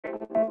Yeah,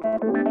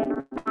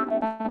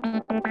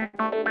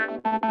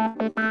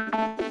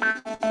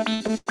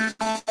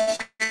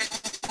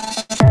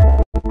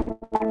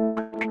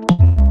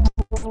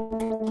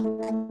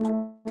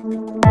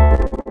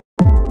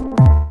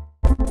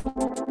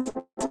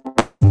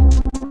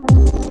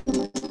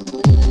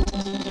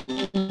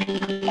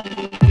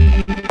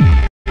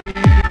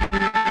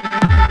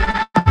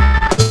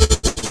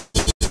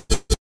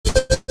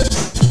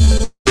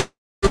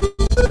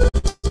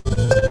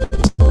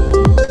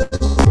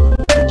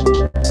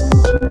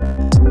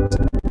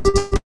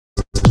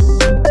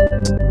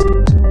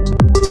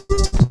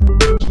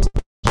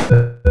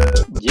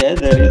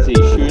 there is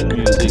issue in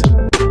music.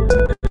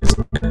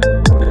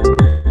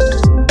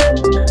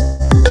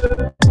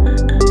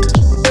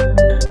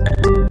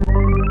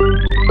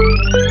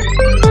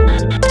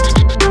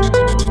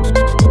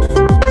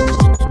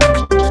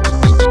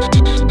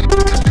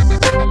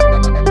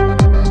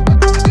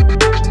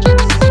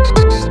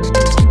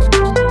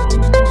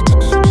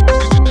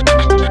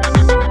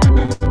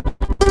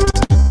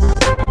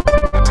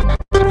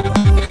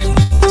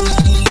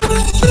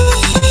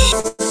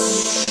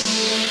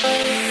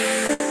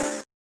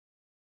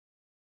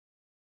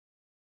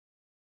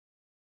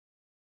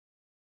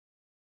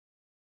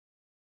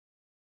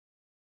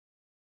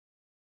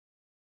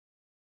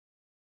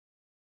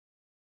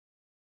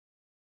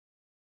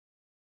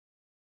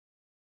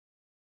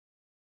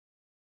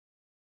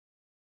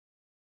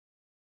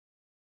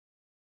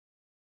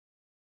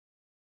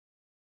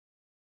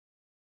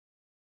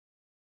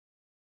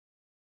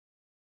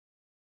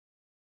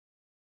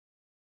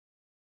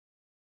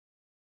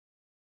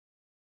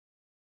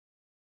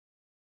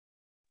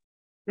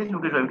 Yes,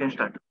 Mukesh, we can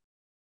start.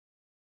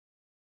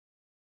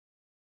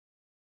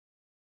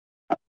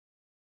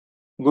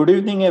 Good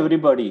evening,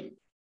 everybody.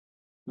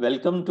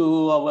 Welcome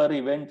to our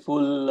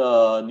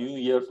eventful new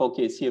year for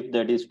KCF,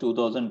 that is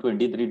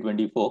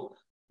 2023-24.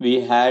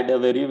 We had a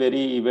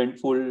very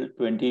eventful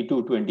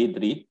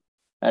 22-23,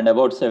 and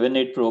about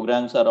 7-8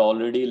 programs are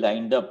already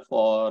lined up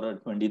for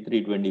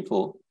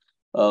 23-24.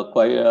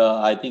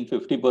 I think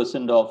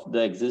 50% of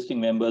the existing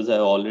members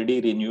have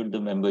already renewed the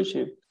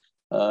membership.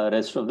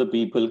 Rest of the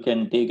people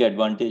can take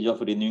advantage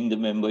of renewing the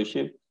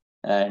membership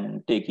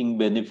and taking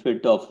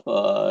benefit of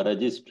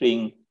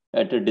registering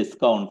at a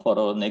discount for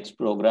our next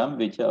program,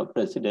 which our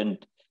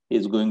president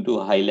is going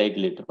to highlight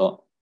later on.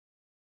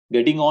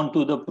 Getting on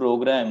to the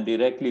program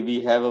directly, we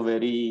have a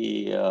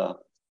very,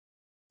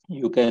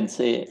 you can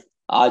say,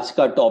 aaj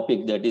ka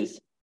topic, that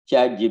is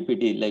chat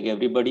GPT. Like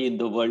everybody in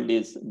the world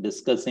is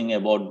discussing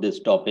about this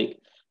topic.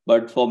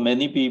 But for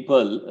many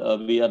people,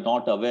 we are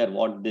not aware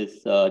what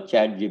this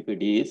chat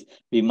GPT is.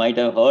 We might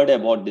have heard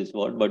about this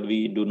word, but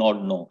we do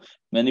not know.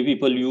 Many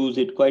people use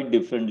it quite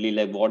differently,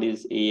 like what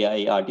is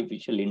AI,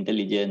 artificial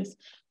intelligence,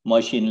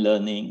 machine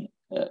learning.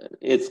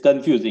 It's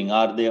confusing.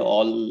 Are they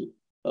all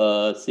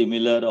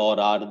similar or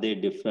are they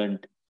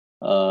different?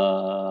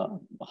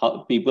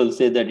 How people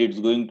say that it's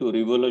going to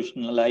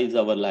revolutionize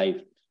our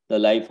life, the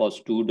life of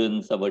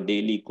students, our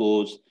daily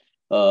course.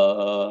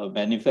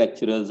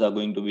 Manufacturers are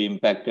going to be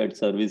impacted,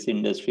 service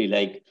industry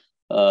like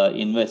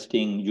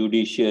investing,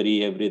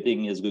 judiciary,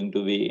 everything is going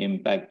to be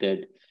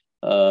impacted.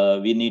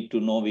 We need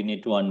to know, we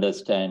need to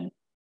understand.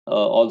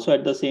 Also,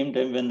 at the same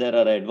time, when there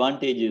are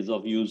advantages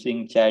of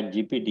using Chat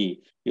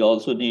GPT, we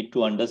also need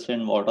to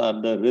understand what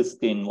are the risks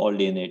involved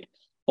in it.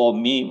 For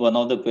me, one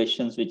of the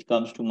questions which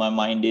comes to my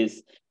mind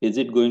is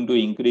it going to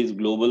increase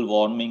global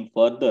warming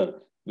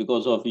further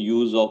because of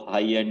use of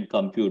high-end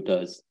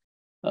computers?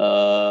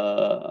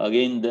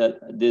 Again,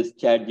 this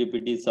chat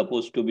GPT is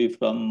supposed to be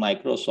from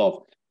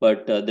Microsoft,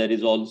 but there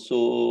is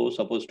also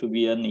supposed to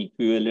be an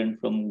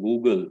equivalent from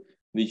Google.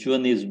 Which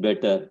one is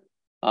better?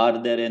 Are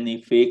there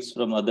any fakes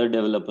from other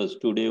developers?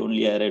 Today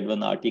only I read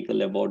one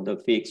article about the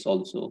fakes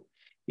also.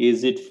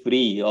 Is it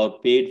free or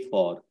paid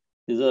for?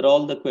 These are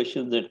all the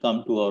questions that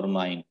come to our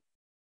mind.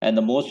 And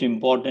the most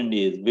important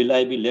is, will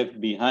I be left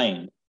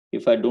behind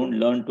if I don't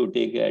learn to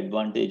take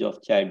advantage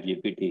of Chat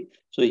GPT?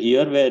 So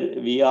here where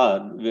we are,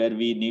 where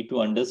we need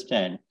to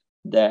understand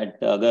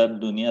that अगर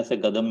दुनिया से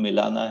कदम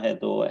मिलाना है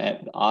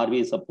तो are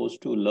we supposed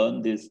to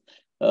learn this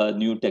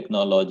new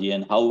technology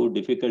and how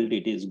difficult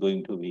it is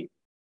going to be?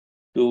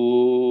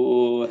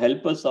 To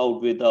help us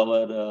out with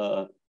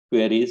our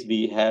queries,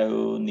 we have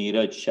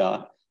Neeraj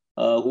Shah,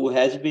 who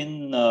has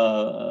been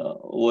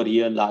over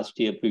here last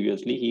year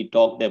previously. He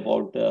talked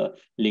about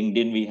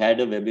LinkedIn. We had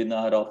a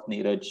webinar of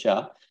Neeraj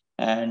Shah.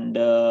 And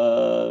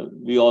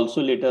we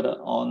also later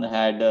on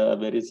had a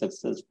very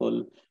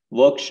successful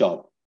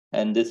workshop.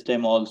 And this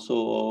time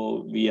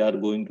also, we are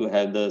going to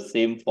have the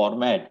same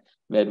format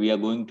where we are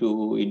going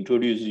to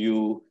introduce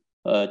you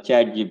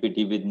Chat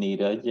GPT with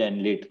Neeraj,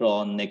 and later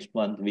on next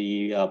month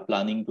we are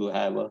planning to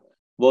have a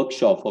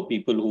workshop for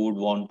people who would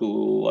want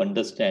to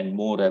understand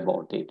more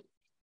about it.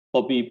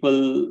 For people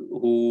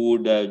who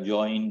would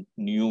join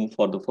new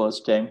for the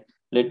first time,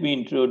 let me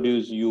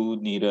introduce you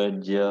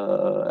Neeraj,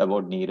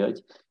 about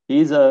Neeraj. He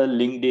is a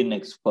LinkedIn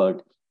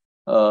expert,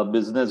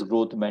 business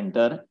growth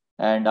mentor,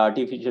 and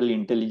artificial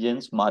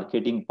intelligence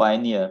marketing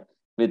pioneer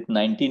with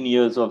 19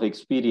 years of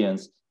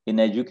experience in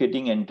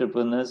educating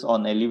entrepreneurs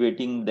on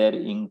elevating their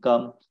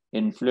income,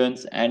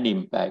 influence, and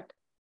impact.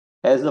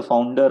 As the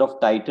founder of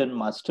Titan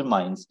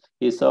Masterminds,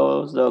 he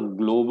serves a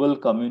global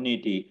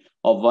community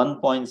of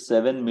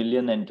 1.7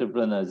 million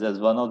entrepreneurs as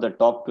one of the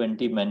top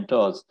 20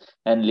 mentors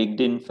and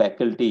LinkedIn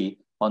faculty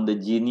on the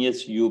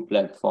Genius U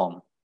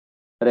platform.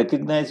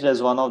 Recognized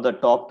as one of the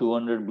top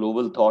 200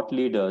 global thought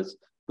leaders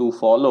to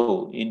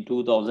follow in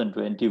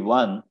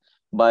 2021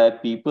 by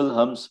People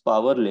Hums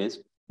Power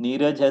List,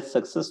 Neeraj has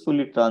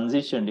successfully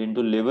transitioned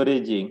into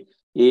leveraging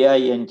AI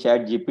and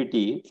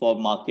ChatGPT for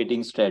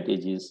marketing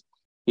strategies.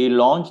 He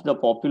launched the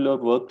popular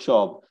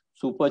workshop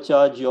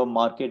Supercharge Your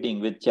Marketing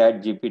with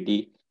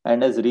ChatGPT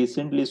and has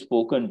recently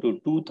spoken to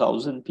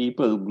 2,000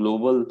 people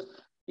global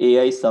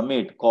AI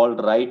summit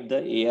called Ride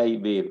the AI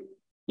Wave.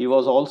 He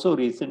was also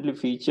recently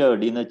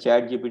featured in a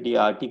ChatGPT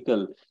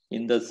article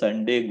in the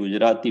Sunday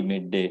Gujarati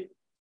Midday.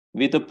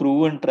 With a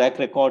proven track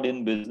record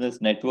in business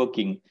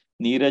networking,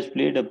 Neeraj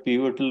played a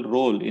pivotal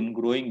role in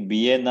growing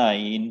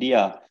BNI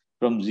India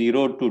from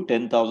 0 to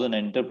 10,000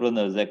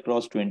 entrepreneurs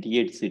across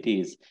 28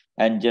 cities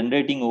and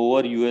generating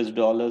over US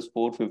dollars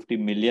 450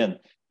 million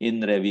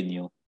in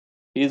revenue.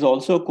 He is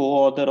also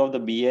co-author of the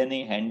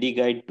BNI Handy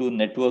Guide to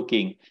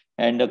Networking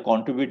and a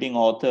contributing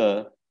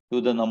author to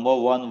the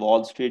 #1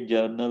 Wall Street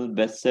Journal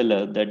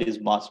bestseller that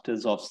is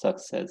Masters of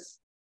Success.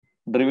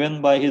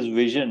 Driven by his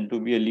vision to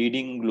be a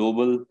leading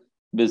global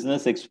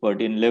business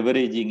expert in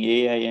leveraging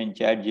AI and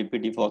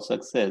ChatGPT for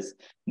success,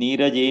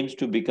 Neeraj aims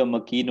to become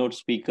a keynote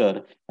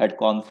speaker at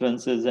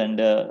conferences and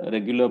a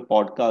regular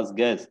podcast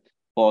guest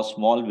for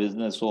small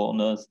business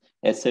owners,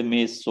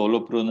 SMEs,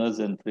 solopreneurs,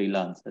 and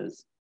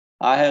freelancers.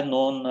 I have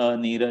known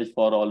Neeraj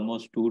for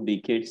almost 2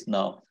 decades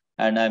now,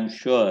 and I'm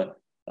sure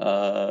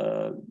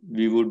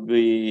we would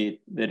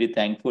be very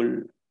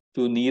thankful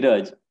to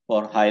Neeraj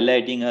for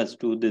highlighting us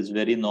to this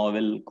very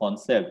novel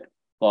concept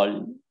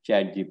called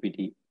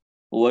ChatGPT.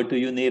 Over to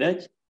you,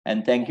 Neeraj,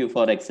 and thank you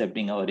for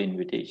accepting our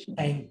invitation.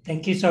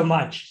 Thank you so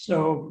much.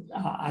 So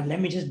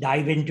let me just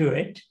dive into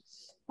it.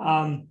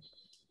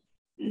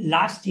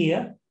 Last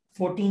year,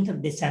 14th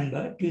of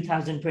December,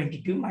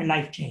 2022, my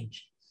life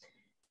changed.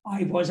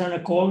 I was on a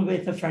call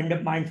with a friend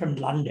of mine from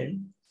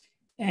London,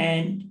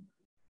 and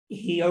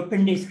he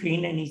opened his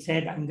screen and he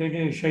said, I'm going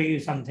to show you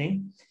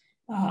something.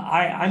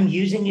 I'm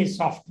using his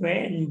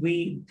software, and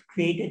we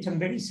created some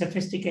very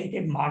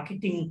sophisticated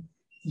marketing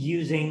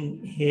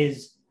using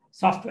his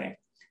software.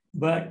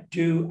 But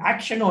to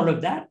action all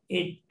of that,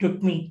 it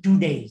took me 2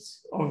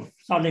 days of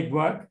solid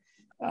work,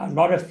 a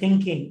lot of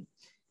thinking.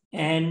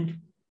 And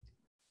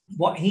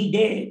what he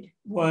did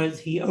was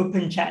he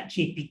opened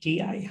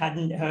ChatGPT. I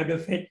hadn't heard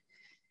of it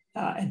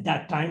at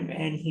that time.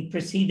 And he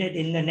proceeded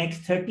in the next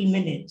 30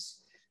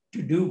 minutes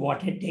to do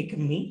what had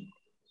taken me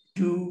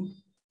 2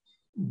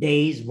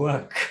 days'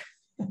 work.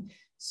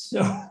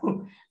 So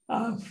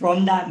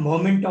from that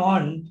moment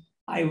on,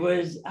 I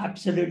was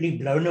absolutely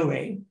blown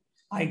away.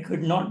 I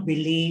could not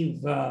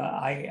believe,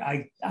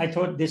 I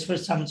thought this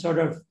was some sort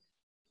of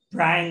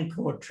prank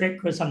or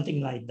trick or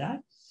something like that.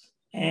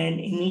 And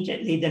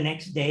immediately the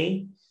next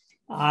day,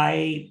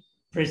 I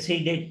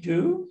proceeded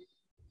to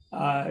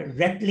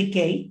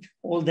replicate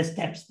all the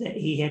steps that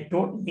he had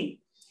taught me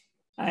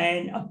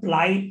and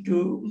apply it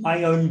to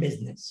my own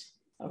business,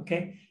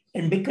 okay?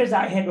 And because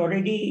I had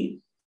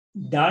already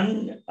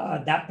done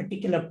that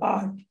particular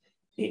part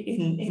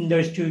in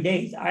those 2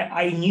 days,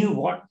 I knew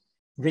what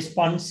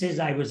responses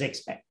I was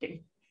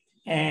expecting.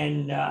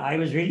 And I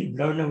was really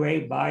blown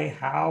away by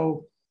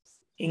how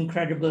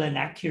incredible and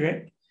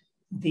accurate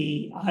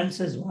the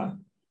answers were.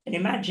 And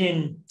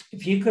imagine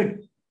if you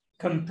could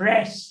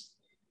compress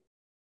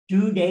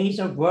 2 days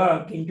of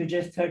work into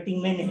just 30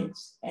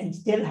 minutes and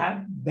still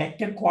have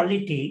better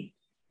quality,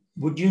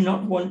 would you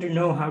not want to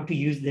know how to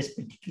use this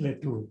particular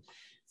tool?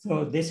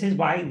 So this is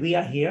why we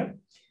are here.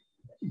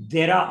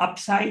 There are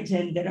upsides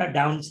and there are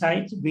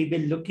downsides. We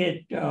will look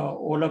at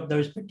all of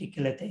those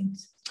particular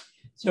things.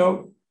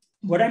 So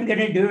what I'm going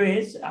to do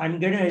is I'm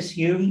going to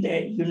assume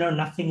that you know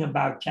nothing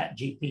about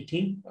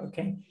ChatGPT,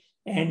 okay?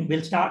 And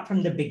we'll start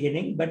from the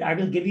beginning, but I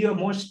will give you a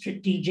more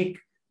strategic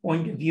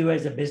point of view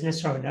as a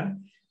business owner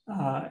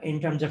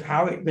in terms of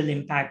how it will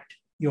impact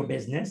your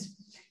business.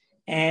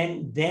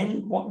 And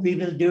then what we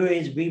will do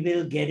is we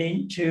will get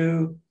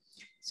into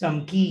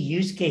some key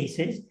use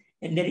cases,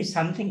 and there is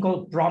something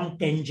called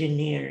prompt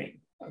engineering,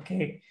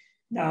 okay?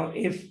 Now,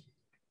 if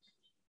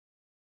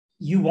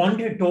you want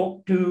to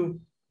talk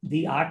to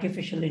the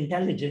artificial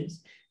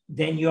intelligence,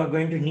 then you are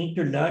going to need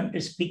to learn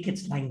to speak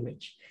its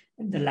language.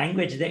 And the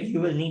language that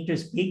you will need to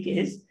speak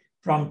is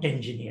prompt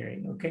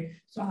engineering, okay?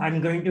 So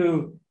I'm going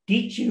to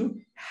teach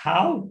you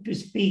how to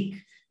speak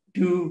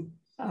to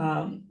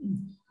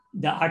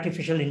the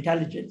artificial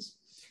intelligence.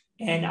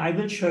 And I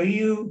will show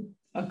you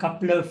a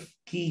couple of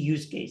key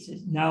use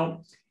cases.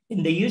 Now,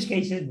 in the use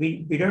cases,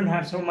 we don't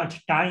have so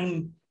much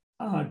time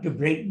to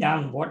break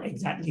down what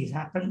exactly has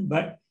happened,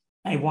 but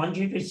I want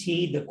you to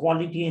see the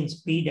quality and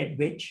speed at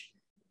which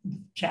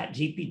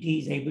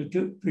ChatGPT is able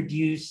to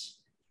produce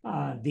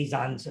these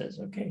answers,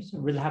 okay? So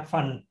we'll have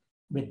fun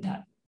with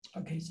that.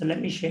 Okay, so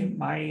let me share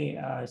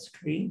my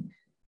screen.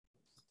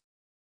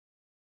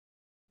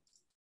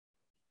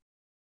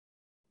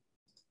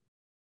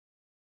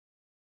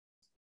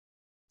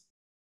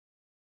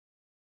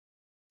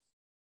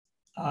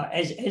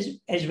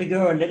 As we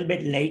go a little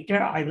bit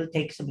later, I will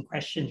take some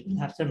questions. We'll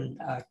have some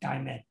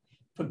time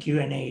for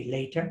Q&A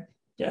later.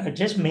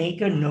 Just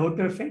make a note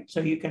of it so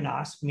you can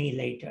ask me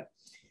later.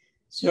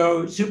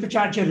 So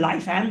supercharge your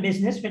life and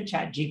business with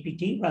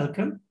ChatGPT.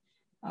 Welcome.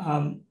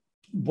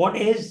 What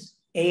is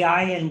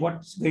AI and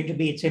what's going to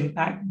be its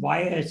impact?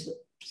 Why are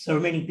so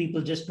many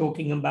people just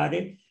talking about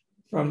it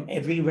from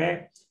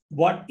everywhere?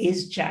 What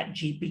is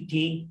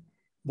ChatGPT?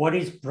 What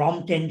is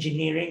prompt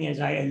engineering? As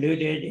I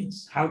alluded,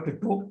 it's how to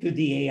talk to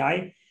the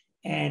AI.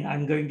 And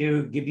I'm going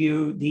to give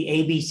you the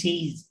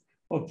ABCs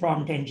of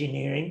prompt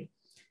engineering.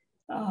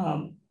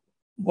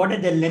 What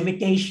are the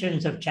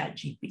limitations of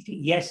ChatGPT?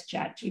 Yes,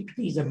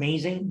 ChatGPT is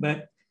amazing,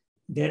 but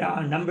there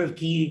are a number of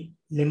key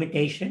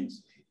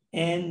limitations,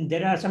 and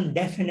there are some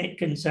definite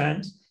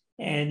concerns.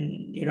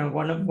 And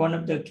one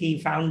of the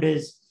key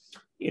founders,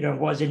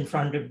 was in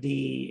front of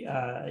the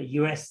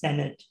U.S.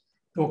 Senate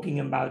talking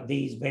about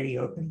these very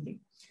openly.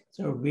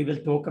 So we will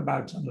talk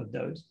about some of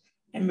those,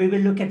 and we will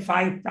look at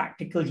 5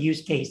 practical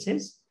use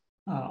cases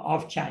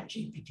of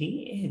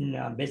ChatGPT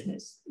in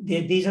business.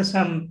 These are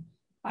some,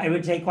 I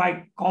would say,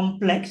 quite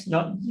complex,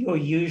 not your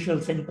usual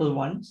simple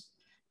ones,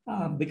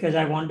 because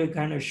I want to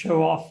kind of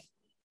show off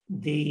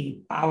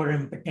the power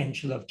and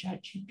potential of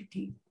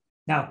ChatGPT.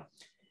 Now,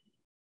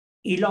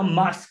 Elon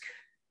Musk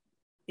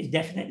is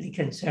definitely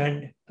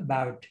concerned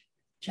about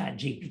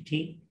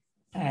ChatGPT,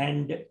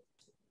 and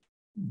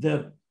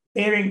the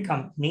parent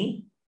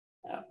company,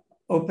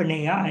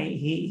 OpenAI,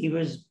 he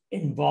was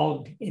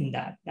involved in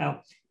that.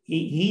 Now,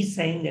 he's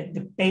saying that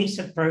the pace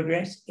of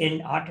progress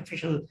in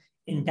artificial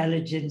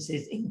intelligence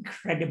is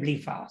incredibly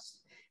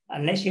fast.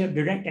 Unless you have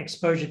direct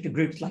exposure to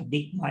groups like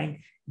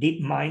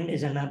DeepMind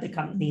is another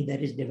company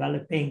that is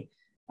developing,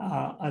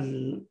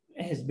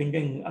 has been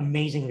doing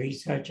amazing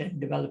research and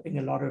developing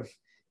a lot of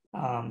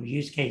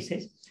use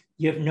cases.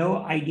 You have no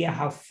idea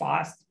how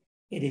fast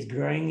it is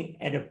growing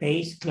at a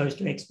pace close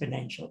to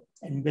exponential.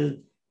 And we'll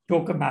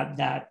talk about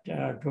that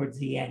towards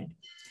the end.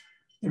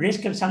 The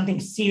risk of something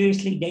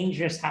seriously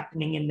dangerous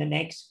happening in the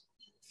next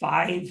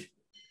 5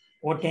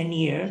 or 10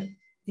 years,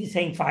 he's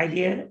saying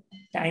 5-year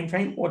time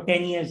frame or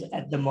 10 years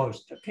at the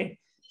most, okay?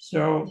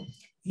 So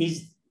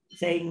he's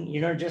saying,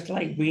 just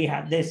like we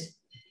had this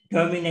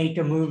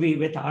Terminator movie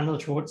with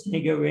Arnold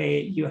Schwarzenegger where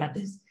you had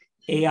this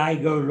AI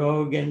go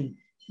rogue and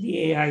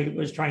the AI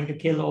was trying to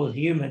kill all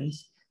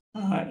humans,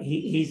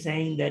 he's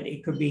saying that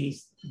it could be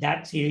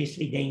that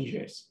seriously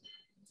dangerous.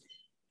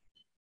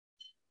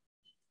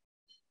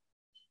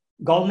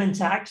 Goldman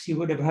Sachs, you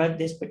would have heard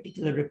this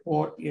particular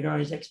report,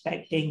 is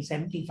expecting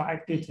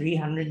 75 to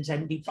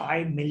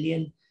 375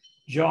 million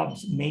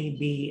jobs may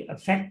be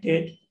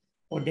affected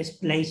or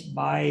displaced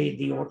by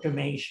the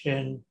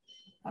automation,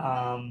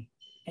 and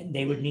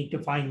they would need to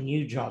find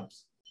new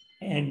jobs.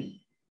 And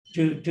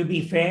to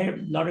be fair,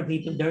 a lot of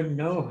people don't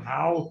know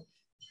how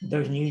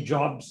those new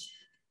jobs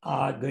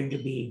are going to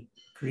be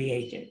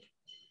created.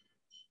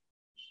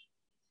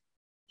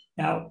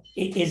 Now,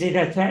 is it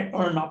a threat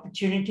or an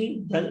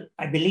opportunity? Well,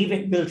 I believe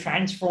it will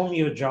transform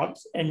your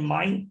jobs. And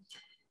my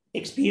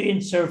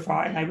experience so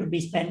far, and I would be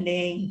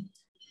spending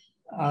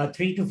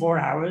 3 to 4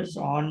 hours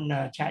on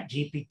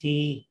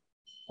ChatGPT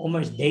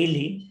almost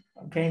daily,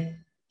 okay?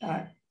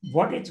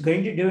 What it's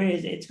going to do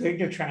is it's going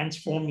to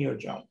transform your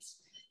jobs.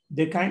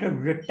 The kind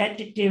of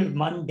repetitive,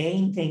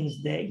 mundane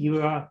things that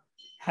you are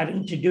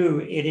having to do,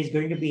 it is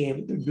going to be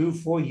able to do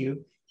for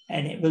you,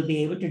 and it will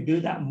be able to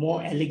do that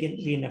more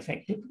elegantly and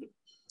effectively.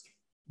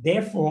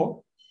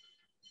 Therefore,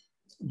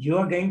 you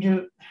are going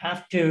to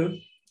have to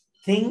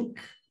think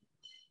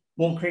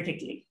more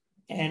critically.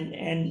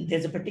 And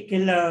there's a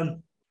particular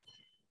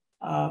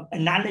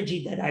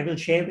analogy that I will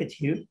share with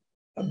you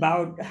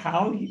about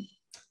how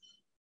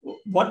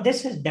what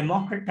this has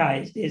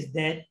democratized is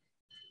that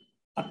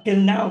up till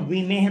now,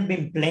 we may have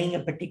been playing a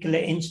particular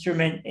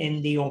instrument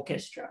in the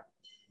orchestra.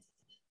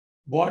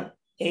 What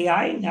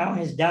AI now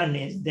has done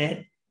is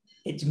that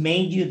it's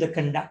made you the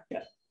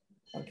conductor,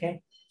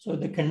 okay? So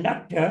the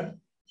conductor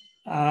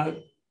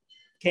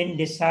can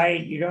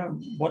decide,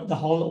 what the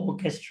whole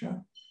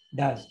orchestra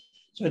does.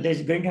 So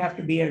there's going to have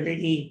to be a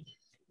really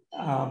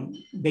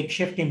big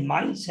shift in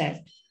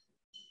mindset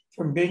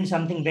from doing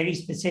something very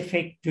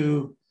specific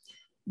to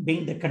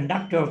being the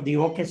conductor of the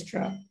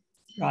orchestra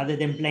rather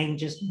than playing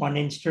just one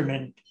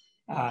instrument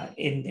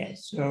in there.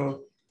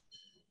 So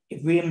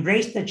if we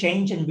embrace the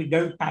change and we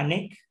don't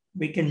panic,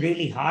 we can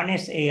really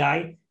harness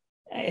AI,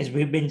 as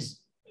we've been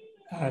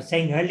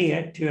saying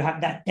earlier, to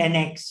have that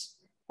 10x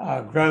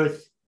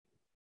growth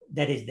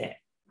that is there.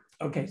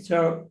 Okay,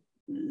 so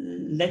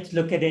let's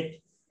look at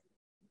it.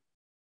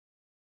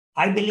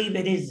 I believe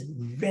it is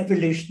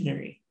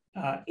revolutionary.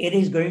 It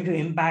is going to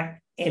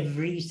impact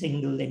every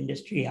single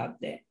industry out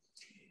there.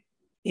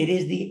 It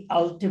is the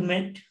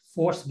ultimate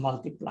force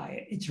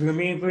multiplier. It's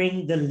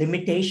removing the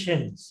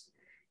limitations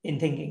in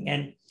thinking.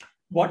 And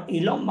what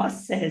Elon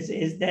Musk says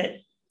is that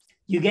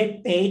you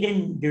get paid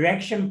in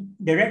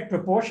direct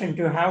proportion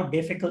to how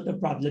difficult the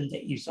problem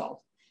that you solve.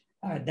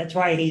 That's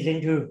why he's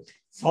into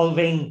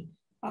solving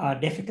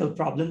difficult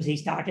problems. He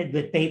started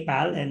with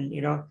PayPal, and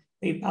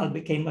PayPal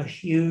became a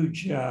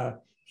huge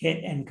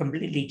hit and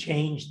completely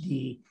changed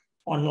the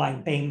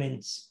online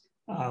payments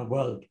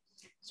world.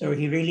 So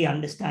he really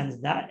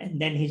understands that. And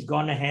then he's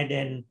gone ahead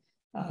and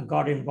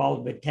got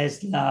involved with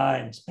Tesla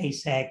and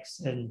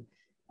SpaceX and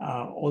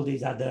all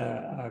these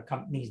other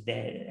companies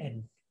there,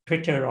 and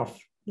Twitter of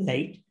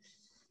late.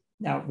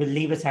 Now, we'll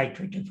leave aside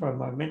Twitter for a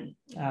moment.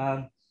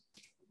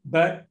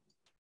 But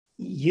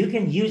you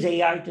can use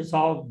AI to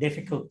solve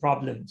difficult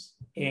problems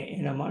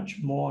in a much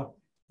more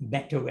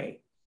better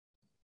way.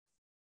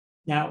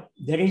 Now,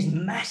 there is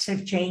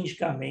massive change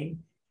coming.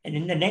 And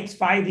in the next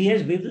 5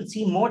 years, we will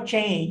see more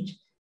change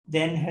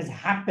than has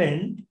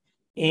happened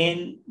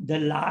in the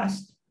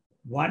last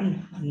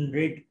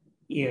 100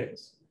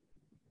 years.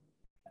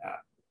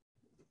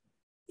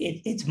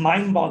 It's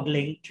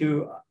mind-boggling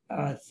to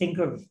think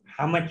of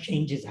how much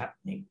change is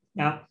happening.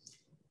 Now,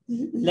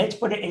 let's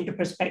put it into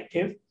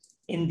perspective.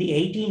 In the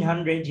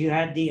 1800s, you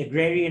had the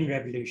agrarian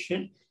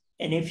revolution.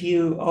 And if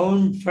you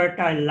owned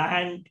fertile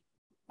land,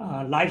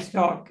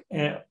 livestock,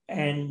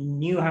 and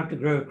knew how to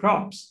grow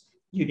crops,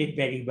 you did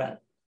very well.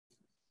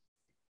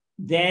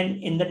 Then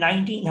in the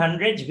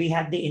 1900s, we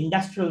had the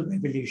Industrial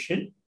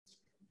Revolution,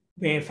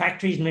 where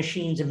factories,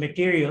 machines, and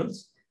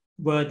materials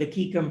were the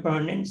key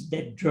components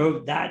that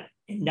drove that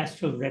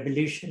industrial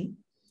revolution.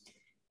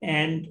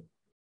 And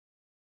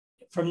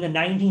from the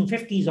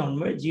 1950s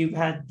onwards, you've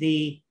had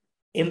the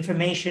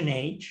information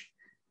age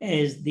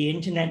as the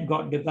internet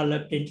got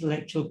developed,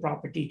 intellectual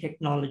property,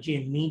 technology,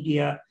 and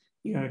media,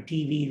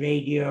 TV,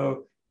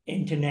 radio,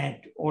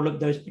 internet, all of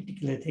those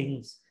particular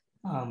things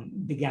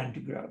began to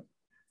grow.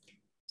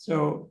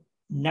 So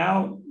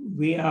now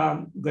we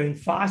are going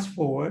fast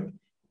forward.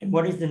 And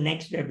what is the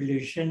next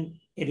revolution?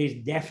 It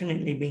is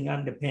definitely being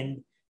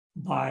underpinned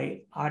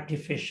by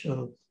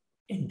artificial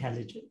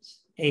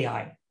intelligence,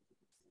 AI.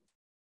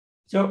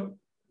 So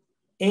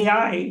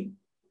AI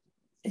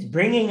is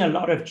bringing a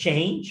lot of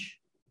change,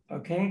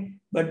 okay?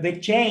 But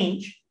with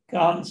change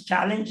comes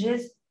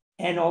challenges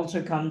and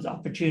also comes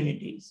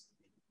opportunities.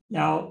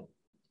 Now,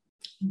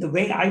 the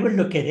way I would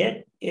look at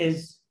it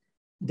is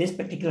this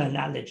particular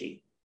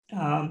analogy.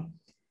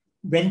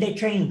 When they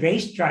train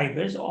race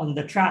drivers on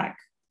the track,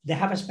 they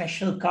have a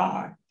special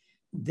car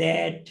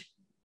that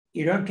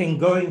can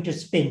go into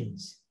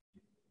spins.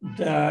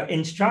 The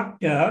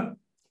instructor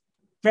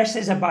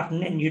presses a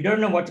button and you don't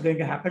know what's going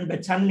to happen,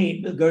 but suddenly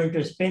it will go into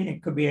a spin.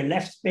 It could be a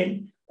left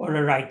spin or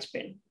a right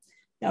spin.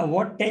 Now,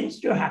 what tends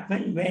to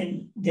happen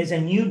when there's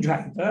a new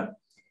driver,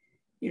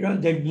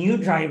 the new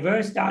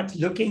driver starts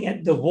looking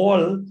at the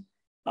wall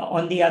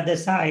on the other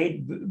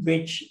side,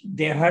 which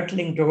they're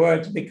hurtling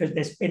towards because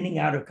they're spinning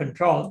out of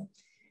control.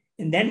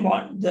 And then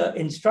what the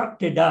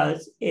instructor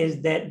does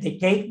is that they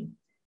take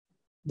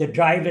the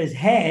driver's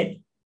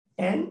head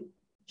and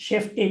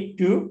shift it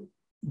to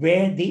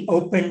where the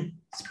open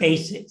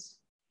space is.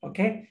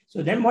 Okay.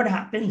 So then what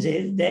happens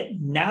is that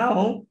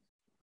now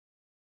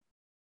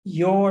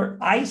your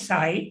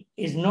eyesight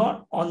is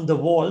not on the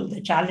wall,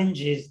 the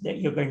challenges that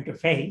you're going to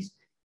face.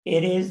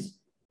 It is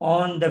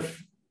on the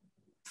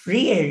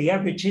free area,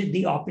 which is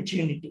the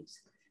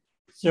opportunities.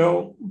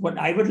 So what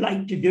I would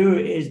like to do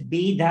is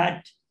be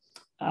that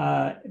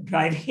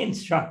driving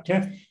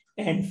instructor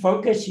and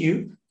focus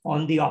you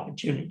on the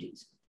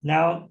opportunities.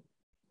 Now,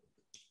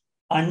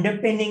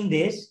 underpinning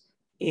this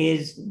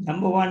is,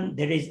 number one,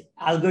 there is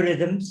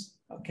algorithms,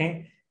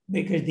 okay?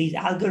 Because these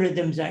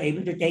algorithms are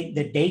able to take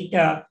the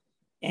data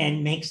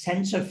and make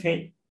sense of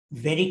it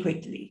very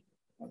quickly,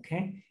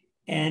 okay?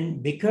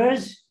 And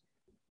because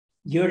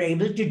you're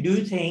able to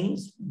do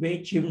things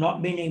which you've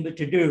not been able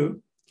to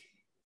do,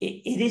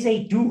 it is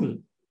a tool.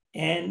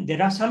 And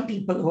there are some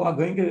people who are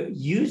going to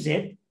use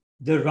it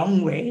the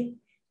wrong way,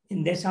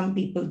 and there's some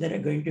people that are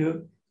going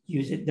to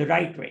use it the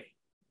right way,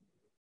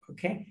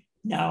 okay?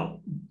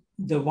 Now,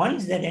 the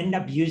ones that end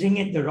up using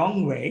it the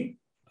wrong way,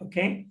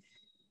 okay,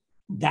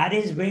 that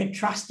is where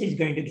trust is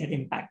going to get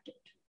impacted,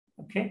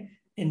 okay?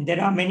 And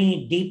there are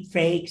many deep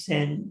fakes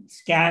and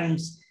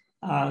scams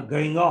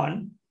going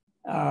on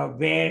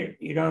where,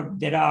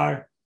 there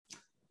are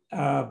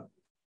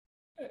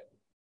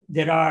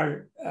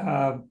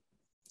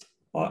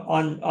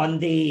on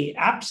the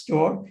App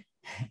Store,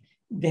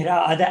 there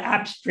are other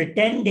apps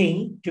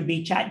pretending to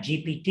be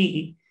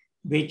ChatGPT,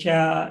 which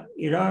are,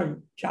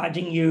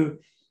 charging you,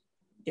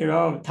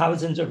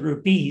 thousands of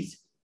rupees,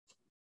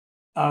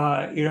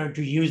 to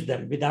use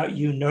them without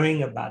you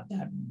knowing about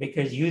that,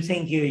 because you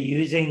think you're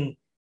using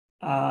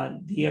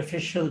the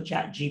official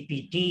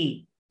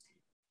ChatGPT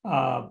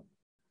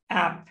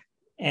app.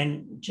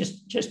 And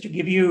just to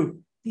give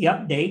you the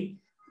update,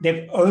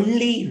 they've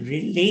only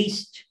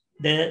released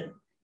the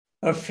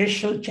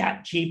official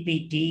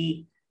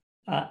ChatGPT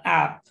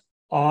app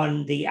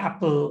on the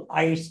Apple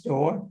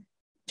iStore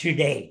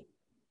today.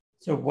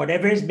 So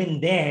whatever has been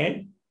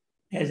there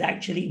has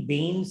actually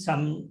been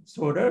some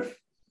sort of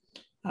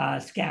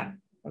scam.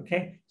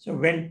 Okay, so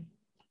when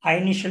I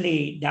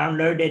initially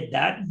downloaded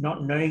that,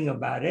 not knowing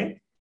about it,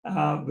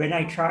 when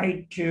I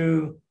tried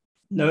to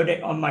load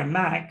it on my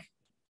Mac,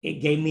 it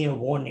gave me a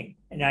warning,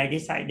 and I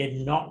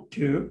decided not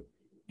to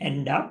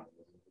end up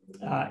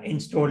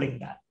installing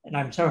that. And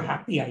I'm so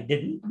happy I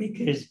didn't,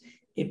 because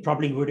it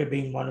probably would have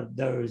been one of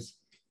those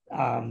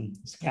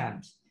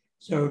scams.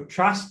 So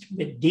trust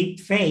with deep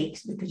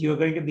fakes, because you're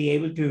going to be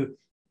able to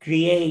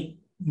create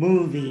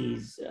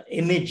movies,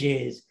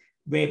 images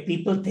where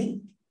people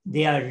think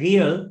they are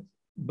real,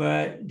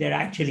 but they're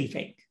actually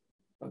fake.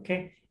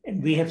 Okay.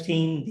 And we have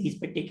seen these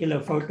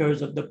particular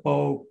photos of the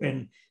Pope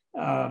and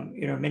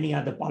many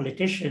other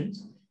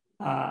politicians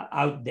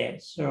out there.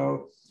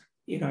 So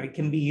it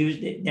can be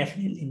used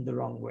definitely in the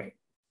wrong way.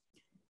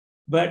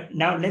 But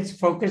now let's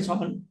focus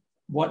on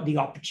what the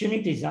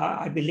opportunities are.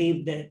 I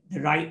believe that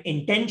the right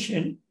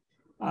intention,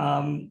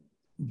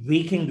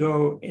 we can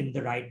go in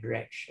the right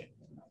direction.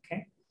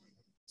 Okay,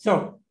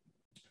 so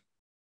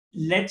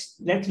let's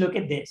look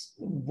at this.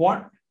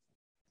 What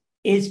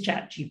is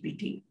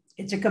ChatGPT?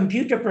 It's a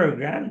computer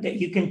program that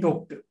you can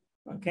talk to.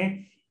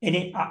 Okay,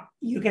 and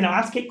you can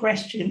ask it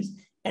questions,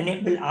 and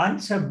it will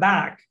answer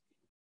back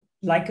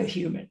like a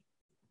human.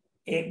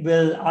 It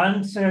will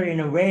answer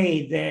in a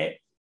way that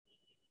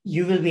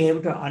you will be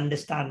able to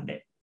understand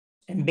it.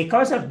 And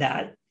because of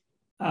that,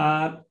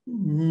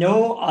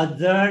 no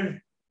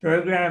other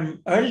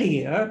program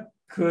earlier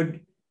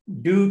could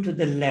do to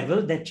the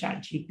level that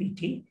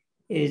ChatGPT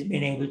has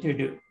been able to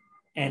do.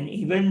 And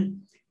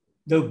even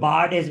though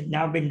Bard has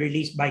now been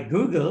released by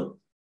Google,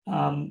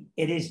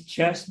 it is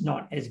just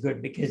not as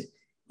good, because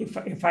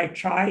if I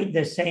try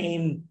the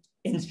same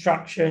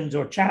instructions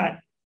or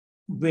chat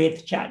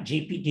with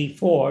ChatGPT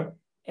 4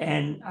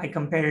 and I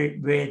compare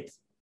it with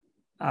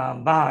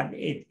Bard,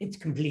 it's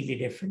completely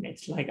different.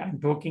 It's like I'm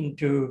talking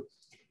to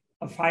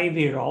a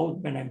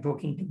 5-year-old when I'm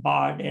talking to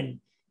Bard, and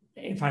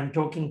if I'm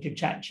talking to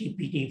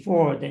ChatGPT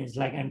 4, then it's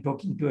like I'm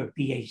talking to a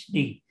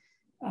PhD.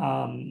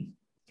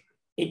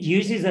 It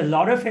uses a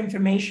lot of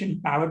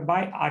information powered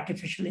by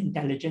artificial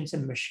intelligence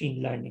and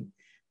machine learning.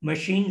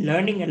 Machine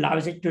learning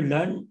allows it to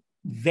learn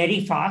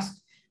very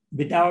fast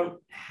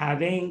without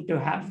having to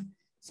have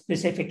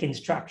specific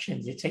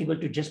instructions. It's able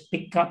to just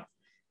pick up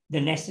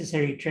the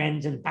necessary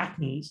trends and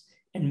patterns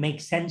and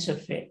make sense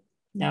of it.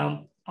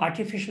 Now,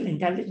 artificial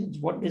intelligence,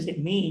 what does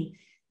it mean?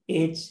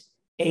 It's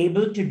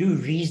able to do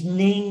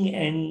reasoning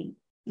and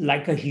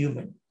like a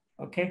human,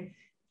 okay,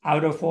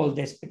 out of all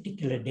this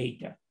particular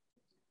data.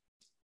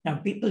 Now,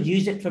 people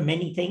use it for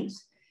many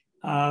things.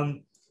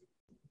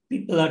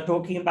 People are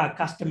talking about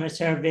customer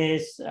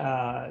service,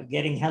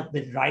 getting help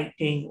with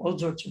writing, all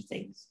sorts of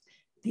things.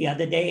 The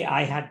other day,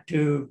 I had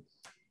to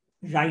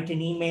write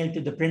an email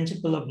to the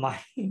principal of my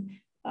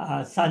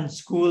son's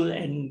school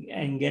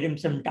and get him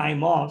some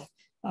time off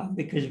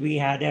because we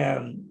had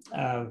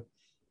a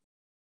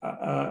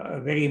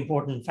very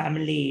important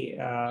family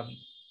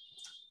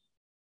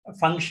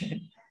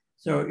function.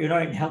 So,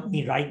 it helped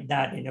me write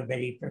that in a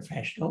very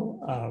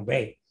professional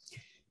way.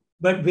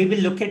 But we will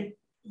look at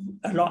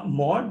a lot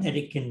more that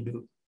it can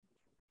do.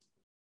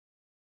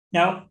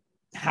 Now,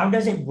 how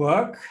does it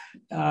work?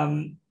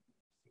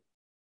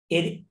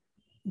 They've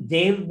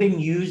been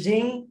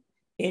using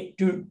it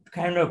to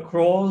kind of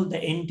crawl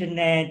the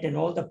internet and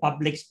all the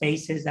public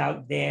spaces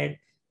out there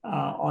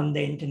on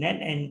the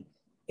internet. And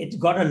it's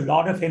got a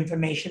lot of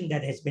information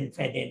that has been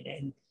fed in.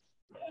 And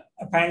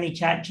apparently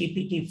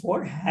ChatGPT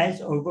 4 has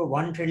over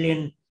 1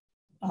 trillion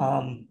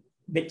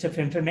bits of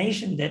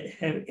information that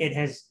it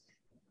has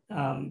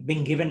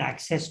been given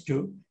access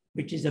to,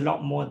 which is a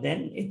lot more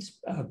than its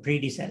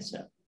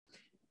predecessor.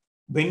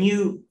 When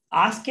you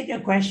ask it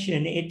a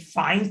question, it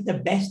finds the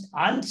best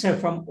answer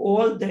from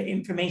all the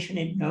information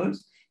it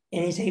knows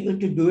and is able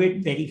to do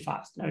it very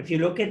fast. Now, if you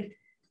look at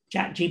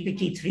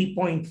ChatGPT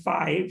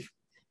 3.5,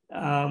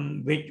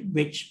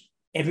 which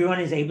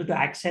everyone is able to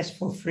access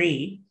for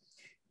free,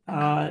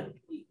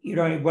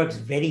 it works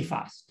very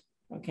fast,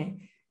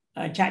 okay?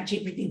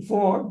 ChatGPT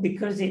 4,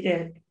 because it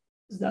has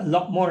a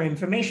lot more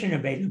information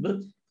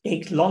available,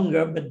 takes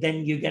longer, but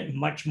then you get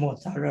much more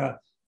thorough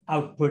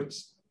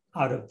outputs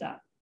out of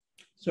that.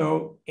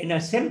 So in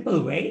a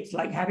simple way, it's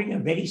like having a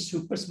very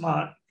super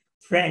smart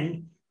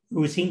friend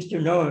who seems to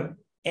know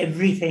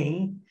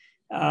everything.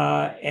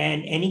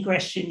 And any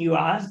question you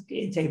ask,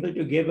 it's able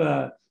to give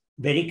a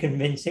very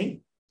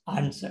convincing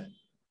answer.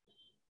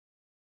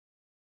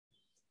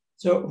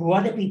 So who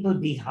are the people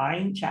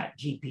behind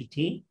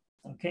ChatGPT?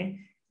 Okay,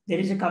 there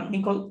is a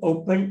company called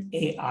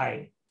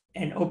OpenAI.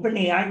 And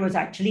OpenAI was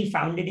actually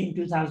founded in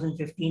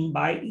 2015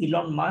 by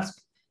Elon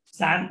Musk,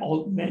 Sam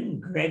Altman,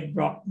 Greg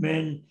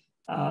Brockman,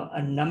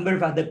 a number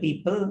of other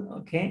people,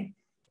 okay?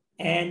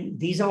 And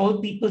these are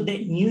all people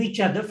that knew each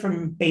other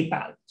from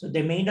PayPal. So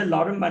they made a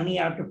lot of money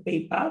out of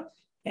PayPal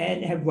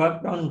and have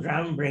worked on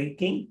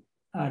groundbreaking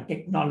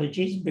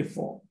technologies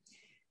before.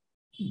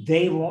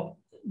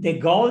 Their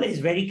goal is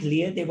very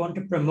clear. They want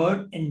to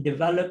promote and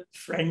develop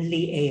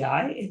friendly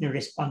AI in a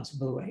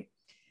responsible way.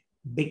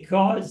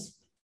 Because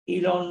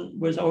Elon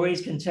was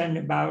always concerned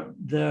about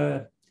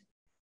the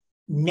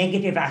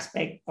negative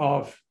aspect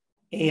of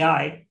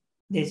AI,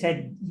 they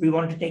said, we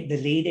want to take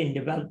the lead in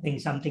developing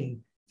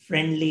something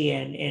friendly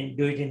and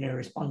do it in a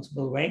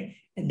responsible way.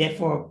 And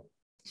therefore,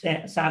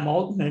 Sam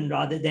Altman,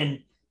 rather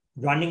than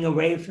running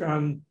away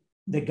from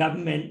the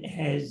government,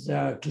 has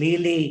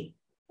clearly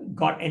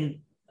got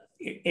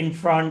in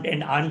front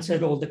and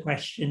answered all the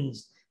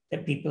questions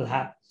that people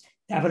have.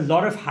 They have a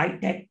lot of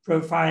high-tech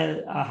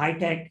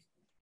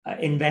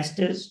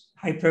investors,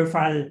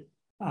 high-profile,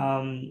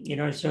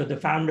 so the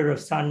founder of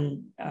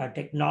Sun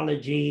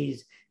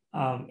Technologies,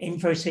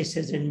 Infosys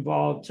is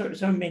involved,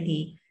 so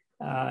many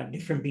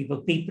different people,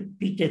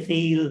 Peter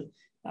Thiel,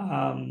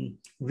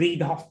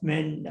 Reid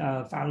Hoffman,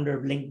 founder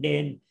of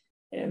LinkedIn,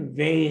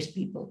 various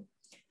people.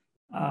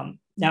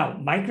 Now,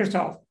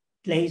 Microsoft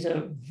plays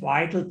a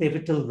vital,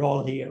 pivotal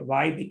role here.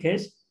 Why?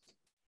 Because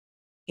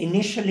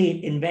initially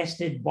it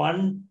invested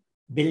 $1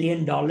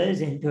 billion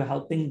into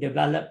helping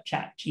develop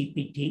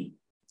ChatGPT.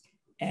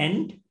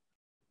 And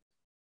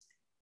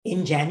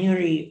in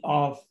January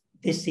of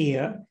this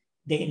year,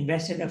 they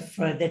invested a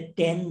further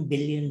 $10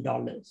 billion,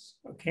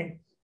 okay?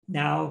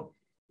 Now,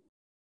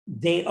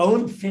 they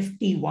own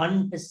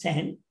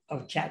 51%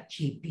 of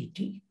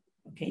ChatGPT,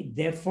 okay?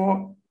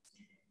 Therefore,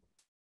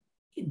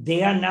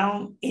 they are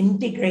now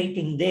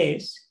integrating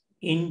this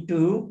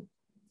into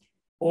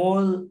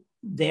all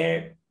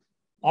their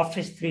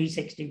Office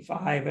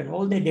 365 and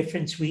all the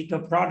different suite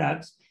of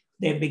products.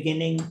 They're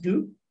beginning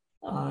to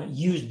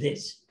use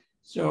this.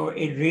 So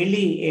it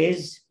really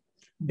is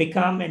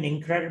become an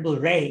incredible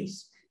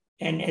race.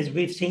 And as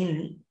we've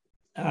seen,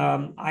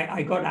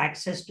 I got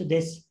access to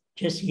this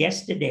just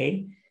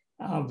yesterday.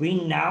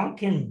 We now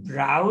can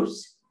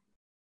browse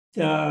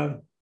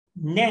the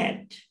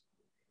net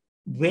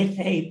with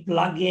a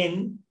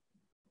plugin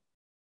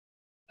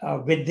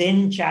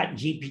within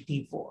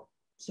ChatGPT 4.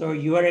 So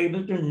you are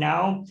able to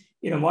now,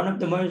 one of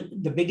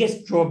the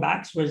biggest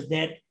drawbacks was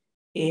that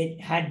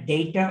it had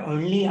data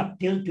only up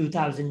till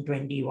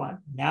 2021.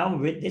 Now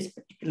with this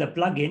particular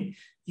plugin,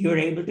 you're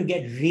able to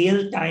get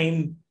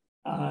real-time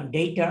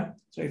data.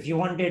 So if you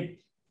wanted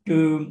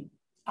to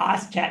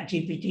ask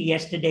ChatGPT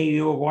yesterday,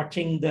 you were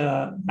watching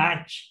the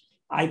match,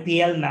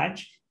 IPL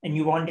match, and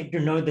you wanted to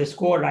know the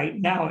score right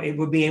now, it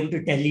would be able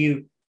to tell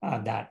you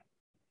that.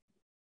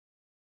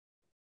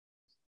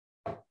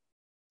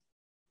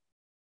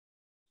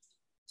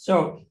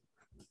 So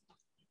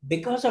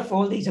because of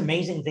all these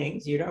amazing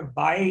things, it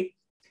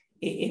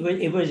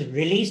was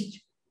released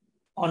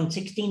on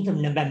 16th of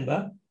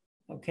November,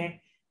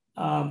 okay?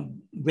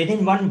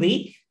 Within 1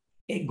 week,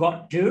 it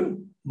got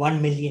to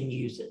 1 million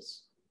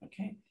users,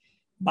 okay?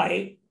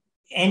 By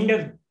end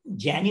of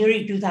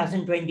January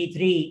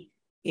 2023,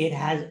 it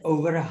has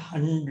over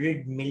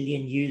 100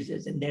 million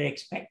users, and they're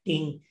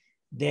expecting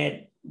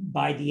that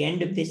by the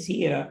end of this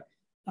year,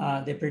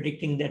 they're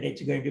predicting that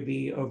it's going to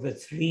be over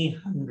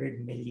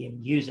 300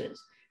 million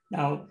users.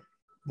 Now,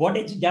 what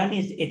it's done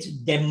is it's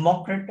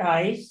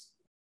democratized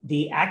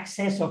the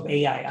access of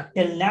AI. Up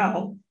till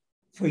now,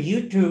 for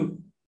you to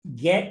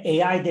get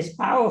AI this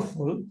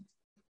powerful,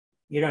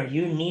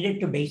 you needed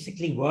to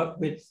basically work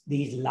with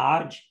these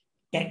large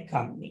tech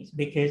companies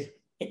because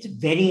it's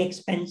very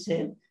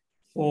expensive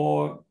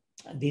for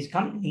these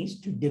companies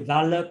to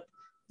develop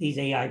these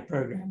AI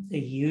programs. They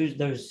use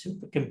those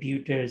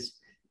supercomputers,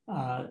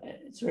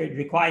 so it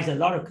requires a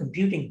lot of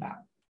computing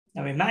power.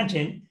 Now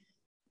imagine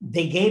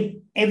they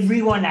gave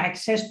everyone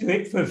access to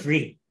it for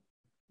free,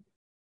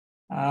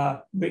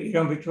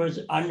 which was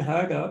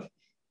unheard of.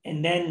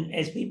 And then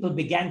as people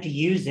began to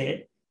use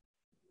it,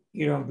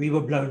 we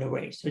were blown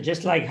away. So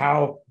just like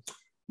how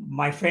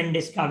my friend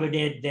discovered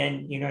it,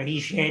 then, he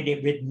shared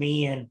it with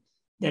me and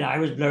then I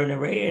was blown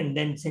away. And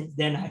then since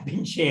then, I've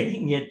been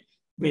sharing it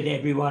with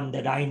everyone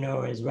that I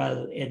know as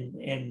well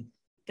in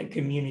the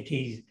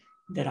communities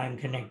that I'm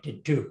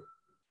connected to.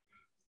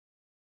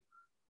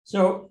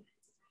 So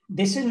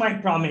this is my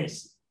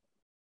promise.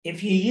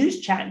 If you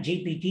use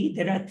ChatGPT,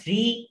 there are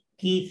 3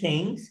 key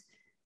things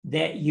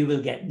that you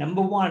will get.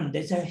 Number 1,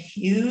 there's a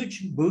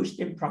huge boost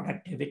in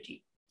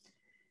productivity.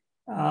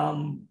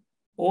 All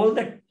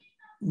the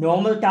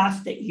normal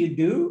tasks that you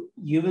do,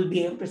 you will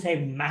be able to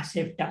save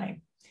massive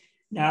time.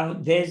 Now,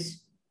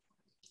 there's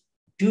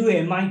 2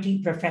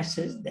 MIT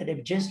professors that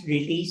have just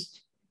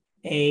released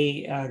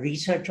a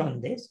research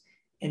on this,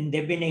 and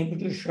they've been able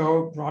to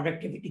show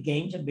productivity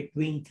gains of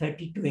between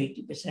 30 to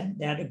 80%.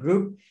 They had a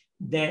group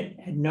that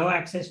had no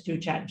access to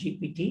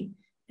ChatGPT,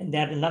 and they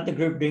had another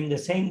group doing the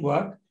same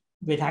work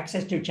with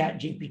access to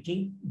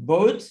ChatGPT.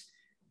 Both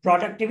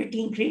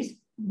productivity increased,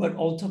 but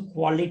also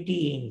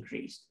quality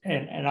increased.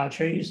 And I'll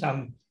show you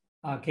some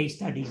case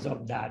studies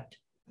of that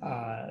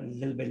a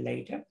little bit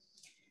later.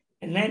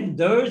 And then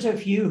those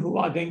of you who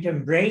are going to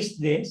embrace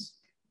this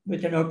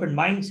with an open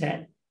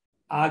mindset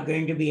are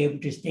going to be able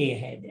to stay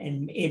ahead.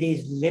 And it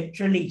is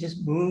literally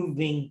just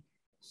moving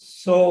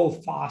so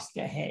fast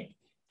ahead.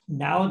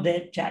 Now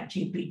that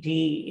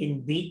ChatGPT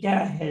in beta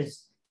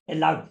has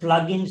allowed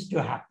plugins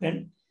to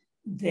happen,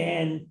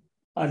 then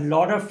a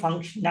lot of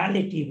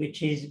functionality,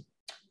 which is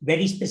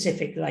very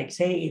specific, like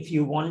say, if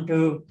you want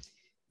to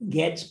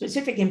get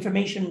specific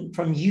information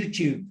from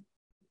YouTube,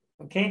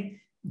 okay,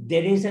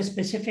 there is a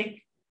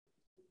specific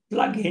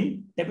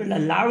plugin that will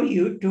allow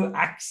you to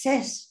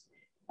access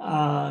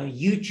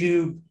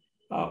YouTube,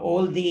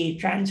 all the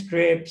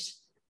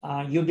transcripts.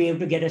 You'll be able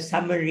to get a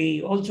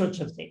summary, all sorts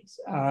of things.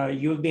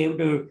 You'll be able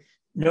to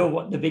know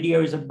what the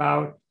video is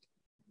about,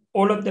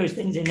 all of those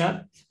things in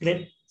a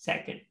split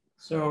second.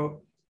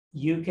 So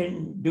you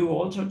can do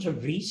all sorts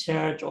of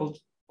research, all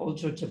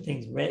sorts of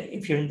things. Where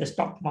if you're in the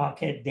stock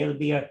market, there'll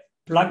be a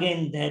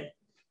plugin that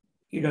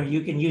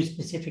you can use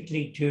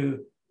specifically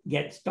to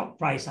get stock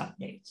price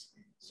updates.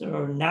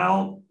 So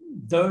now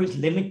those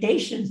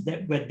limitations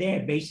that were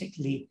there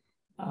basically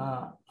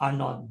are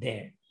not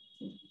there.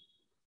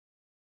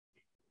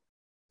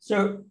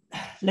 So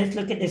let's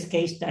look at this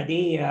case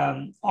study.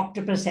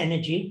 Octopus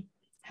Energy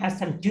has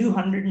some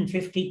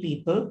 250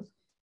 people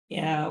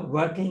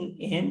working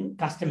in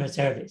customer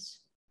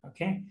service,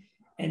 okay?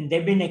 And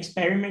they've been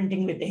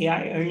experimenting with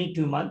AI only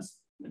 2 months.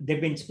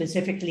 They've been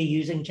specifically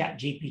using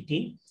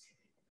ChatGPT,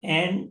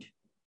 and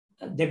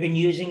they've been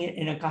using it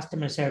in a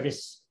customer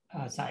service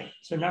side.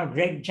 So now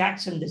Greg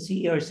Jackson, the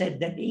CEO, said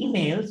that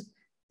emails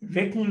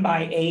written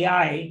by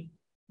AI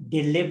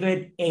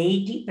delivered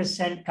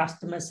 80%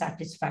 customer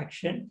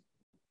satisfaction,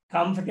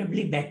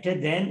 comfortably better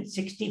than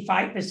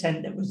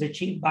 65% that was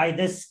achieved by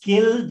the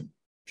skilled,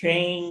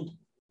 trained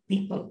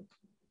people.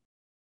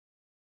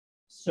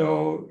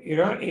 So,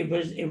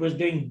 it was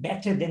doing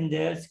better than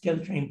the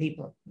skilled, trained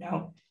people.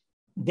 Now,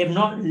 they've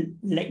not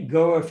let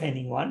go of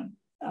anyone.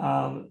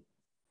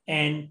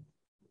 And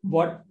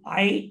what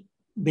I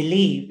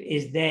believe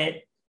is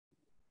that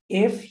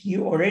if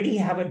you already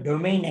have a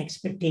domain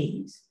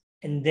expertise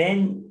and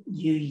then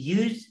you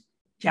use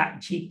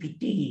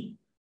ChatGPT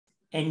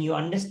and you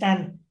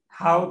understand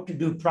how to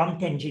do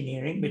prompt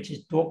engineering, which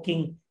is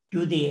talking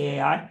to the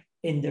AI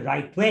in the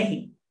right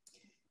way,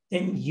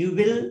 then you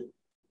will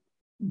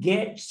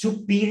get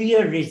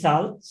superior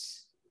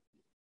results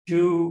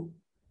to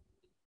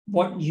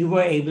what you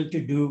were able to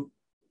do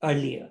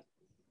earlier.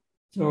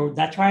 So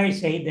that's why I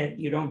say that,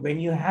 when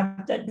you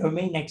have that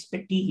domain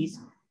expertise,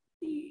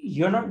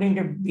 you're not going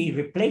to be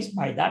replaced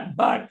by that,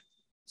 but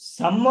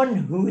someone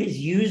who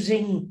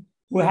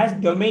has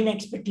domain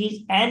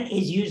expertise and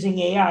is using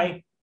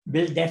AI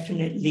will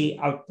definitely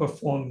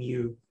outperform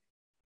you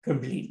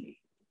completely.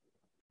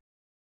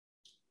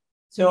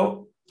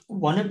 So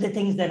one of the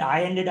things that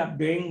I ended up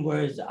doing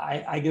was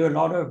I do a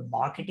lot of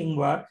marketing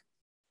work,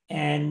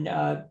 and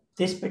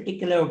this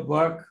particular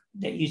work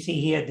that you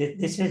see here,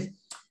 this is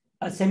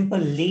a simple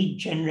lead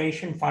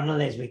generation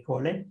funnel, as we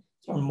call it.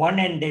 So on one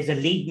end, there's a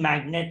lead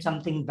magnet,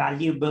 something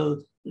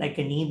valuable like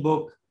an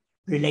ebook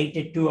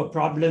related to a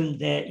problem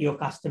that your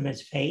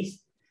customers face.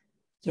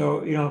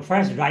 So,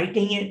 first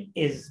writing it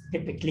is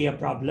typically a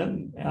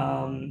problem.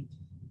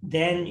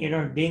 Then,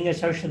 doing a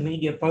social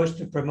media post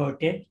to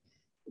promote it,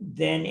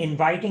 then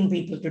inviting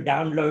people to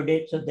download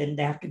it. So then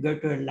they have to go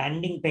to a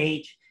landing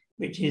page,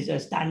 which is a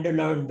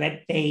standalone web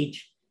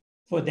page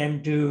for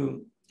them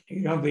to,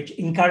 which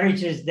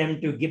encourages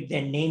them to give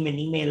their name and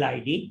email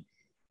ID.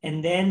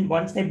 And then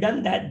once they've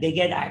done that, they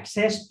get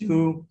access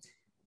to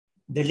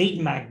the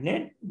lead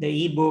magnet,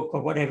 the ebook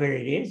or whatever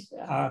it is,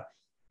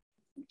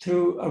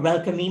 through a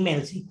welcome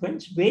email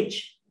sequence,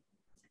 which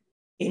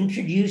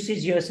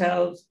introduces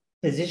yourselves,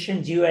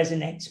 positions you as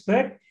an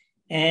expert.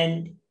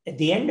 And at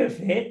the end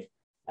of it,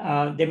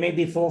 there may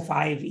be 4 or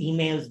 5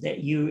 emails that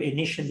you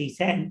initially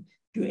send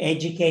to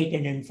educate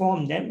and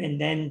inform them, and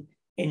then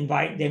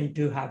invite them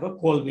to have a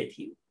call with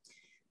you.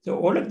 So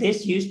all of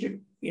this used to,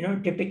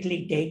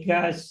 typically take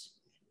us,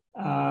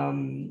 half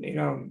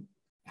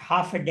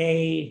a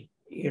day,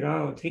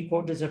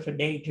 3/4 of a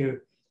day to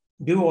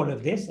do all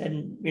of this.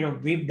 And,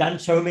 we've done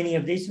so many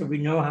of these, so we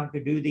know how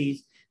to do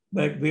these,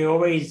 but we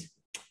always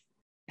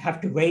have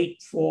to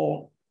wait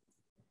for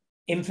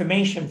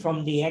information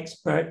from the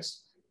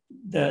experts,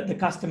 the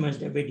customers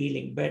that we're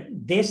dealing. But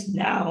this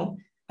now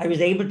I was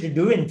able to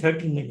do in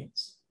 30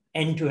 minutes,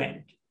 end to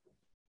end.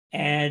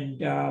 And,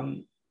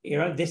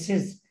 this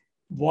is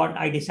what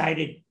I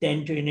decided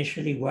then to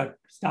initially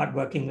start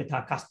working with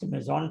our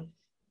customers on.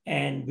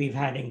 And we've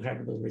had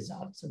incredible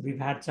results. So we've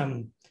had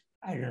some,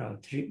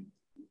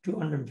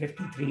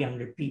 250,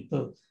 300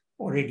 people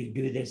already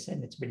do this,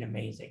 and it's been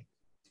amazing.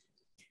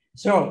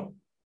 So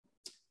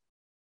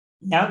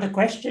now the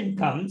question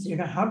comes,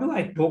 how do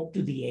I talk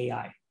to the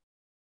AI?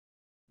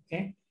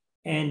 Okay.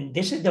 And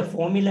this is the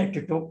formula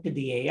to talk to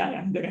the AI.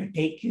 I'm going to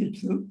take you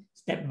through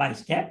step by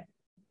step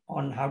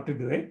on how to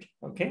do it.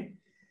 Okay.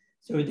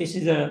 So this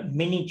is a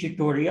mini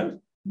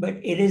tutorial, but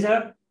it is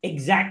an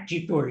exact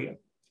tutorial.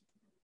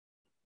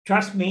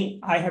 Trust me,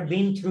 I have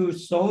been through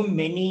so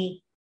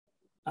many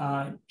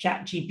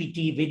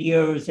ChatGPT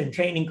videos and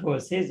training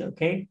courses.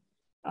 Okay.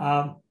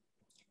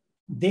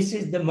 This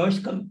is the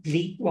most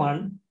complete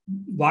one.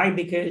 Why?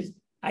 Because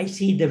I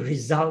see the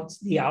results,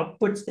 the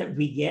outputs that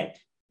we get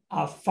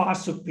are far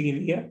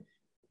superior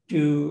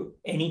to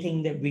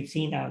anything that we've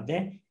seen out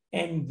there.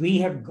 And we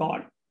have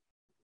got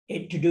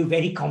it to do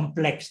very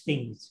complex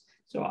things.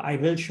 So I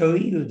will show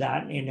you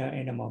that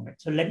in a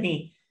moment. So let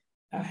me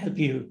help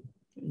you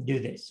do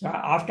this. So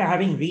after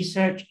having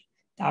researched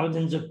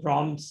thousands of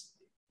prompts,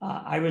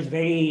 I was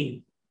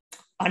very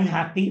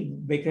unhappy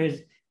because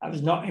I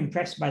was not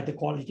impressed by the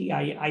quality.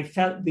 I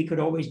felt we could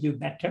always do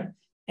better.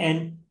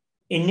 And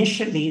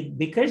initially,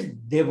 because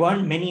there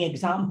weren't many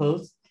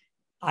examples,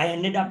 I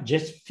ended up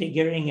just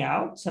figuring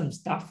out some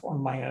stuff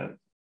on my own.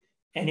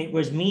 And it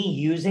was me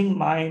using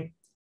my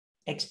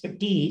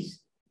expertise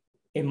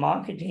in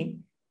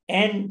marketing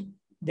and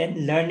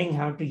then learning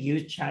how to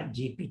use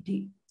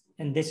ChatGPT.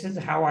 And this is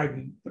how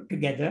I put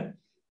together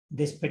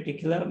this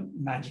particular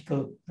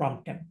magical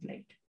prompt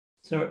template.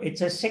 So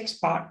it's a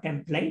 6-part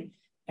template,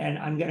 and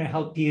I'm going to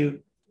help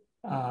you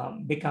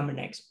become an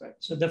expert.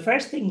 So the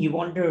first thing you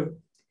want to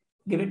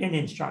give it an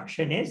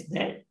instruction is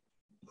that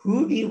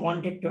who do you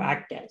want it to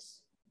act as?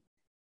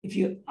 If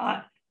you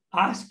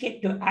ask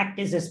it to act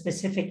as a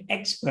specific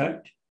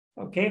expert,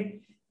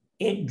 okay,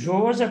 it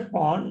draws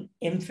upon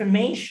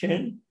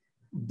information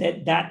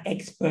that that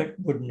expert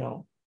would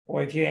know.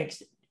 Or if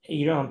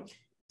you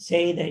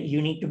say that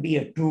you need to be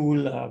a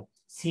tool, a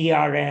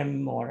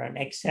CRM or an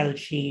Excel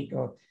sheet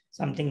or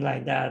something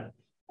like that,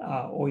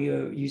 or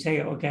you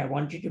say, okay, I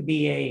want you to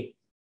be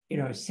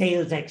a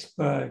sales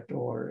expert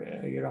or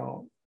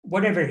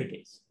whatever it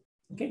is.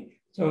 Okay,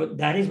 so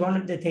that is one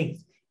of the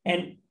things.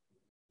 And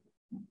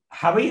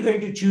how are you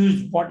going to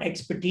choose what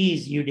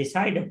expertise you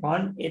decide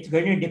upon? It's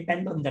going to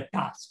depend on the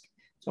task.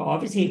 So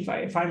obviously,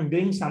 if I'm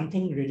doing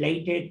something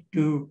related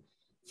to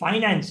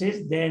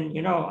finances, then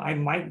I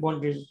might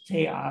want to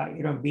say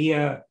be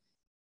a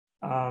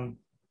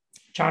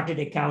chartered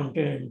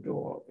accountant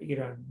or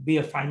be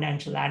a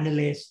financial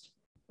analyst.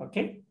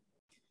 Okay,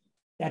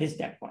 that is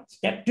step 1.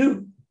 Step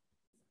 2,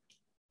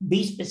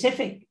 be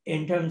specific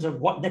in terms of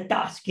what the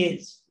task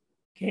is.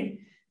 Okay,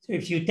 so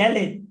if you tell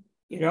it,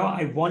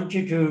 I want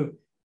you to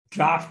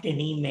draft an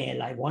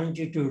email, I want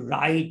you to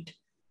write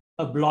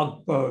a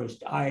blog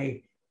post,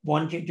 I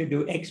want you to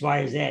do X,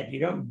 Y,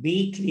 Z,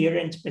 be clear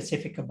and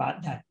specific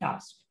about that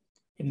task.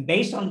 And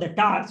based on the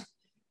task,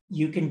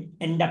 you can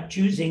end up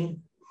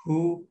choosing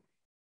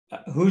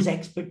whose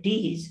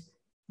expertise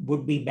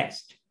would be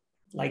best.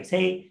 Like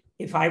say,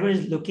 if I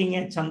was looking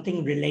at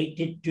something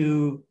related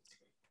to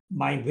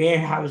my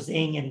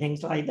warehousing and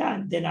things like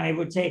that, then I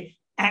would say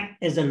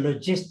act as a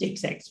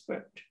logistics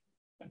expert.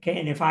 Okay,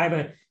 and if I have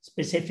a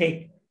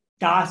specific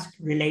task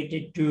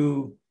related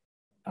to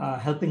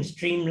helping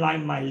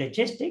streamline my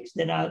logistics,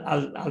 then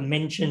I'll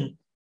mention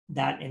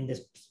that in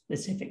this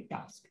specific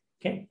task.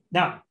 Okay,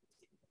 now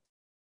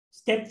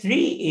step 3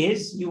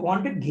 is you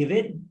want to give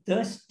it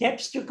the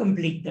steps to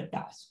complete the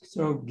task.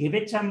 So give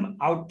it some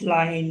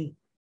outline,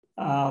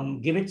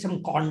 give it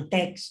some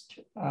context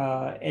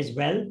as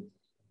well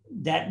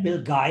that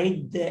will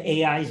guide the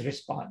AI's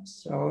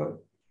response.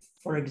 So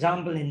for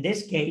example, in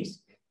this case,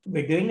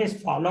 we're doing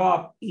this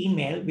follow-up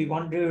email. We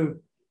want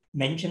to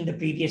mention the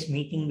previous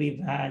meeting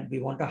we've had. We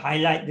want to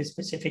highlight the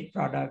specific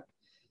product.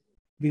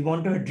 We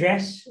want to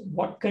address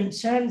what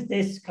concerns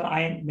this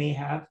client may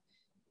have.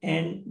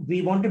 And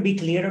we want to be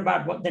clear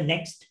about what the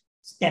next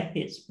step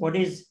is.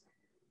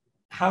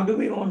 How do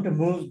we want to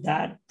move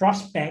that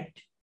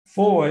prospect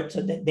forward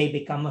so that they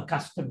become a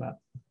customer?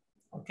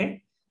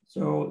 Okay,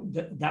 so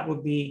that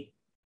would be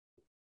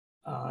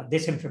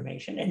this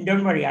information. And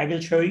don't worry, I will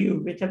show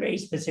you with a very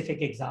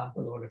specific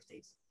example all of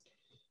these.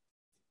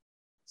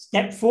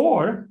 Step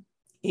 4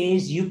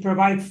 is you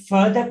provide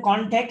further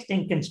context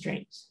and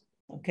constraints.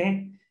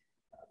 Okay,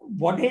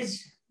 what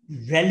is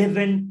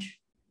relevant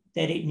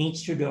that it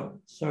needs to do?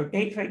 So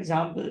take, for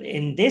example,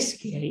 in this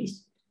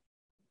case,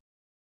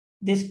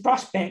 this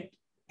prospect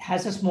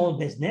has a small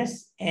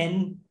business,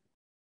 and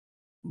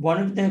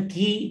one of the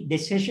key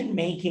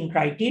decision-making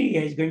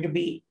criteria is going to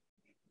be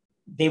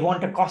they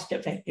want a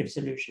cost-effective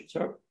solution.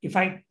 So if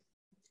I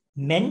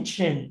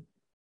mention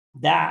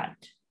that,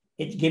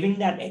 it's giving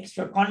that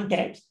extra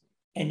context,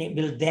 and it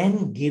will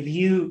then give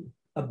you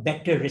a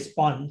better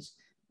response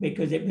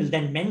because it will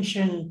then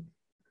mention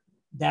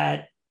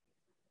that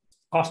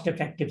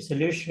cost-effective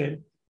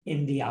solution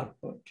in the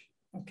output.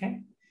 Okay.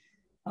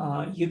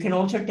 You can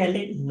also tell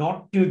it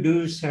not to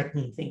do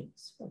certain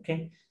things.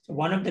 Okay. So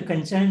one of the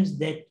concerns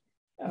that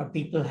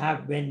people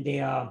have when they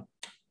are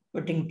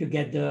putting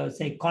together,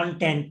 say,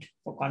 content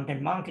for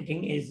content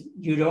marketing is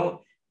you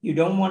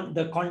don't want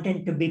the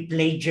content to be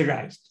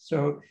plagiarized.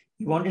 So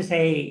you want to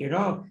say,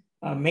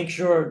 make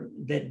sure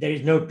that there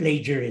is no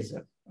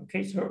plagiarism.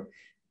 Okay. So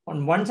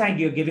on one side,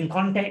 you're giving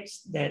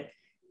context that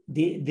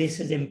this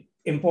is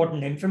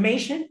important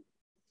information.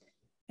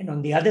 And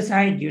on the other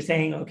side, you're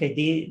saying,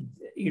 okay,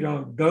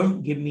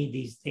 don't give me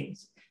these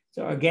things.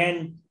 So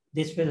again,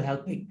 this will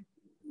help it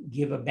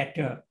give a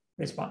better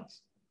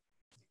response.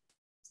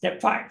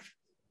 Step 5,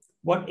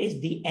 what is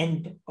the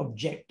end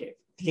objective?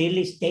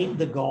 Clearly state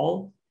the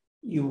goal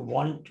you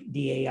want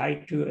the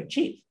AI to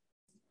achieve.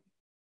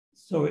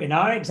 So in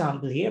our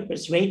example here,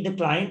 persuade the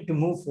client to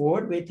move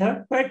forward with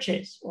a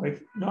purchase, or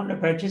if not a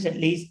purchase, at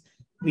least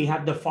we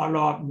have the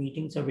follow-up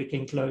meeting so we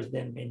can close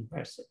them in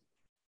person.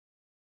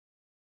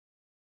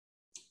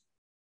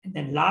 And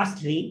then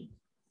lastly,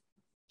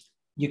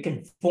 You can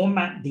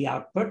format the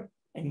output,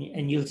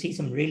 and you'll see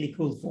some really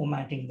cool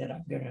formatting that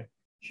I'm going to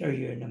show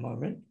you in a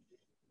moment.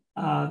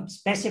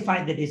 Specify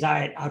the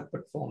desired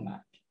output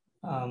format.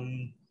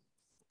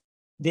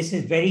 This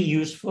is very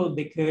useful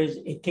because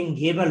it can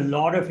give a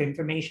lot of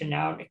information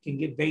out. It can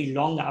give very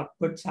long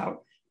outputs out,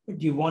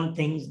 but you want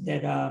things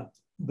that are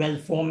well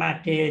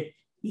formatted,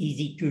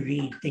 easy to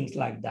read, things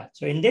like that.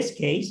 So in this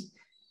case,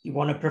 you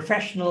want a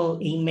professional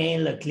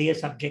email, a clear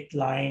subject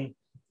line.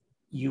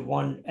 You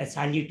want a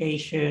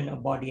salutation, a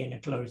body, and a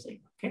closing.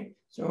 Okay,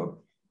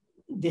 so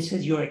this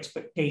is your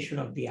expectation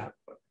of the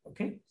output.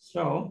 Okay,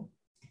 so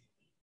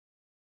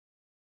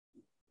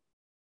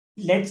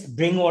let's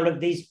bring all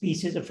of these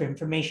pieces of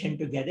information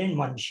together in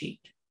one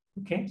sheet.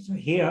 Okay, so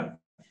here,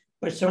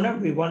 persona,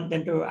 we want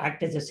them to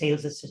act as a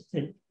sales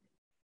assistant.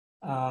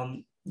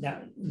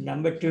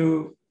 Number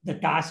two, the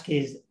task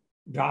is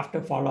draft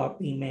a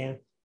follow-up email.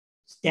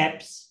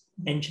 Steps,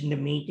 mention the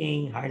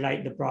meeting,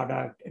 highlight the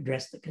product,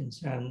 address the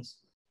concerns.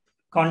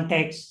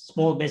 Context,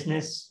 small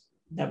business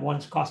that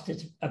wants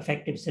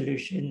cost-effective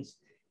solutions.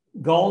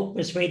 Goal,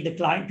 persuade the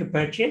client to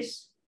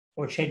purchase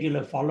or schedule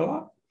a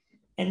follow-up.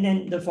 And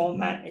then the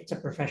format, it's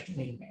a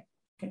professional email.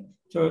 Okay,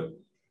 so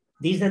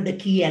these are the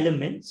key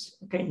elements.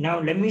 Okay, now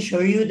let me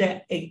show you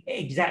the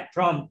exact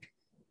prompt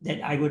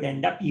that I would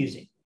end up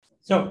using.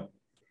 So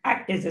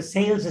act as a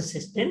sales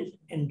assistant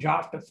and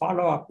draft a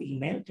follow-up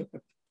email to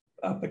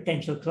a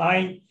potential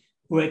client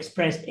who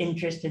expressed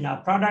interest in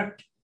our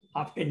product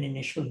after an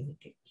initial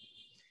meeting.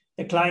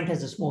 The client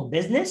has a small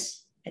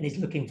business and is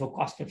looking for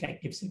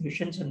cost-effective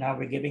solutions. So now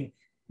we're giving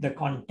the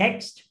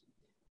context.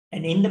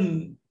 And in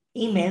the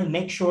email,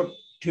 make sure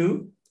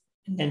to,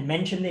 and then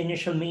mention the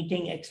initial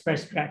meeting,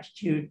 express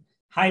gratitude,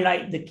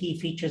 highlight the key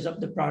features of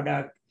the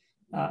product,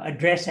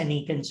 address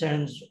any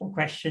concerns or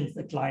questions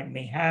the client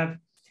may have,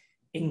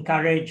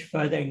 encourage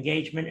further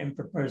engagement, and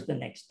propose the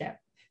next step.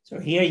 So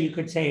here you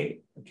could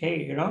say,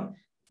 okay,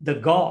 the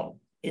goal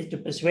is to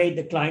persuade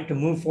the client to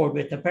move forward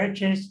with the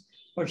purchase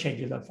or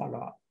schedule a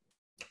follow-up.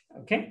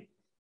 Okay,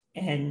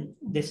 and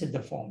this is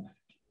the format.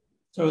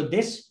 So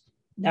this,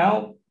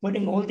 now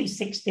putting all these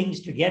 6 things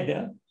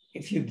together,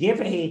 if you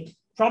give a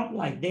prompt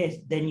like this,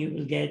 then you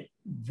will get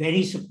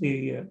very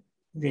superior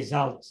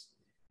results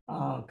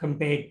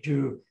compared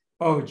to,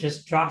 oh,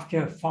 just draft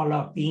a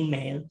follow-up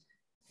email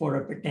for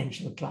a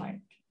potential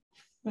client.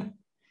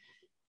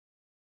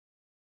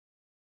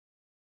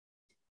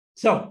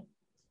 So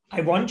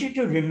I want you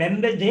to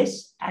remember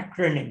this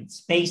acronym,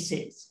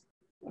 SPACES,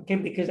 okay,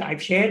 because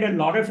I've shared a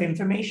lot of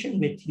information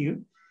with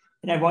you,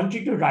 and I want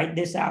you to write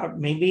this out.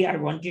 Maybe I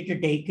want you to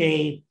take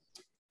a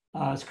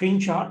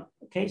screenshot.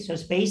 Okay, so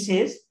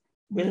SPACES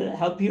will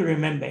help you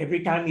remember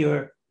every time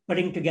you're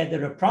putting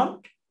together a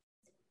prompt.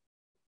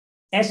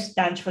 S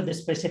stands for the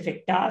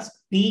specific task.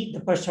 P, the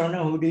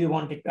persona, who do you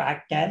want it to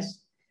act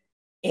as?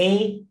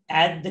 A,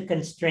 add the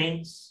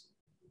constraints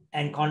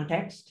and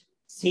context.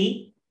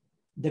 C,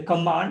 the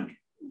command,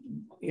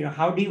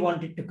 how do you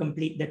want it to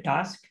complete the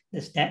task,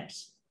 the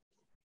steps?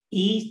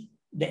 E,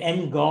 the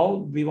end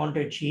goal we want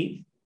to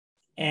achieve.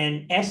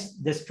 And S,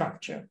 the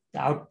structure, the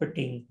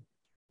outputting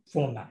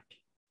format.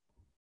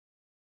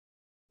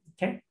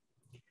 Okay,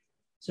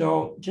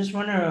 so just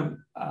want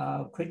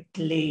to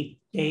quickly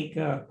take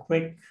a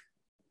quick,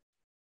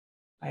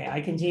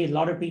 I can see a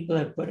lot of people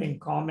have put in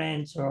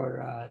comments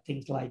or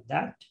things like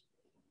that.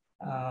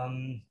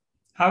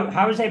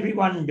 How is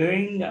everyone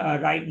doing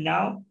right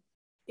now?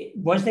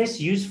 Was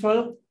this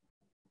useful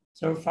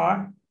so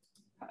far?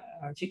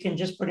 If you can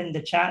just put in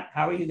the chat,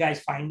 how are you guys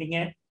finding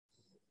it?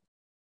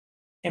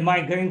 Am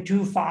I going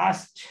too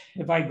fast?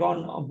 Have I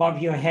gone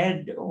above your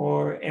head,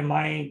 or am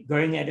I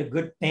going at a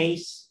good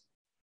pace?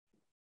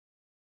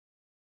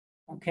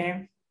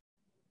 Okay.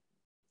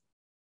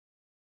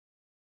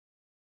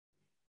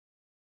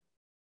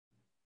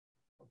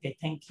 Okay,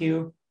 thank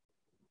you.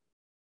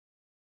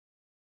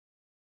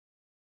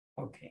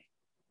 Okay,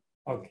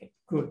 okay,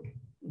 good,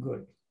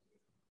 good.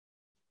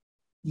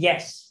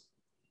 Yes,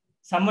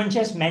 someone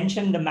just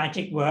mentioned the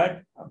magic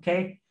word,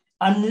 okay?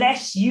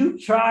 Unless you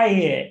try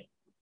it,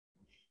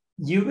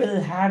 you will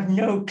have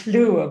no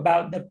clue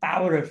about the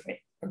power of it,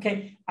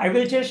 okay? I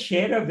will just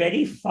share a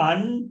very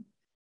fun,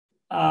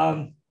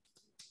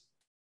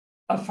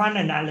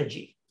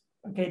 analogy,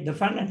 okay? The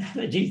fun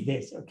analogy is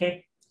this,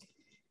 okay?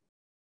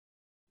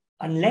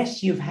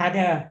 Unless you've had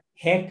a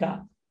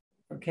haircut,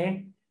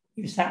 okay?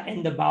 You sat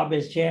in the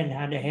barber's chair and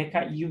had a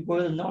haircut, you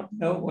will not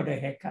know what a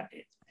haircut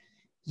is.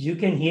 You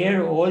can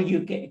hear all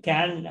you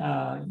can,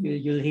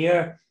 you'll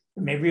hear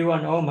from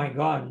everyone, oh my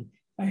God,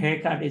 a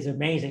haircut is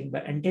amazing.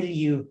 But until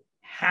you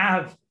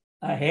have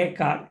a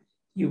haircut,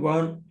 you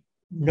won't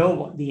know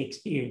what the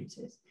experience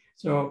is.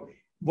 So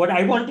what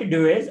I want to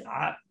do is,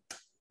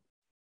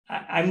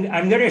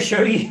 I'm going to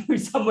show you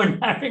someone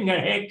having a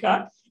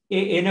haircut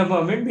in a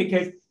moment,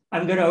 because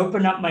I'm going to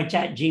open up my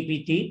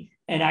ChatGPT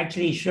and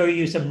actually show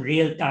you some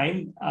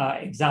real-time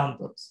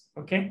examples,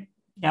 okay?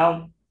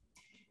 Now,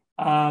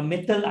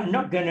 Mithil, I'm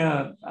not going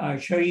to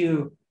show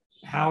you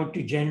how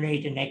to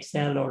generate an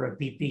Excel or a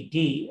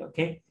PPT,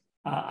 okay?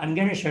 I'm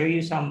going to show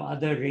you some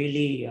other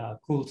really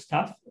cool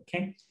stuff,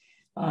 okay?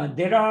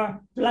 There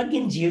are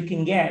plugins you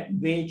can get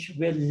which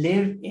will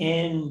live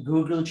in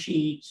Google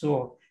Sheets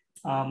or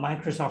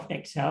Microsoft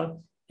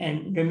Excel.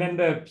 And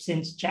remember,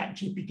 since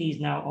ChatGPT is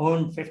now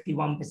owned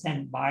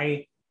 51%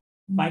 by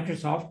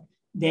Microsoft,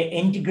 they're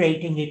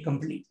integrating it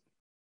completely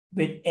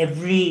with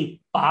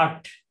every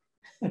part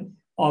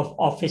of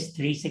Office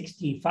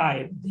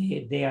 365.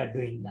 They are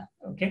doing that,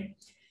 okay?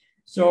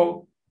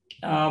 So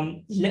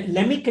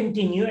let me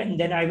continue, and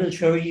then I will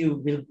show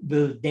you,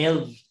 we'll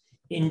delve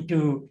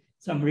into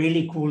some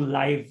really cool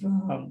live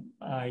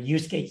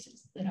use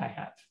cases that I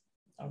have.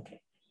 Okay,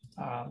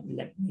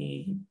 let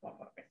me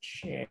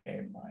share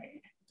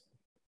my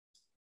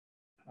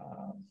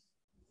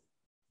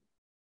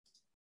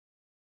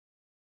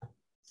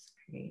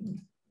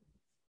screen.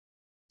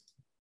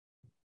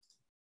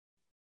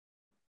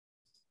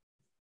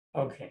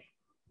 Okay,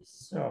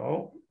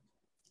 so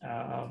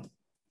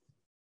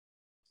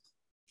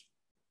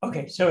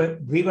okay, so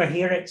we were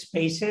here at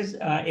Spaces.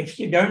 If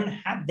you don't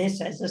have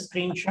this as a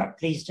screenshot,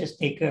 please just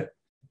take a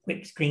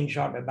quick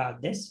screenshot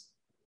about this.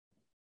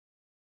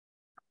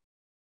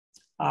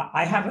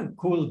 I have a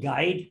cool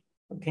guide,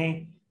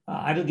 okay?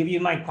 I will give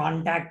you my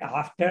contact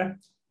after.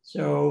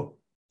 So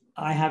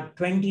I have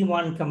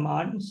 21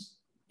 commands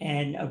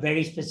and a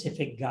very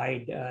specific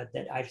guide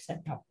that I've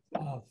set up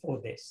for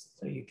this.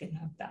 So you can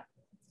have that.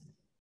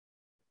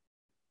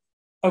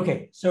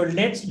 Okay, so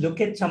let's look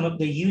at some of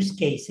the use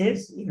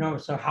cases.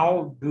 So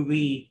how do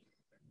we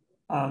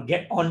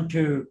get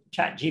onto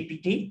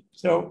ChatGPT?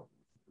 So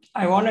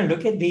I want to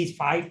look at these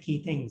 5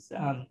 key things: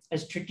 a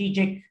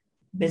strategic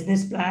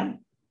business plan,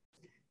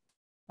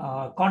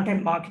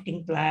 content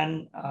marketing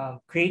plan,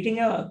 creating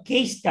a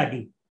case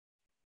study.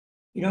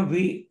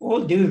 We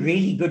all do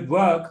really good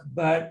work,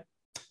 but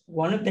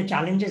one of the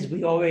challenges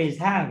we always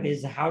have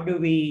is how do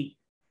we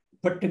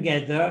put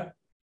together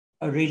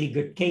a really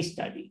good case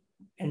study?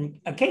 And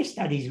a case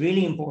study is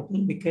really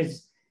important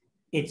because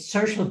it's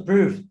social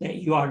proof that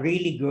you are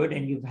really good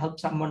and you've helped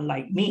someone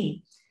like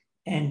me.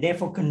 And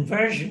therefore,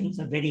 conversions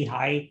are very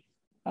high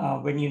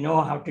when you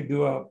know how to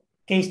do a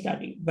case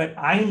study. But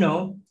I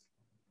know,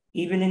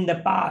 even in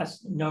the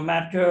past, no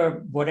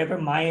matter whatever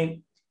my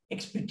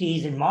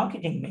expertise in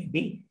marketing may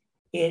be,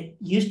 it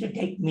used to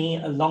take me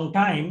a long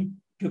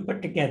time to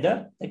put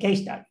together the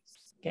case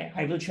studies. Okay,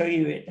 I will show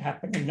you it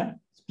happen in a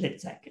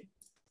split second.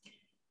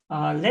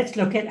 Let's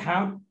look at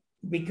how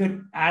we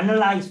could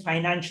analyze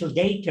financial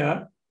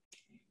data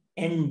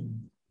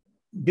and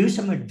do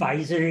some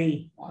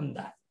advisory on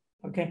that,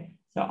 okay?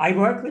 So I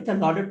work with a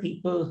lot of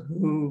people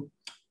who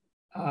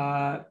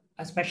are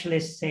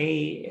specialists,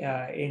 say,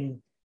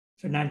 in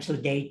financial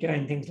data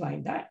and things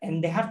like that,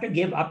 and they have to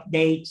give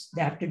updates,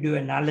 they have to do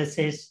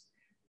analysis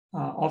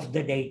of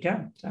the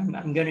data. So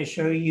I'm going to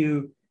show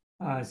you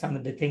some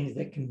of the things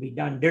that can be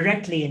done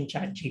directly in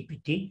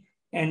ChatGPT,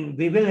 and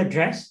we will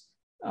address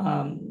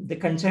the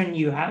concern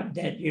you have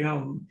that,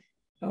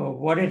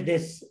 what if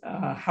this,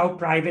 how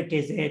private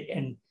is it,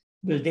 and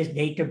will this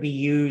data be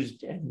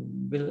used,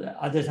 and will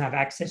others have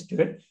access to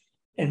it?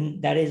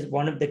 And that is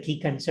one of the key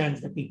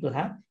concerns that people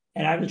have.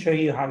 And I will show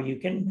you how you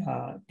can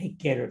take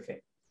care of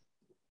it.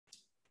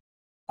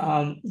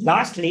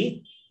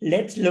 Lastly,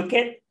 let's look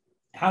at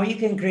how you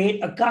can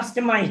create a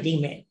customized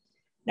email.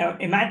 Now,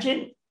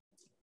 imagine,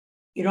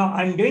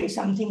 I'm doing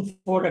something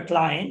for a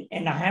client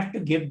and I have to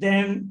give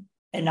them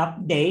an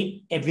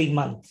update every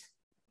month,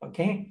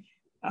 okay?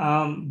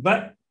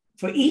 But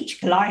for each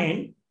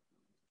client,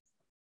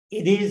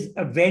 it is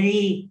a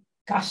very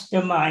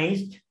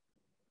customized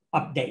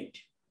update,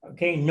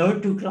 okay? No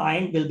 2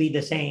 clients will be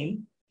the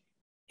same.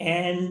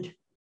 And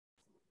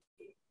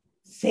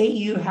say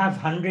you have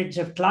hundreds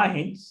of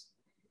clients,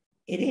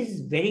 it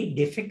is very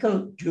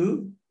difficult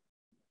to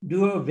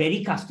do a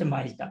very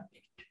customized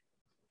update,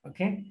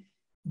 okay?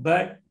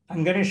 But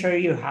I'm going to show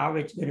you how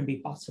it's going to be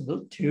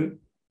possible to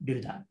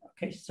do that.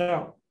 Okay,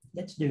 so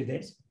let's do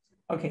this.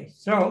 Okay,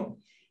 so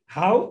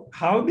how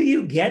do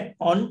you get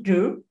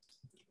onto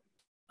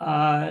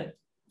ChatGPT?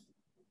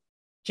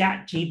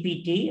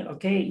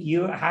 Okay,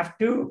 you have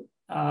to,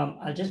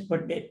 I'll just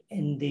put it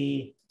in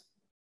the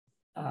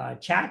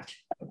chat.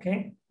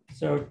 Okay,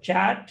 so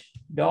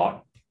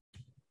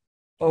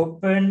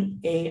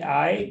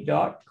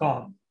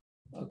chat.openai.com.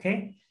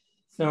 Okay,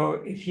 so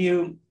if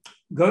you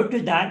go to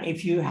that,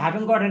 if you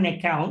haven't got an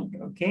account,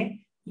 okay,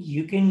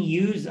 you can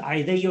use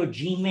either your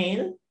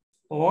Gmail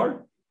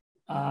or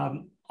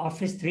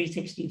Office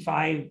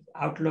 365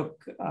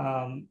 Outlook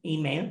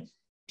email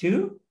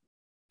to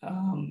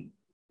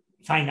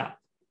sign up,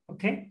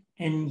 okay?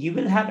 And you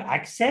will have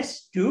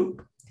access to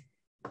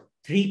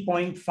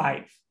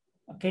 3.5,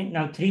 okay?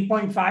 Now,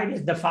 3.5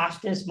 is the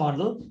fastest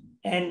model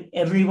and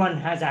everyone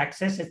has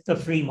access. It's the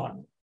free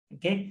model,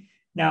 okay?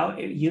 Now,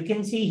 you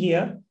can see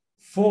here,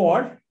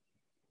 4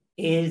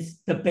 is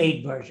the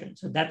paid version.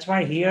 So that's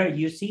why here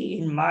you see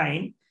in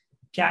mine,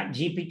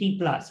 ChatGPT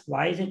Plus.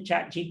 Why is it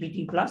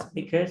ChatGPT Plus?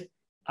 Because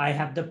I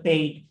have the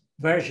paid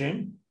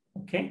version,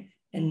 okay?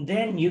 And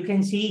then you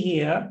can see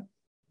here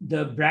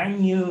the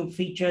brand new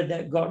feature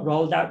that got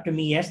rolled out to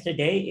me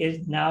yesterday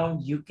is now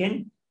you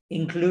can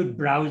include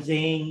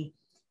browsing,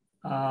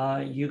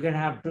 you can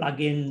have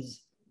plugins,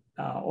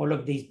 all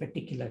of these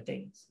particular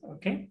things.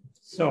 Okay,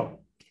 so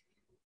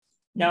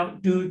now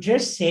to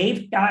just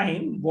save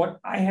time, what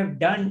I have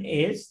done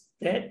is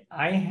that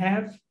I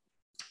have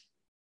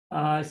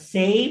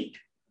saved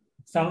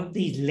some of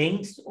these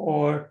links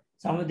or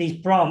some of these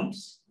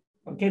prompts,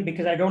 okay,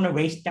 because I don't want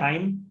to waste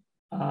time,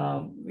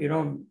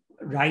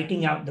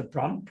 writing out the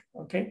prompt,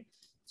 okay.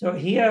 So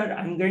here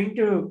I'm going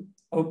to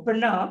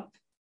open up,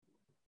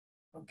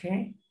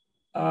 okay,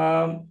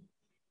 a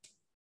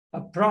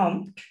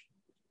prompt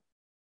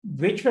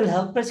which will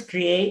help us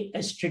create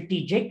a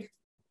strategic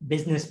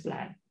business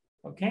plan,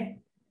 okay.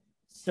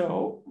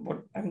 So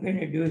what I'm going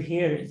to do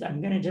here is I'm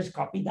going to just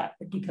copy that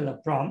particular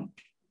prompt,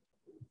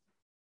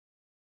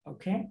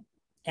 okay,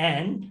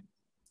 and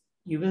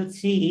you will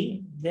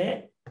see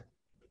that,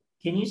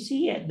 can you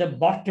see at the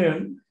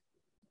bottom,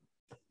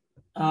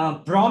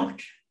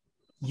 prompt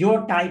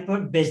your type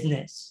of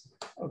business,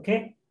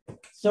 okay?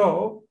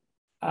 So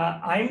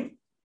I'm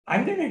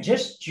going to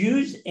just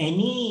choose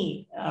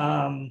any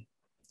kind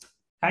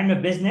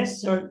of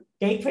business. So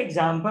take, for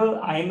example,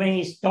 I'm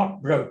a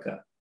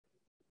stockbroker,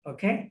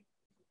 okay?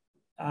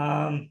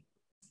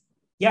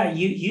 Yeah,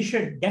 you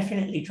should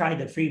definitely try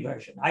the free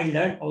version. I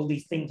learned all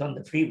these things on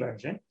the free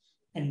version.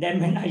 And then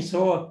when I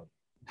saw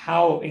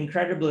how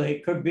incredible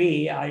it could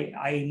be,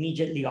 I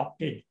immediately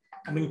opted.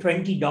 I mean,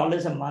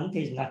 $20 a month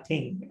is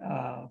nothing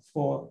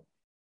for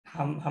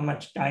how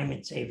much time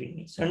it's saving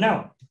me. So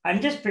now I'm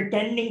just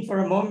pretending for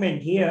a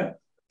moment here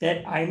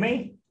that I'm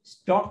a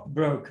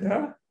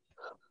stockbroker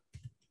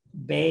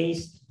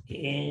based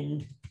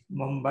in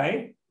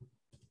Mumbai,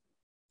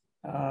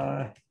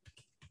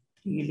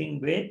 dealing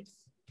with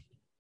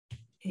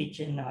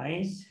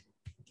HNIs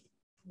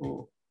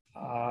who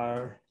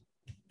are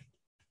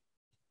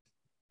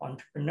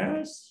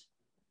entrepreneurs.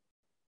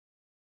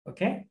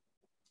 Okay,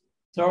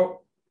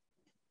 so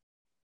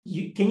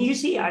can you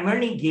see I'm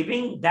only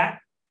giving that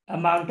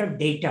amount of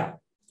data,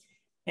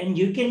 and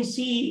you can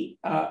see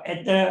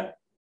at the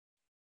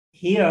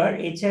here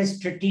it says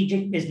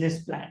strategic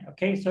business plan.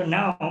 Okay, so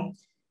now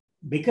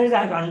because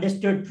I've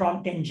understood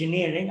prompt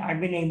engineering, I've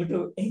been able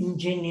to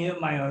engineer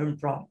my own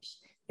prompts.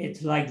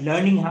 It's like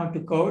learning how to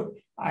code.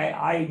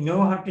 I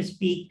know how to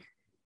speak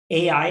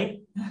AI,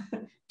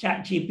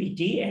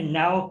 ChatGPT, and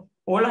now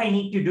all I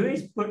need to do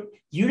is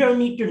you don't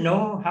need to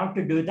know how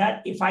to do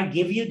that. If I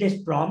give you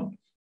this prompt,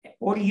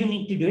 all you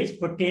need to do is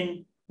put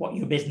in what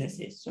your business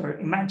is. So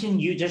imagine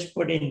you just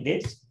put in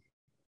this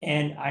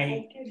and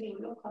I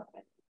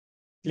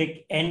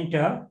click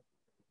enter.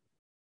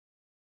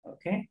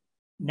 Okay.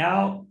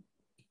 Now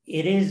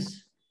it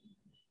is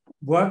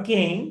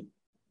working.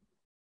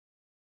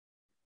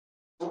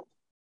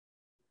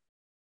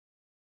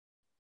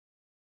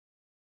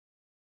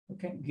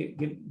 Okay,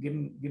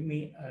 give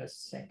me a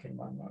second,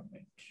 one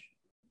moment.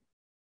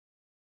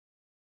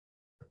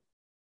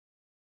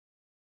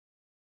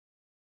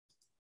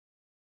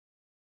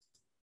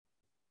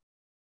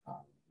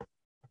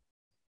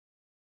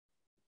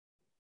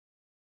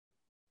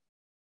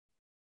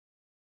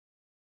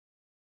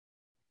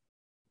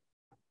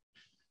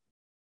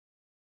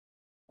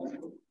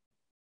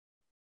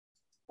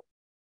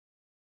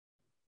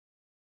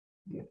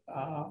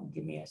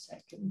 Give me a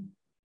second.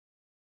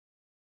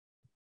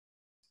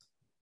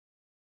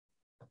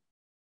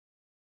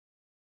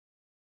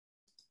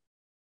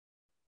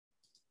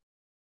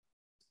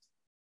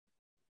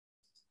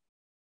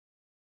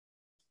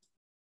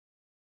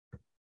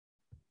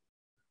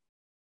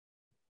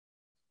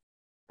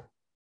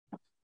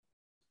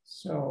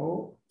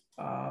 So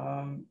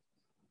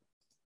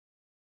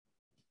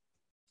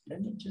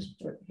let me just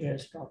put here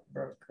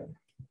stockbroker.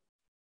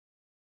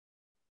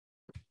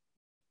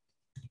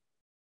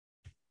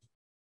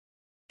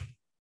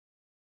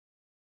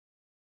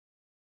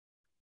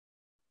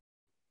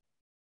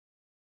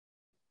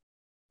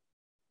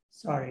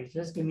 Sorry,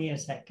 just give me a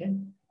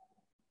second.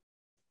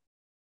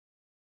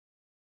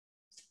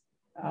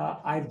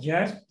 I've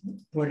just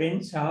put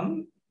in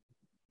some.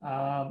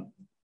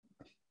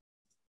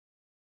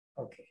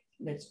 Okay,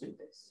 let's do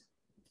this.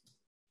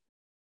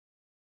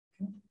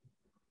 Okay.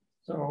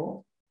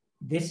 So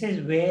this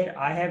is where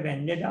I have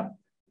ended up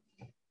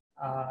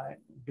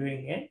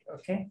doing it.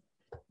 Okay,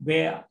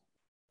 where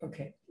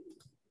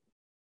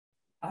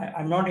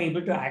I'm not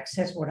able to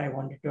access what I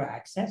wanted to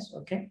access.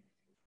 Okay,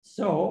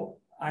 so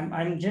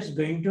I'm just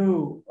going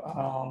to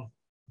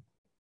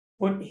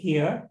put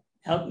here,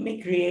 help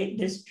me create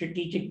this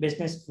strategic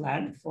business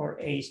plan for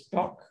a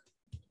stock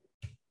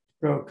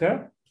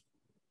broker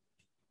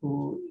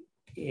who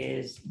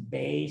is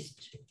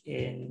based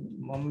in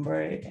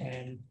Mumbai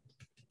and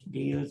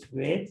deals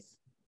with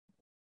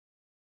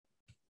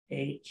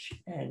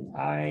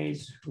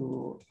HNIs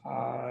who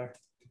are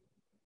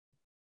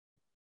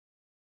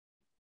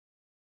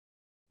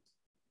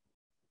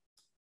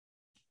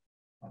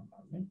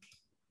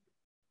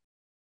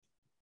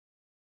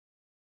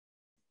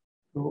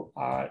who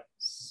are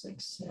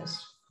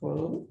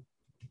successful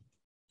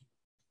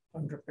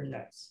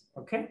entrepreneurs.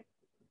 Okay.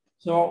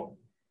 So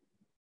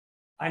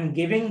I'm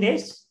giving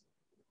this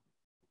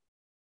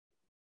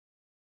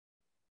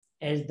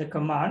as the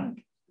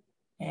command,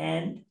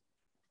 and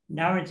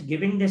now it's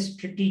giving this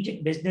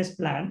strategic business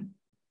plan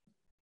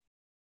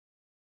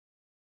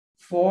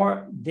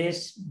for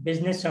this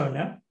business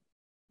owner.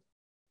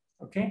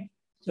 Okay.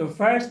 So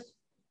first,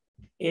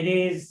 it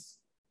is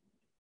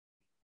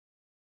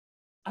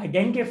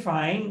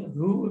identifying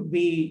who would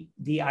be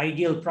the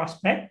ideal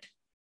prospect.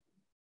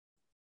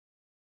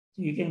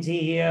 So you can see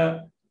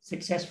here,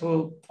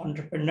 successful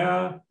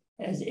entrepreneur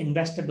has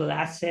investable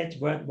assets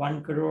worth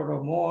 1 crore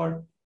or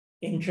more,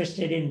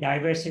 interested in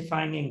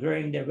diversifying and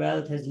growing their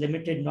wealth, has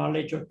limited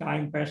knowledge or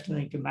time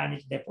personally to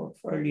manage their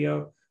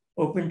portfolio,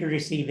 open to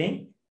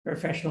receiving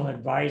professional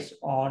advice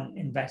on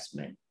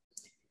investment.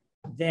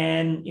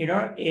 Then,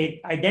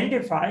 it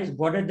identifies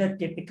what are the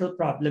typical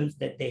problems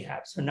that they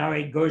have. So now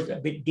it goes a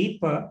bit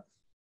deeper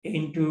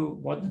into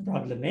what the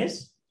problem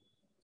is.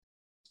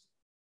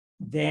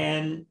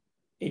 Then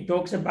it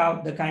talks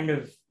about the kind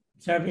of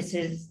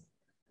services.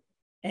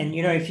 And,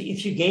 if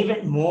you gave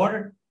it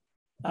more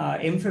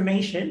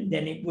information,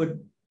 then it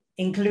would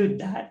include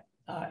that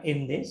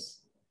in this.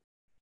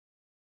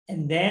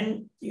 And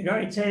then,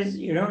 it says,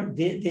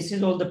 this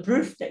is all the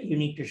proof that you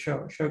need to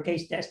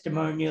showcase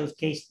testimonials,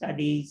 case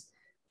studies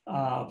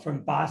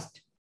from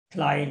past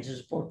clients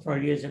whose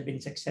portfolios have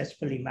been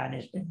successfully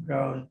managed and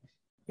grown,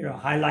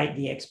 highlight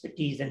the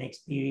expertise and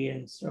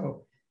experience.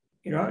 So,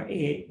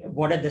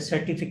 what are the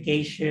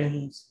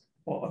certifications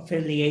or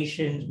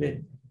affiliations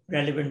with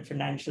relevant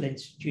financial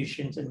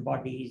institutions and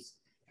bodies?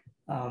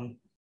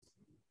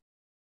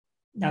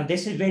 Now,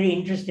 this is very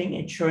interesting.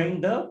 It's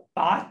showing the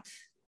path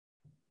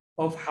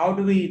of how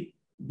do we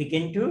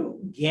begin to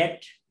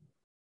get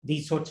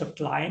these sorts of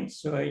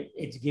clients. So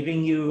it's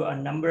giving you a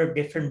number of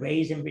different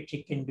ways in which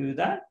it can do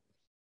that.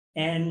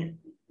 And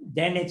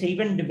then it's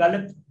even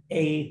developed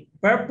a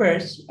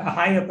purpose, a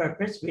higher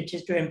purpose, which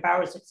is to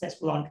empower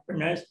successful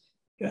entrepreneurs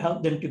to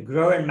help them to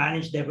grow and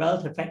manage their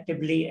wealth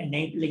effectively,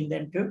 enabling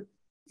them to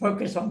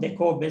focus on their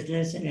core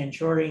business and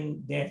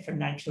ensuring their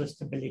financial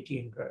stability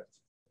and growth.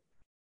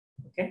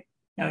 Okay.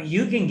 Now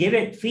you can give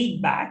it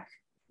feedback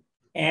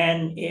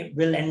and it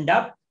will end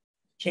up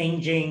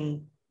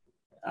changing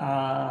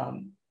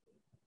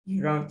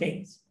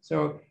things.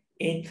 So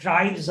it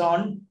thrives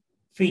on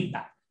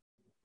feedback.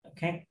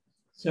 Okay.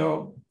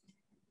 So,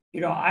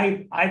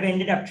 I've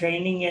ended up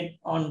training it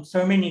on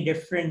so many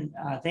different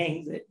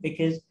things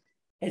because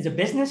as a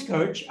business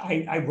coach,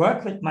 I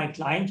work with my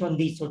clients on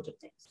these sorts of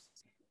things.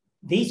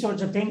 These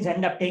sorts of things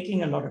end up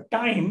taking a lot of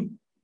time,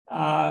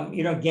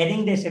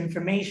 getting this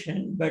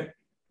information, but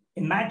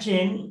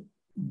imagine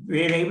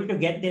we're able to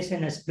get this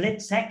in a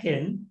split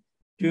second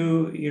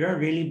to,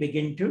 really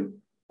begin to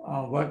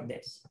work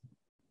this.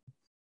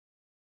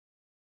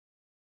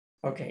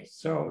 Okay,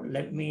 so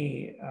let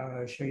me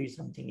show you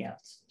something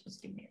else.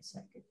 Just give me a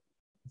second.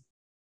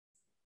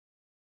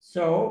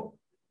 So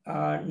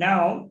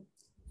now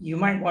you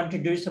might want to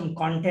do some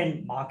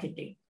content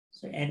marketing.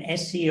 So an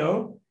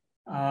SEO,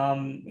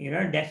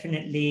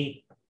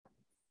 definitely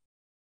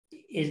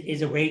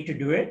is a way to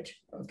do it.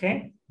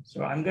 Okay,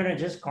 so I'm going to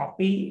just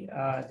copy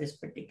this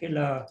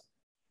particular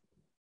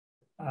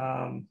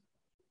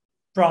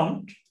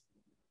prompt.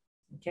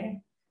 Okay.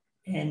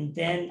 And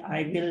then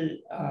I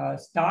will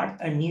start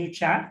a new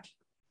chat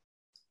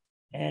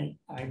and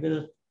I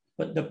will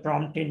put the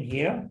prompt in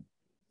here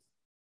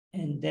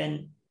and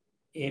then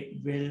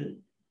it will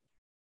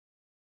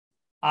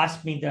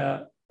ask me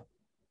the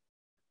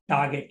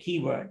target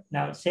keyword.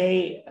 Now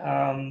say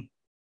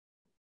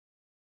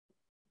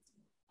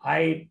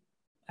I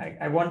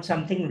want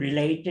something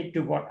related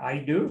to what I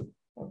do,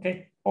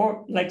 okay?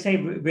 Or like say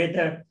with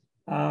a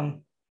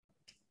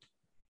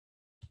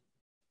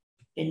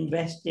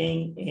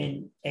investing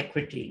in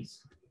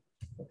equities.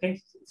 Okay,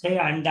 say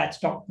I'm that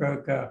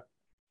stockbroker.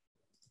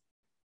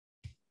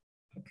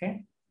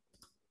 Okay,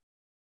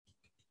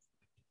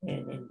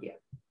 in India.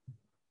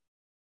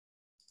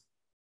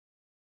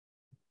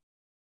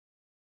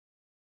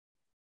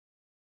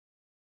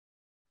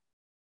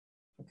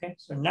 Okay,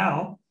 so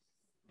now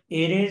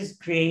it is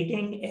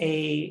creating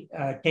a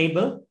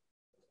table.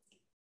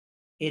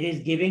 It is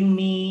giving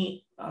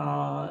me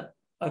a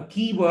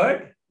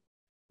keyword.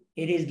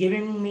 It is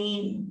giving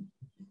me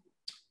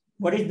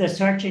what is the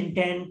search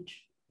intent.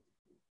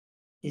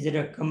 Is it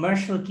a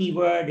commercial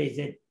keyword? Is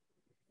it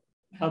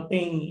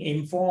helping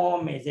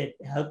inform? Is it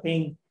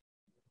helping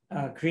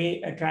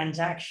create a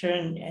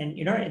transaction? And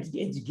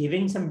it's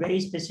giving some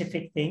very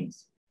specific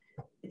things.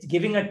 It's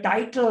giving a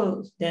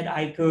title that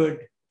I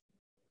could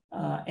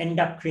end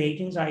up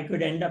creating. So I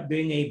could end up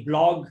doing a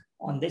blog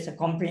on this, a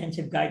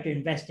comprehensive guide to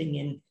investing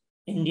in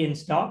Indian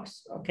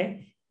stocks.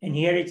 Okay. And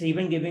here it's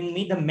even giving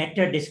me the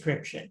meta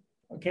description.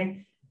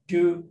 Okay.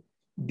 To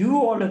do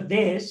all of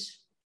this,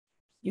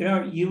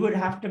 you would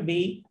have to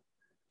be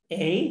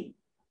a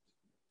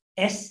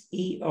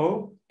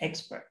SEO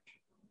expert.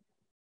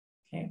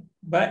 Okay.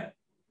 But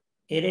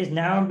it has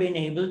now been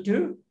able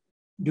to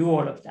do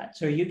all of that.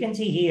 So you can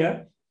see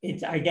here,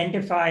 it's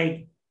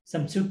identified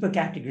some super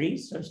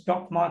categories. So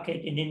stock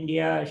market in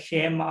India,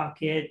 share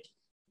market,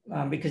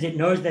 because it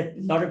knows that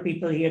a lot of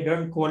people here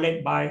don't call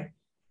it by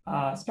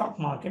stock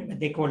market, but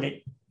they call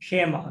it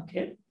share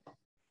market.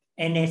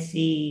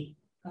 NSE,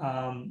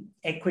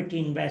 equity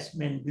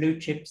investment, blue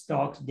chip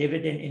stocks,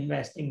 dividend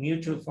investing,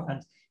 mutual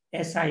funds,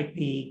 SIP,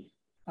 you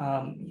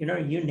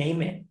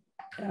name it.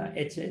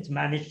 It's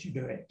managed to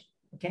do it.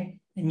 Okay.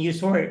 And you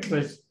saw it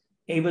was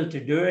able to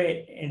do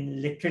it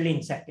literally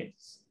in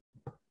seconds.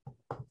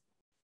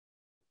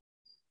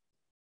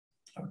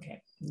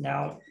 Okay,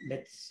 now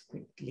let's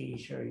quickly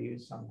show you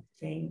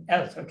something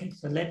else. Okay,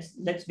 so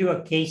let's do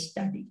a case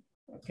study.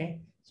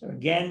 Okay, so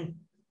again,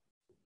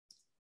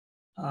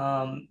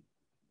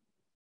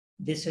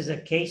 this is a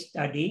case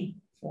study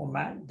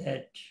format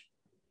that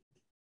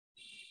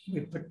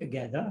we put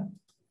together.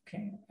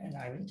 Okay, and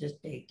I will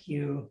just take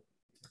you,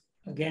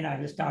 again, I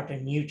will start a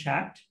new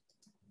chat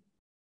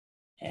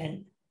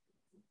and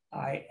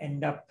I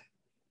end up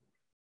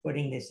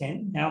putting this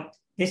in. Now,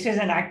 this is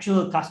an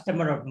actual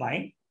customer of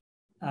mine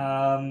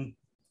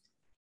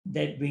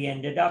that we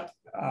ended up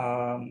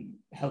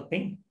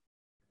helping.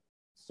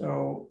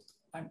 So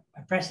I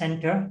press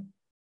enter.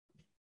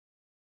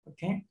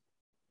 Okay.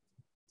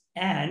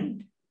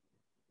 And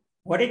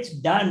what it's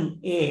done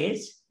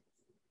is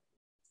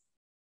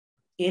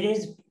it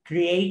has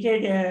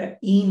created an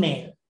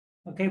email.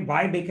 Okay.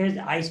 Why? Because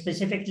I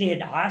specifically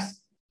had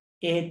asked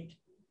it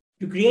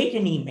to create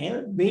an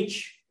email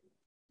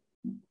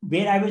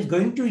where I was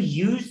going to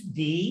use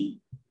the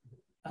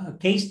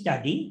case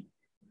study.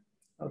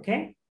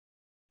 Okay.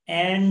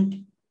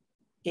 And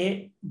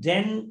it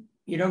then,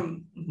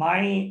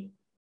 my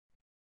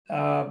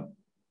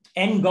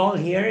end goal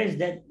here is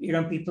that,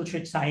 people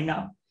should sign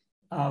up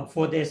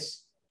for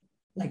this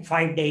like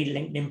 5-day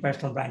LinkedIn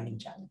personal branding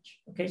challenge.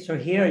 Okay. So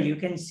here you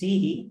can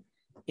see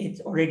it's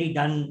already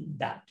done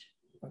that.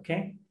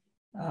 Okay.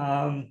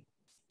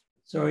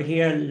 So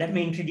here, let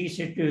me introduce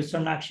you to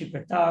Sonakshi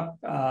Pratap.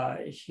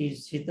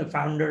 She's the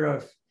founder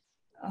of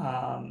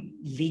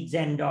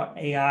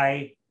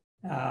leadzen.ai.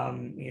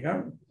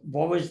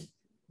 What was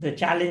the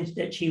challenge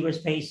that she was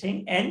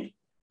facing? And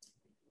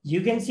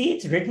you can see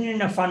it's written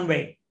in a fun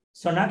way.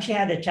 Sonakshi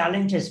had a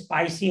challenge as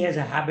spicy as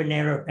a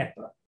habanero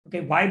pepper.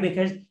 Okay, why?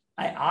 Because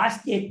I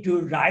asked it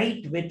to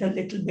write with a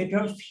little bit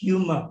of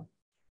humor.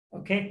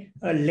 Okay,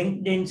 her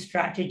LinkedIn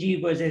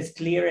strategy was as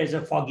clear as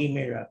a foggy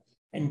mirror.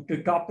 And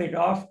to top it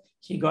off,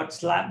 she got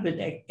slapped with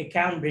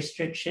account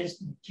restrictions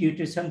due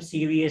to some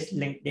serious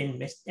LinkedIn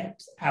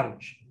missteps.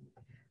 Ouch.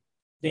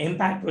 The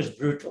impact was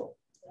brutal.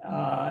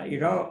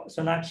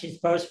 Sonakshi's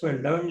posts were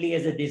lonely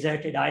as a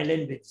deserted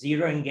island with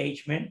zero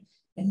engagement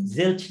and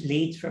zilch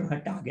leads from her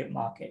target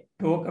market.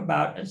 Talk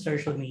about a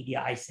social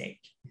media ice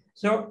age.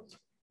 So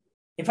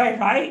if I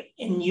write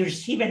and you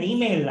receive an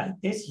email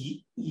like this,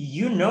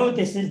 you know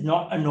this is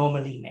not a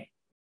normal email.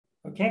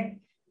 Okay.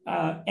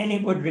 And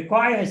it would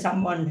require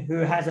someone who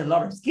has a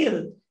lot of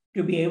skill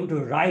to be able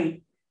to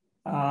write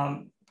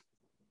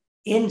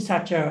in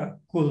such a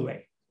cool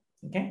way.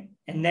 Okay.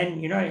 And then,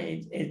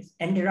 it's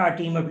enter our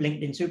team of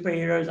LinkedIn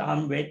superheroes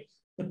armed with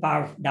the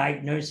power of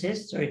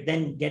diagnosis. So it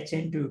then gets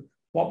into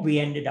what we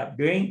ended up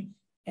doing.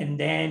 And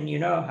then,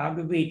 how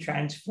do we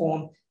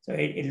transform? So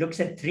it looks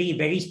at 3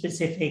 very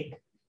specific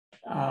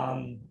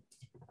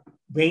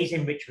ways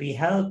in which we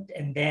helped.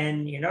 And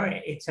then,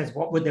 it says,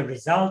 what were the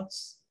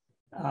results?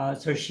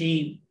 So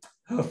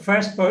her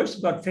first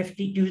post got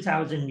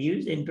 52,000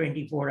 views in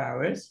 24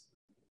 hours.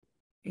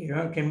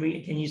 Can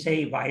you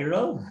say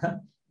viral?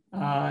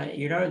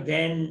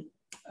 Then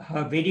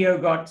her video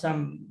got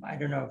some,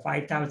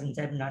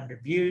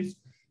 5,700 views.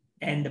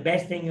 And the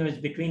best thing was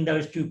between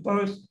those 2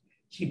 posts,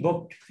 she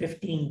booked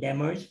 15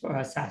 demos for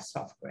her SaaS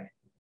software.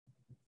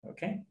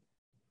 Okay.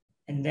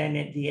 And then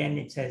at the end,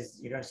 it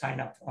says, sign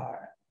up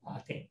for our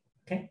thing.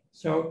 Okay.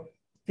 So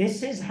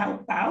this is how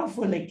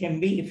powerful it can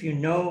be if you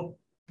know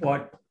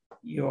what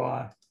you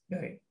are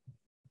doing.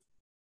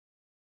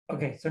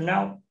 Okay. So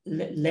now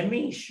let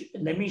me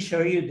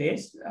show you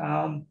this.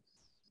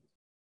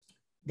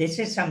 This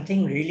is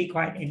something really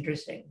quite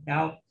interesting.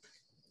 Now,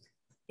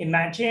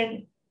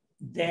 imagine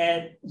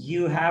that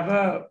you have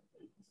a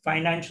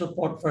financial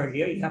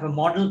portfolio, you have a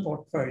model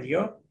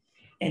portfolio,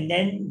 and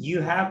then you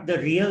have the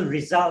real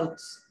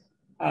results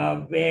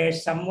where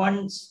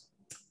someone's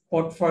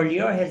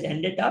portfolio has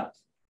ended up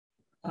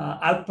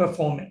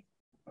outperforming.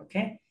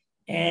 Okay.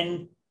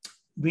 And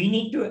we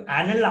need to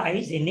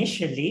analyze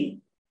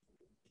initially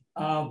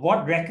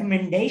what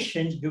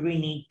recommendations do we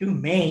need to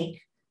make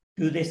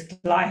to this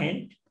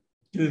client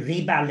to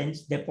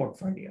rebalance their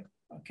portfolio.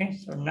 Okay,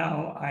 so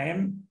now I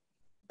am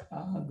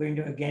going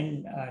to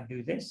again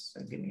do this.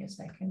 So give me a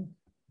second.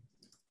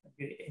 I'll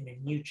do it in a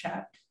new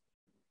chat.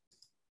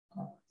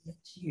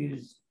 Let's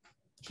use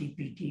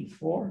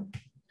GPT-4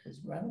 as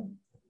well.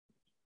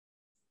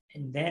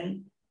 And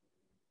then,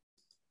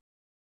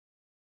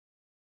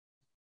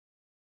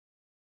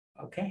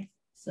 okay,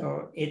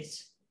 so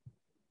it's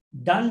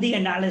done the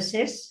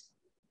analysis.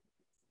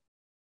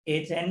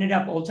 It's ended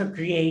up also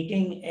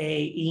creating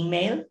an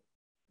email.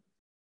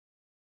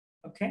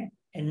 Okay,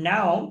 And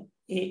now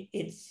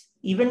it's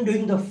even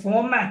doing the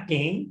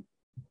formatting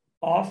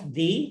of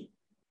the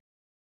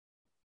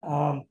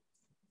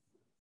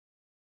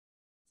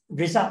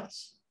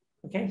results.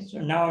 Okay, so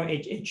now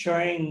it's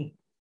showing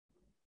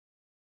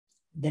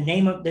the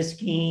name of the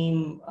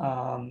scheme,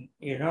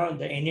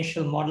 the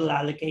initial model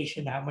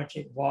allocation, how much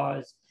it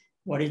was,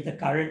 what is the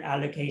current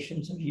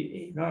allocation, so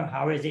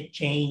how has it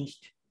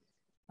changed,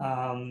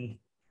 so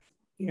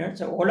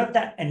all of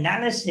that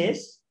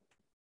analysis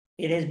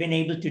it has been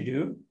able to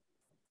do.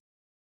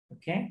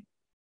 Okay.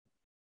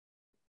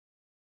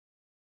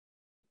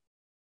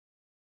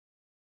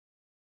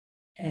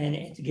 And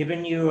it's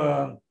given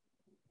you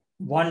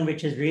one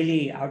which has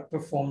really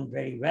outperformed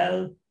very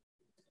well.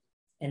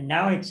 And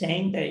now it's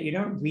saying that,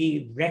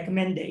 we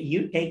recommend that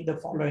you take the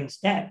following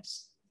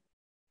steps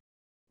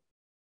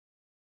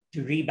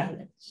to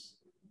rebalance.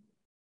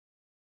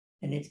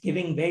 And it's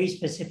giving very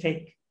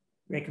specific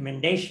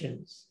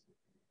recommendations.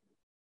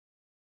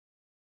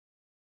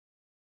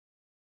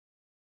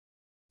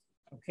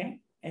 Okay.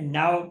 And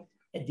now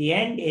at the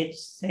end,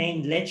 it's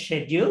saying, let's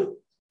schedule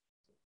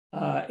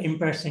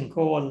in-person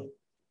call.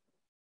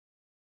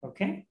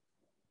 Okay.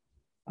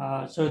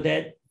 So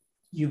that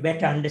you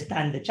better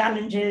understand the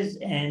challenges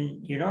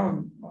and,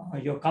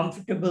 you're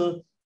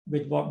comfortable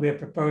with what we're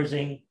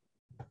proposing.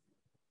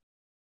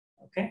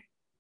 Okay.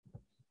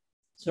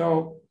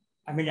 So,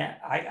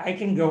 I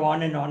can go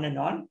on and on and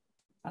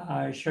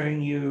on,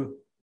 showing you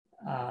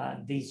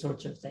these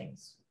sorts of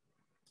things.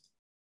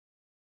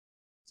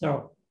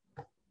 So,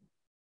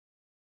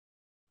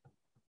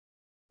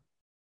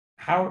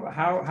 how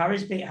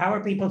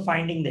are people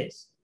finding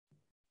this?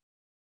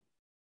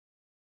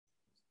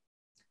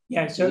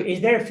 Yeah, so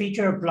is there a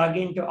feature or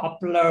plugin to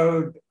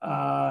upload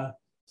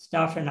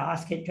stuff and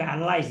ask it to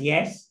analyze?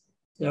 Yes.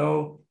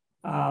 So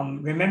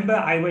remember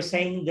I was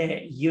saying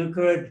that you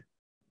could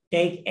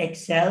take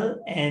Excel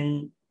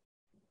and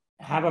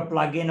have a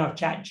plugin of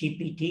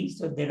ChatGPT.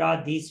 So there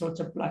are these sorts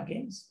of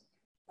plugins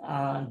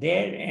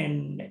there.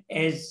 And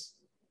as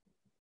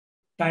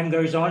time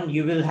goes on,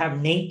 you will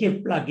have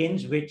native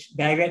plugins which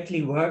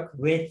directly work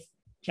with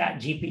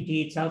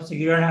ChatGPT itself. So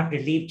you don't have to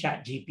leave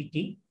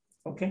ChatGPT.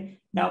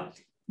 Okay. Now,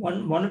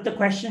 one of the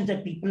questions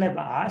that people have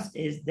asked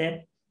is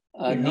that,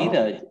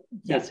 Neeraj,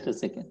 just a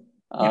second.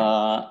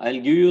 I'll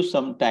give you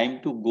some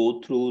time to go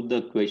through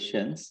the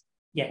questions.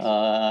 Yes.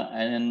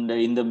 And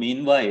in the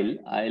meanwhile,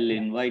 I'll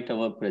invite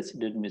our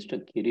president,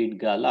 Mr. Kirit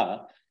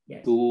Gala,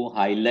 to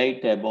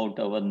highlight about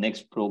our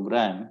next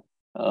program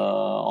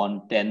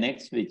on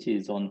 10X, which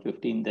is on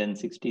 15th and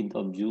 16th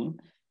of June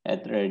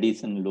at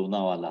Radisson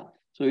Lonavala.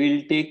 So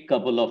we'll take a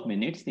couple of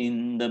minutes.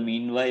 In the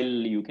meanwhile,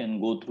 you can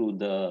go through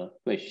the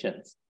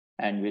questions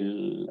and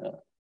we'll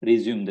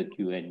resume the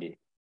Q&A.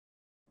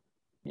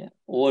 Yeah,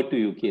 over to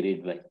you,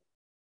 Kirit bhai.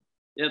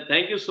 Yeah,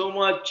 thank you so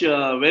much.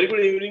 Very good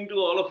evening to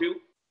all of you.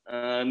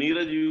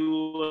 Neeraj,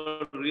 you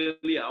are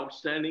really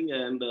outstanding.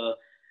 And,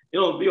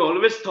 we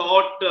always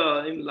thought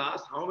in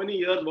last how many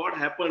years, what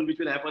happened, which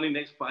will happen in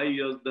next 5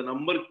 years. The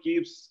number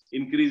keeps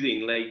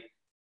increasing. Like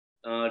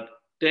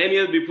 10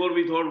 years before,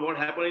 we thought what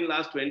happened in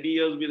last 20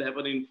 years will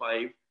happen in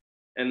 5.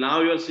 And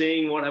now you're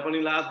saying what happened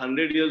in last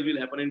 100 years will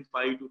happen in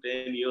 5 to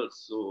 10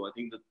 years. So I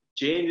think the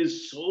change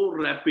is so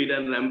rapid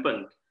and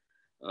rampant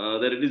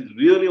that it is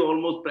really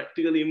almost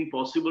practically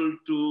impossible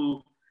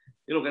to,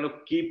 kind of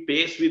keep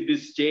pace with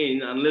this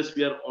change unless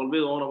we are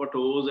always on our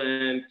toes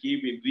and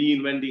keep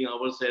reinventing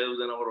ourselves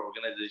and our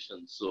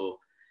organizations. So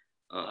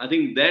I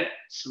think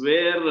that's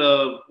where,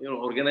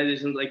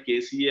 organizations like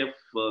KCF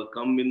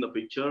come in the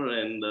picture,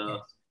 and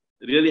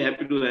really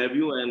happy to have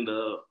you, and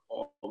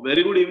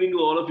very good evening to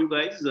all of you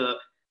guys.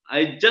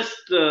 I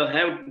just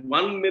have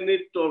 1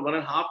 minute or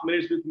 1.5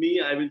 minutes with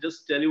me. I will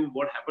just tell you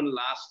what happened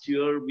last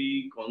year.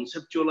 We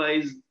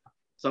conceptualized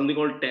something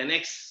called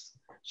 10X.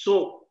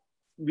 So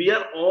we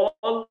are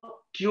all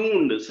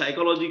tuned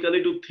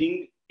psychologically to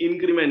think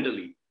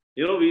incrementally.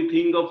 We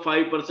think of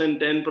 5%,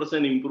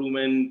 10%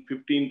 improvement,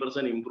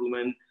 15%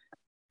 improvement.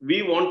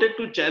 We wanted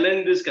to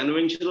challenge this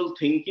conventional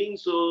thinking.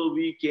 So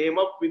we came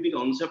up with the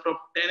concept of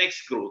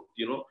 10X growth,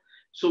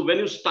 So when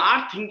you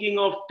start thinking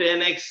of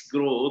 10X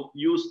growth,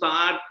 you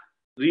start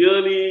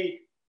really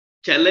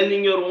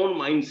challenging your own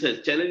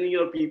mindset, challenging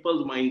your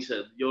people's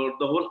mindset, the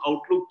whole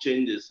outlook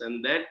changes.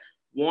 And that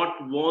what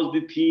was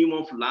the theme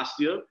of last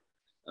year.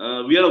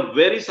 We had a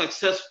very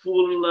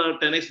successful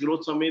 10X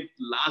Growth Summit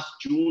last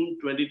June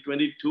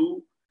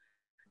 2022.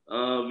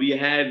 We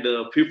had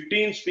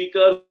 15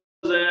 speakers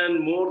and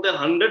more than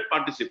 100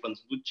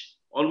 participants, which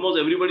almost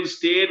everybody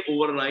stayed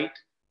overnight.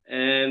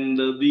 And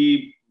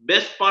the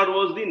best part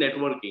was the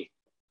networking.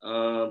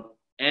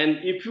 And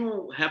if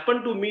you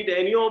happen to meet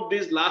any of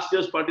these last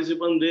year's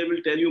participants, they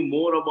will tell you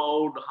more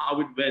about how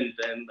it went.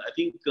 And I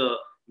think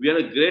we had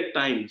a great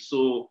time.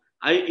 So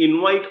I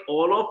invite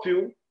all of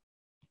you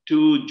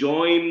to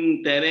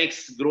join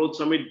 10X Growth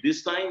Summit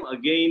this time,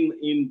 again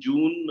in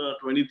June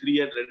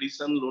 23 at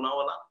Radisson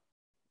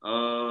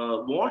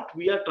Lonavala. What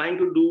we are trying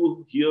to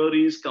do here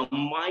is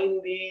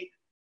combine the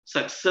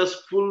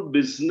successful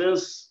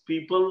business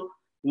people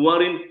who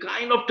are in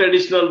kind of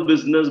traditional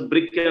business,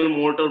 brick and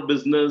mortar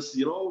business,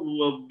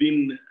 who have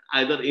been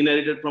either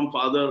inherited from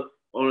father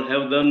or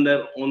have done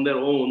their on their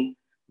own,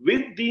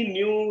 with the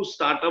new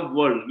startup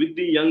world, with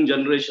the young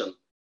generation.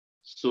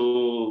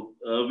 So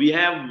we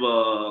have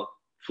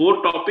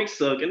four topics.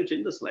 Can you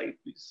change the slide,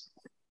 please?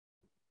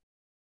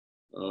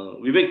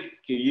 Vivek,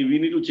 we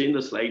need to change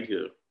the slide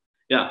here.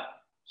 Yeah.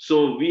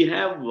 So we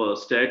have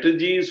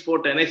strategies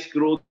for 10x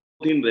growth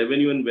in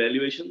revenue and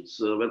valuations,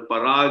 where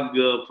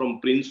Parag from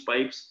Prince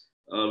Pipes,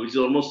 which is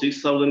almost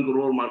 6,000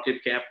 crore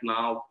market cap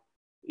now,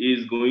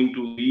 is going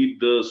to lead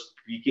the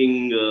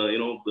speaking,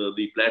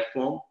 the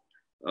platform.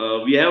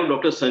 We have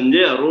Dr.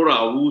 Sanjay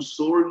Arora, who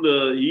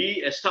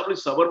he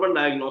established Suburban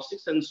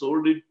Diagnostics and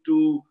sold it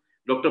to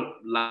Dr.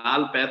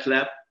 Lal Path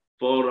Lab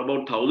for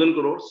about 1,000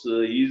 crores.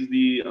 He's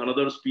the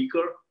another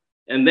speaker.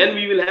 And then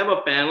we will have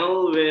a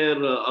panel where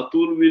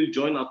Atul will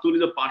join. Atul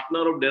is a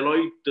partner of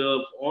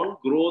Deloitte on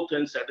growth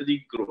and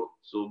strategic growth.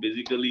 So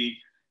basically,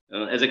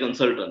 as a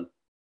consultant.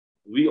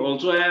 We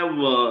also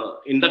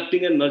have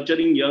inducting and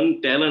nurturing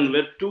young talent,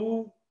 where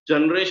two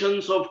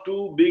generations of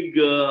two big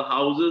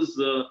houses,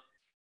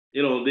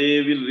 they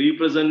will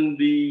represent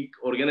the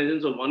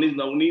organizations. So one is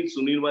Navneet,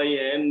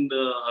 Sunilbhai, and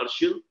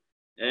Harshil.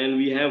 And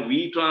we have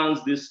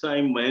VTrans this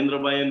time,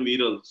 Mahendrabhai and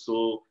Viral.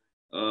 So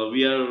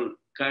we are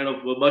kind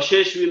of,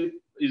 Bashesh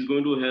is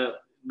going to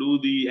do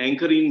the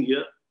anchoring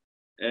here.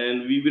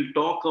 And we will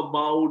talk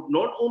about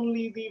not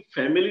only the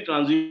family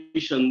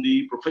transition,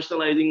 the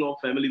professionalizing of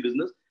family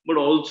business, but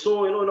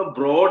also, in a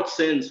broad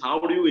sense, how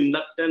do you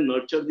induct and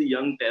nurture the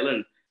young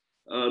talent?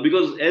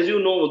 Because as you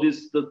know,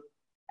 the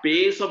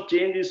pace of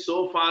change is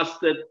so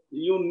fast that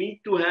you need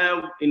to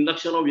have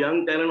induction of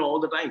young talent all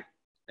the time.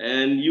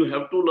 And you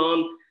have to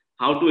learn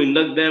how to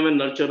induct them and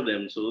nurture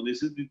them. So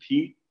this is the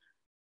theme.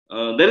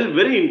 There is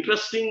very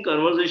interesting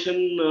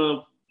conversation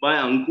by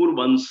Ankur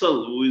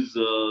Bansal, who is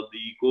the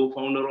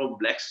co-founder of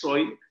Black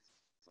Soil,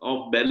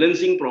 of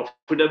balancing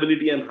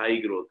profitability and high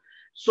growth.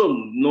 So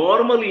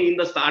normally in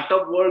the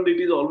startup world,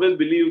 it is always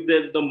believed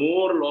that the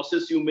more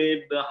losses you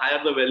made, the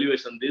higher the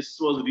valuation. This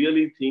was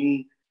really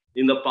thing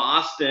in the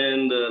past,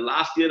 and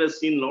last year has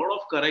seen a lot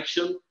of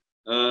correction,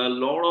 a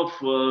lot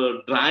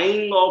of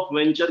drying of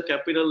venture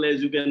capital,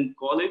 as you can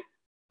call it.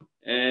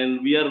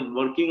 And we are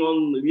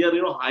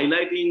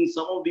highlighting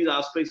some of these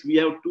aspects. We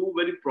have two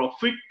very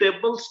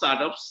profitable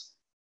startups,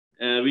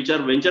 which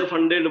are venture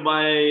funded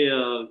by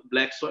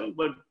Black Soil.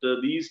 But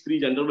these three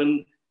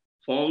gentlemen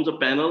forms a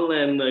panel,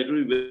 and it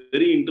will be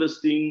very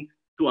interesting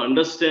to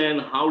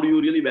understand how do you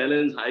really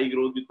balance high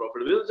growth with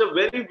profitability. It's a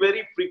very,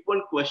 very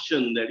frequent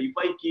question that if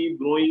I keep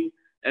growing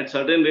at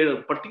certain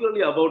rate,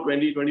 particularly about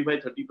 20, 25,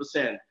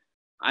 30%,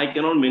 I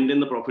cannot maintain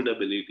the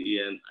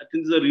profitability. And I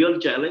think it's a real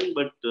challenge,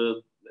 but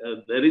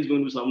there is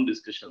going to be some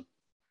discussion.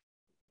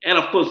 And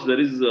of course, there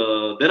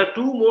are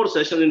two more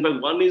sessions. In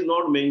fact, one is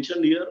not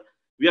mentioned here.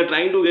 We are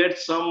trying to get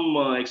some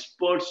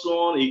experts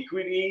on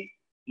equity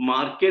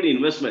market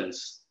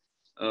investments.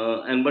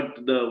 But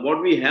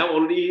what we have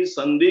already is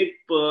Sandeep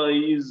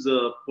is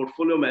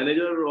portfolio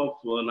manager of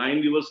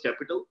Nine Rivers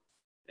Capital.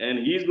 And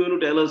he's going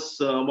to tell us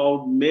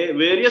about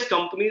various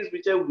companies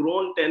which have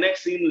grown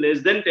 10x in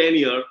less than 10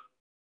 years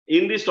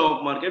in the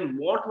stock market.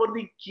 What were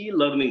the key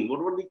learning?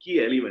 What were the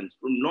key elements?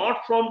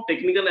 Not from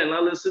technical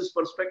analysis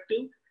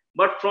perspective,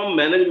 but from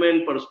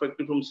management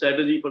perspective, from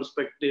strategy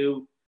perspective,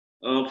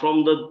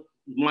 from the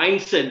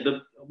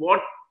mindset,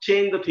 what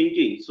changed the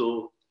thinking.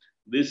 So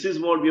this is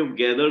what we have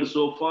gathered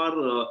so far.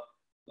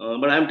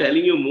 But I'm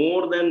telling you,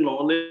 more than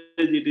knowledge,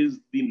 it is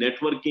the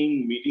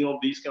networking, meeting of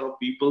these kind of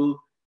people,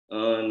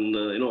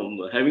 and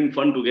having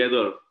fun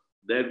together.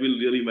 That will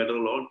really matter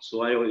a lot.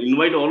 So I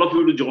invite all of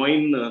you to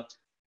join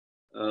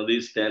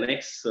this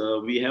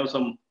 10x. We have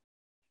some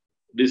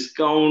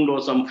discount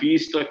or some fee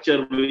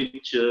structure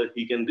which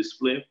he can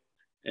display,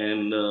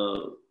 and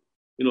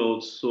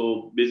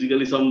so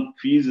basically some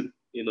fees,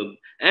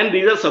 and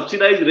these are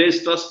subsidized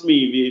rates. Trust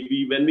me,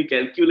 we when we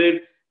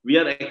calculate,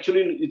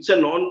 it's a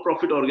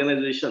non-profit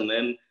organization,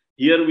 and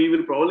here we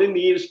will probably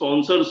need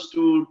sponsors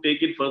to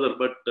take it further.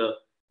 But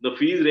the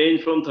fees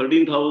range from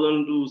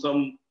 13,000 to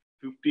some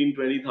 15,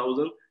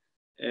 20,000,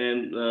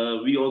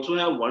 and we also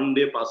have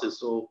one-day passes.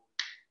 So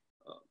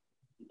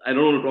I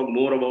don't want to talk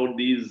more about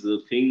these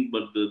things,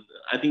 but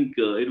I think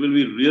it will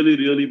be really,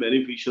 really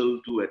beneficial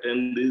to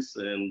attend this,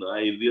 and I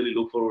really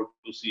look forward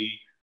to see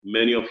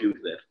many of you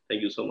there.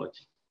 Thank you so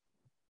much.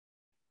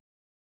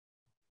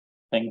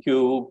 Thank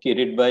you,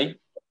 Kirit Bhai.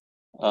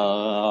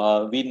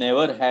 We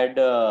never had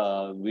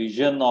a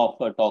vision of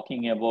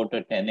talking about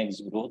a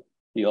 10x growth.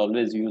 We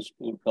always used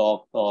to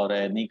talk, or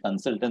any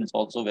consultants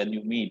also when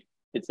you meet,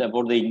 it's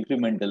about the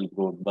incremental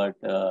growth. But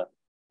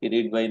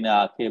Kirit Bhai ne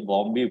aake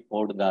bomb bhi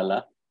phod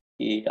dala.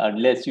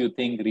 Unless you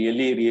think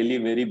really, really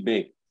very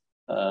big,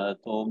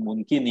 तो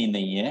मुमकिन ही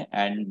नहीं है.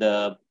 And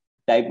the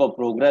type of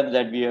programs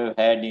that we have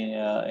had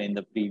in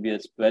the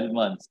previous 12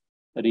 months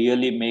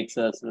really makes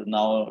us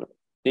now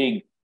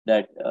think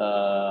that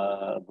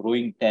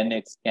growing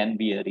 10x can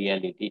be a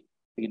reality.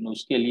 लेकिन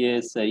उसके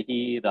लिए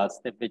सही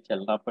रास्ते पे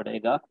चलना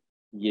पड़ेगा,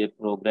 ये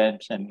प्रोग्राम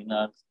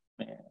सेमिनार्स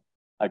में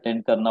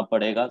अटेंड करना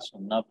पड़ेगा,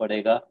 सुनना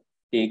पड़ेगा.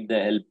 Take the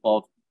help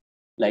of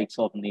likes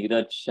of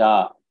Neeraj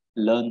Shah,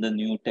 learn the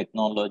new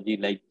technology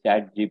like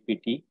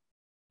ChatGPT,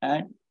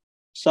 and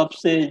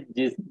सबसे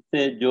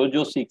जिससे जो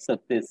जो सीख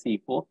सकते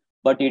सीखो.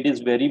 But it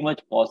is very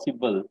much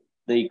possible.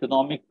 The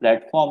economic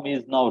platform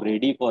is now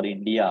ready for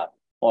India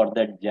for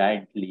that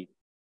giant leap.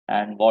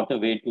 And what a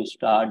way to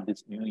start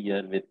this new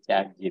year with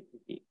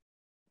ChatGPT.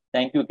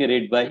 Thank you,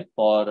 Kirit Bhai,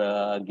 for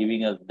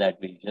giving us that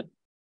vision.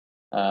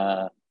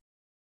 Uh,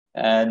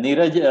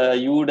 Neeraj,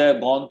 you would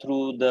have gone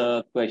through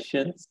the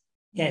questions.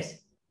 Yes.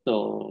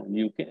 So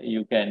you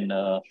can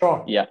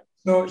sure. Yeah,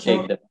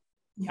 take them.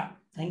 Yeah,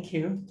 thank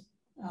you.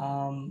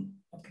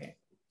 Okay.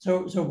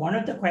 So one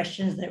of the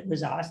questions that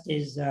was asked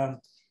is,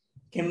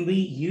 can we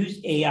use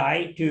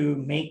AI to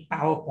make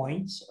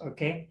PowerPoints?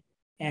 Okay.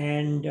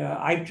 And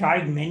I've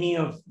tried many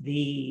of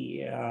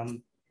the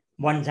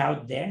ones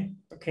out there.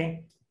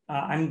 Okay.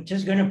 I'm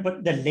just going to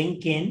put the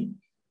link in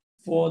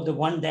for the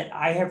one that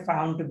I have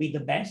found to be the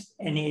best.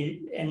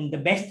 And the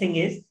best thing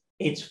is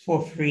it's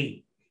for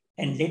free.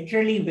 And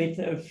literally with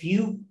a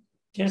few,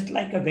 just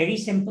like a very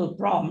simple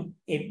prompt,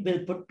 it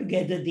will put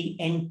together the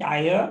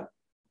entire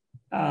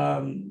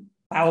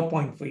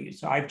PowerPoint for you.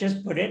 So I've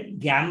just put it,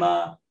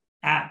 Gamma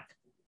app,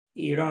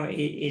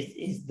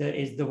 is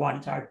the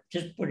one. So I've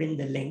just put in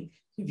the link.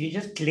 If you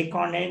just click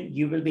on it,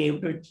 you will be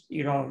able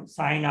to,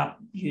 sign up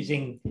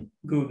using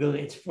Google.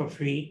 It's for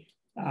free.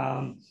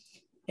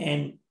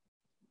 And,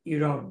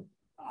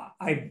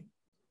 I've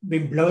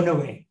been blown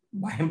away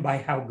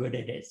by how good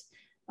it is.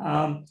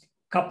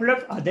 Couple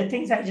of other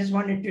things I just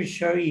wanted to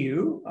show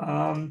you.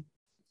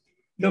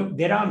 Look,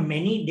 there are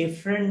many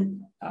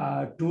different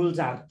tools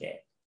out there,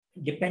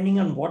 depending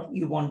on what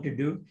you want to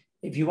do.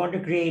 If you want to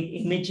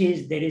create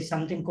images, there is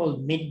something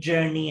called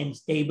Mid-Journey and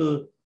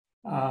Stable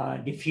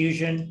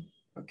Diffusion.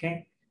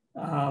 Okay.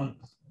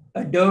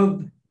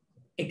 Adobe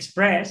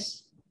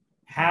Express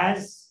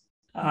has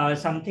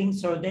something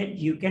so that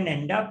you can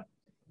end up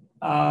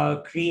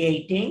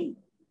creating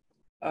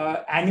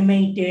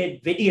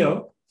animated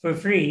video for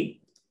free.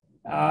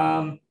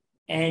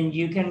 And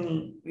you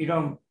can,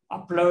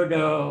 upload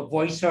a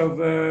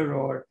voiceover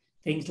or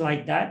things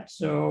like that.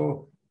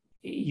 So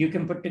you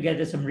can put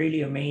together some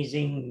really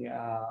amazing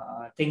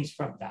things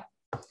from that.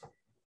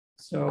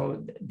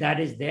 So that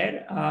is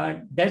there.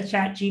 Does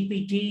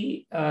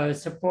ChatGPT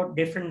support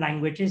different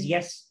languages?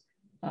 Yes,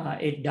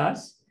 it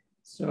does.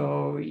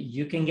 So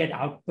you can get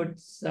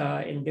outputs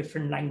in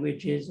different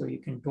languages, or you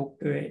can talk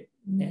to it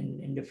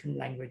in different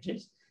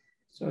languages.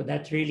 So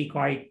that's really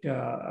quite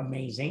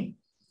amazing.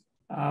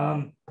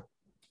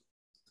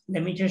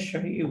 Let me just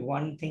show you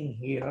one thing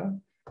here.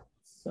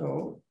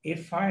 So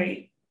if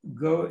I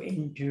go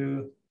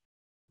into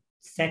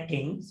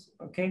settings,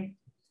 okay,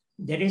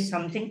 there is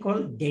something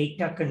called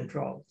data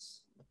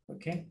controls,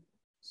 okay?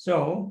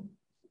 So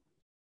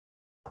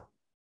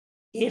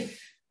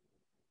if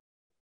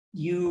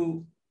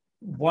you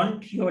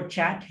want your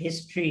chat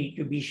history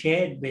to be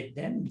shared with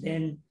them,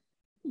 then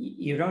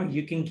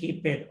you can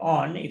keep it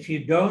on. If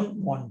you don't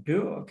want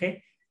to,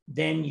 okay,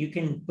 then you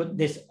can put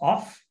this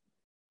off,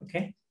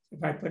 okay?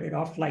 If I put it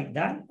off like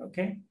that,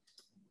 okay,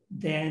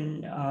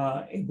 then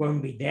it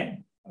won't be there,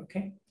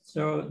 okay?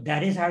 So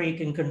that is how you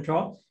can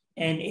control,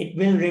 and it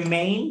will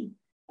remain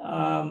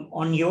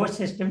on your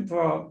system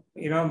for,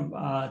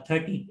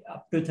 30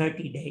 up to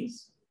 30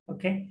 days,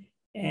 okay?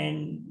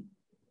 And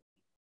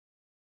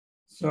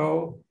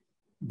so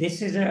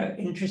this is an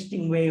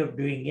interesting way of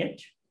doing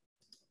it.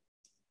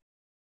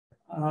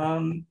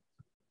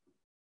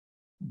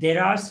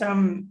 There are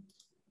some,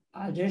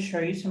 I'll just show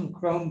you some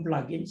Chrome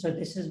plugins. So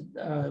this is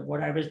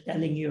what I was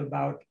telling you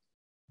about,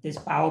 this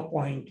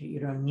PowerPoint,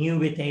 new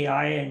with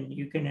AI, and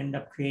you can end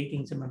up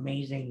creating some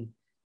amazing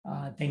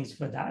things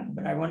for that.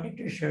 But I wanted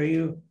to show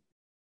you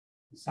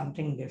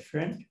something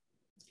different.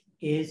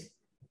 Is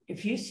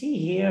if you see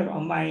here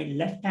on my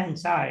left-hand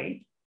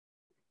side,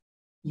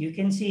 you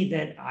can see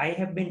that I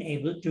have been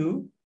able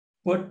to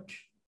put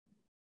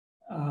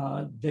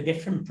the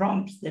different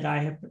prompts that I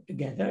have put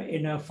together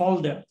in a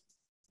folder,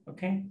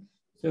 okay?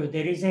 So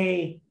there is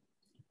a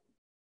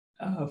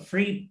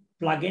free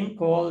plugin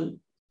called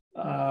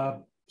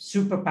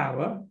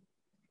Superpower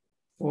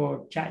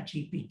for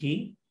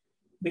ChatGPT,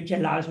 which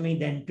allows me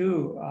then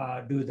to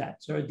do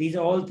that. So these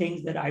are all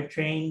things that I've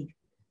trained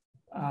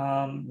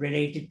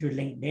related to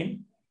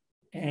LinkedIn,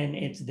 and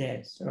it's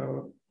there.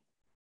 So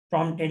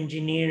prompt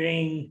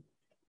engineering,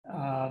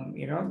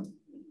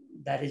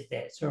 that is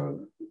there.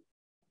 So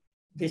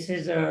this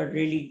is a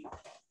really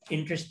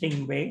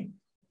interesting way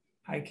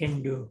I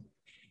can do.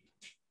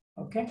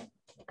 Okay.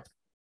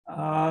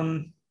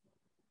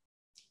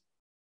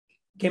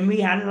 Can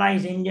we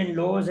analyze Indian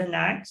laws and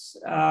acts?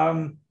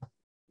 Well,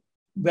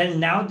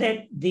 now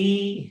that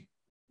the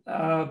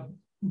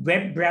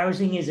web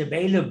browsing is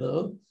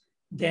available,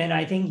 then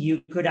I think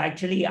you could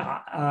actually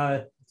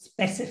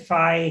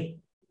specify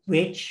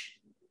which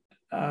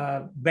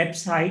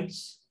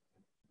websites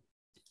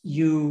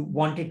you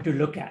wanted to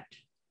look at.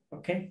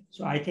 Okay,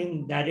 so I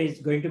think that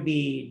is going to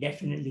be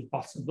definitely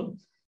possible.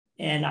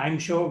 And I'm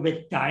sure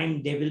with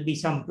time, there will be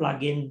some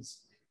plugins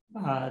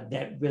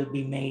that will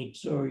be made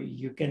so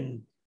you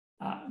can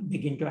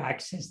begin to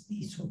access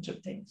these sorts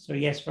of things. So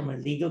yes, from a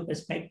legal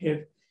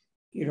perspective,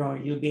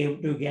 you'll be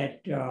able to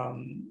get, a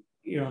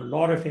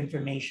lot of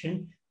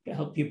information to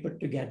help you put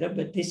together.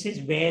 But this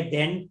is where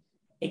then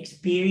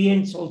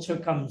experience also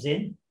comes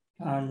in,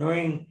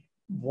 knowing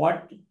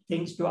what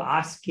things to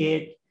ask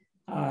it,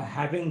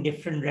 having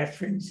different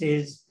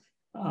references,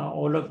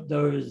 all of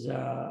those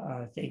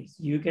things.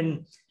 You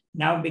can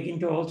now begin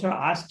to also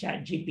ask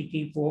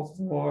ChatGPT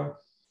for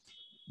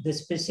the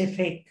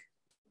specific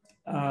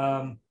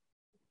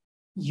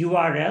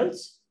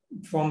URLs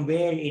from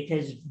where it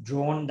has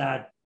drawn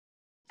that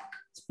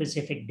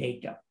specific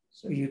data.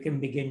 So you can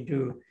begin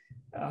to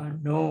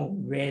know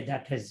where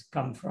that has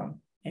come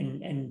from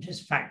and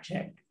just fact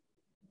check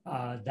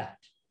that.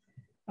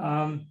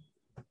 I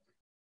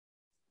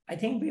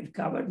think we've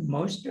covered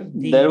most of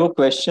the... There were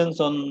questions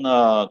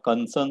on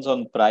concerns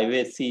on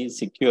privacy,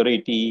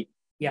 security,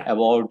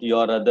 about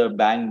your other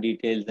bank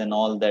details and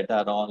all that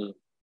are all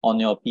on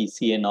your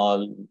PC and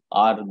all.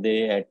 Are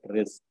they at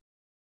risk?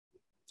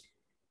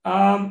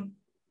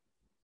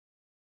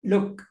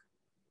 Look,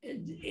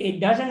 it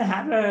doesn't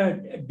have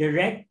a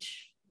direct,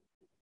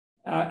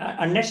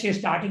 unless you're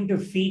starting to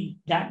feed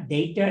that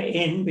data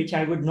in, which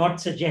I would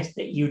not suggest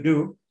that you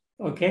do.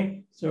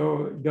 Okay,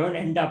 so don't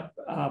end up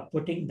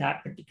putting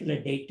that particular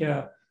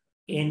data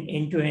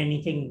into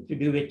anything to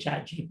do with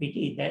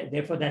ChatGPT.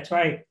 Therefore, that's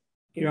why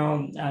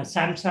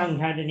Samsung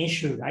had an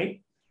issue,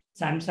 right?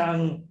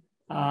 Samsung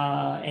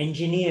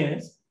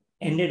engineers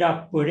ended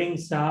up putting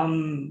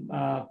some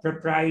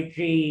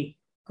proprietary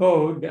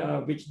code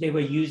which they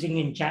were using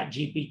in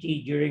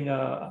ChatGPT during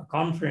a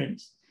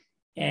conference,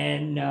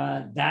 and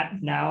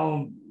that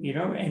now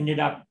ended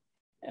up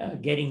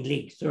getting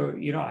leaked. So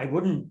I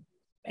wouldn't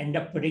end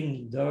up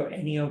putting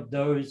any of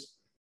those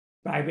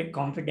private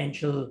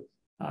confidential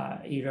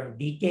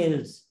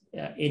details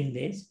in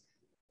this,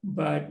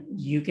 but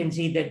you can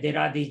see that there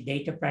are these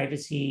data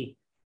privacy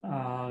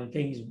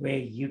things where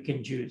you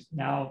can choose.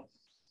 Now,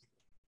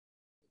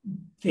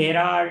 there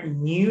are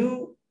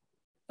new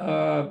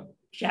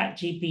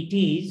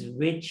ChatGPTs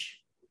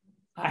which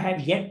I have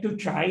yet to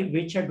try,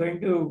 which are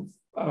going to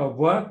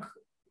work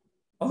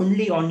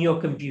only on your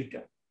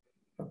computer.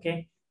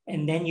 Okay,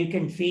 and then you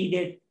can feed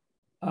it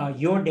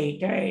your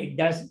data. It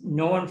does,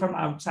 no one from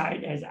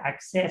outside has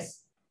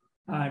access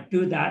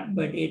to that,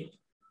 but it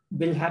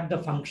will have the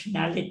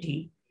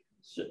functionality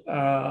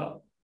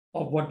of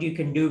what you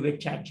can do with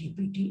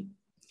ChatGPT.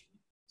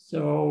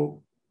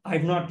 So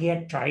I've not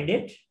yet tried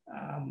it.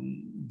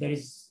 There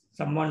is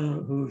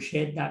someone who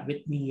shared that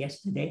with me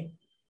yesterday.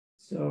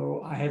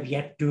 So I have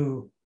yet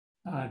to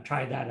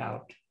try that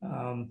out.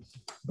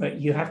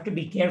 But you have to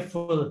be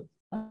careful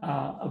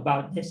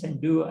about this and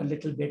do a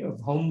little bit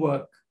of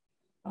homework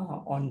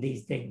on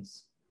these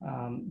things.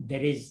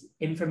 There is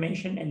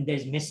information and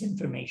there's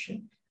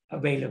misinformation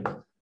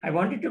available. I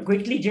wanted to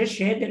quickly just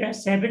share there are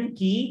 7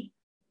 key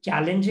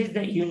challenges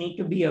that you need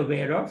to be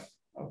aware of.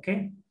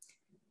 Okay.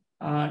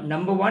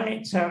 Number 1,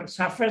 it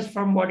suffers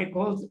from what it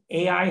calls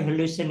AI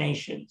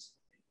hallucinations.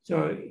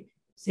 So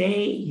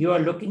say you are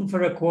looking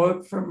for a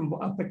quote from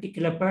a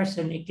particular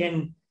person, it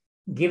can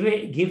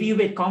give you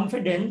with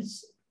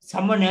confidence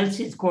someone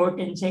else's quote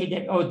and say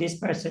that, oh, this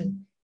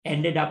person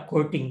ended up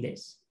quoting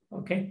this.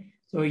 Okay,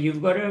 so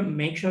you've got to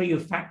make sure you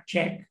fact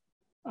check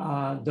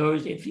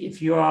those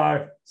if you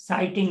are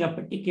citing a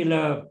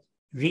particular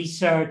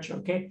research.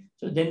 Okay,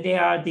 so then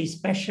there are these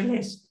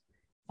specialist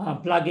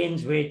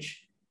plugins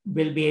which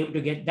will be able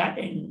to get that,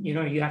 and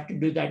you have to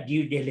do that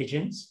due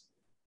diligence.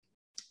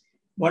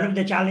 One of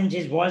the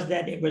challenges was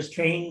that it was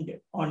trained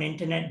on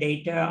internet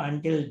data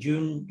until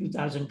June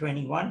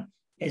 2021.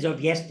 As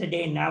of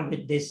yesterday, now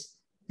with this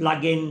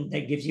plugin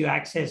that gives you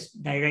access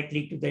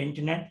directly to the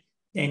internet,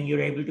 then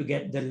you're able to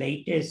get the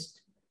latest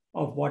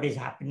of what is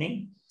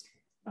happening.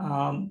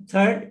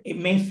 Third, it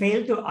may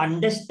fail to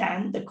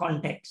understand the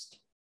context.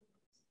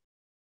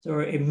 So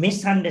it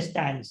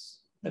misunderstands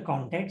the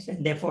context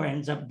and therefore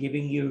ends up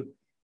giving you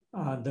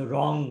the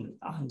wrong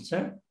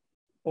answer,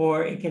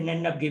 or it can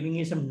end up giving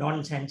you some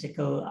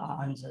nonsensical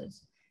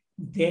answers.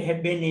 There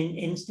have been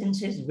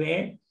instances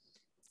where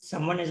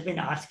someone has been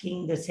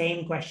asking the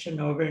same question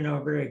over and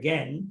over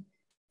again,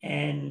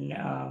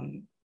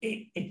 and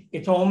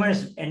it's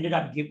almost ended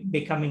up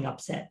becoming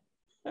upset.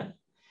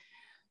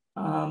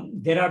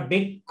 There are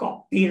big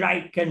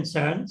copyright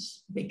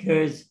concerns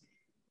because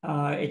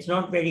it's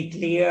not very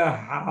clear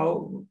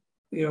how,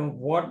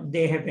 what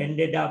they have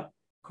ended up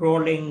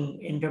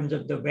crawling in terms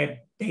of the web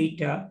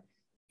data.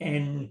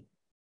 And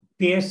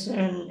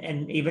Pearson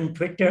and even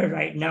Twitter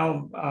right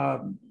now,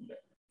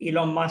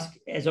 Elon Musk,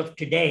 as of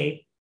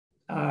today,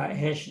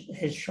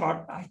 has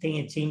shot, I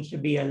think it seems to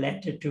be a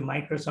letter to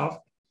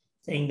Microsoft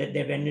saying that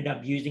they've ended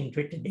up using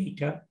Twitter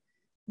data.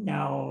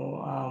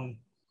 Now,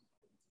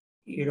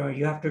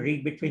 you have to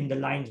read between the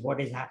lines what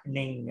is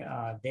happening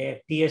there.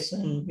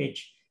 Pearson,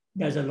 which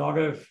does a lot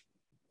of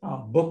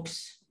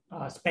books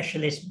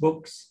specialist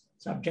books,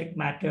 subject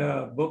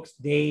matter books.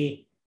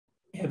 They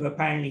have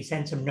apparently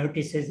sent some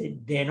notices.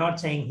 They're not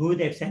saying who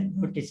they've sent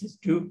notices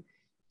to.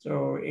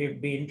 So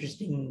it'd be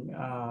interesting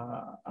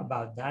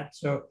about that.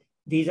 So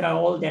these are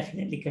all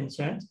definitely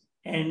concerns.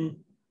 And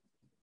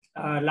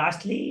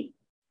lastly,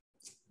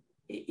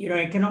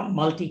 it cannot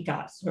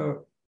multitask.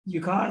 So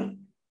you can't,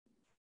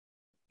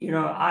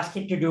 ask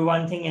it to do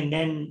one thing and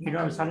then,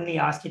 suddenly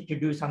ask it to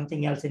do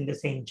something else in the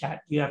same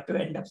chat. You have to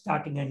end up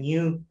starting a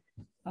new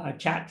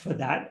chat for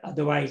that.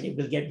 Otherwise, it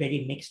will get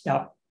very mixed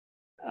up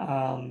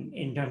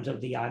in terms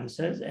of the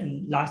answers.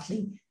 And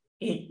lastly,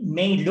 it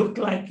may look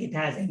like it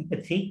has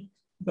empathy,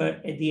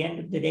 but at the end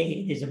of the day,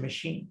 it is a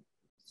machine.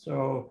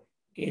 So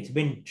it's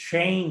been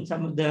trained.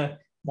 Some of the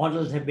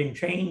models have been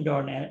trained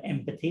on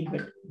empathy,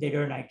 but they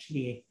don't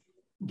actually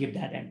give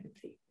that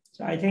empathy.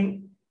 So I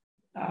think,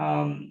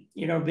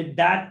 with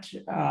that,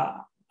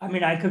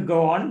 I could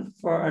go on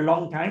for a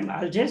long time.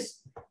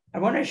 I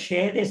want to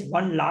share this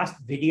one last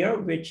video,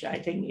 which I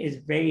think is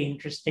very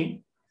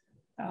interesting.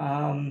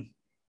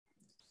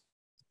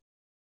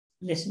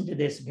 Listen to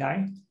this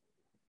guy.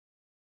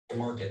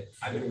 Market.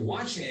 I've been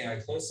watching AI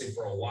closely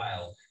for a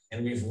while,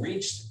 and we've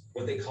reached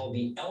what they call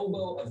the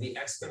elbow of the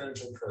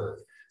exponential curve.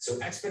 So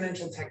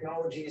exponential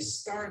technologies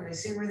start and they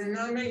seem like they're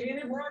not making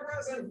any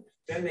progress, and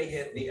then they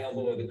hit the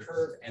elbow of the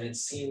curve, and it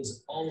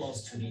seems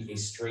almost to be a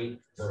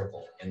straight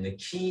vertical. And the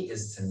key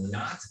is to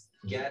not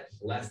get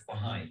left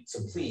behind.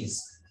 So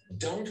please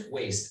don't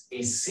waste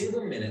a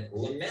single minute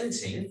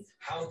lamenting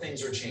how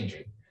things are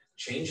changing.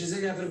 Change is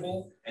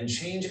inevitable, and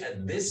change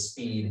at this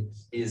speed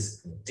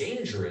is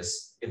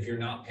dangerous if you're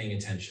not paying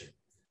attention.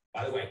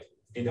 By the way,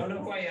 if you don't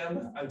know who I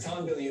am, I'm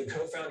Tom Bilyeu,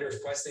 co-founder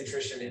of Quest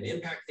Nutrition and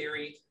Impact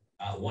Theory.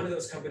 One of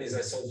those companies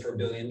I sold for $1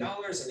 billion,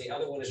 and the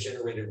other one has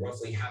generated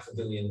roughly 500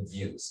 million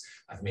views.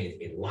 I've made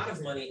a lot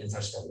of money and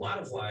touched a lot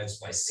of lives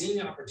by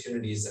seeing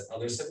opportunities that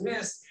others have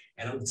missed.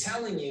 And I'm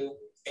telling you,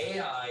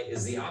 AI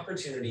is the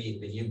opportunity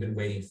that you've been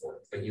waiting for,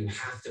 but you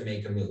have to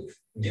make a move.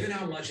 Given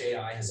how much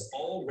AI has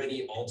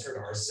already altered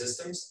our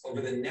systems,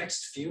 over the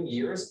next few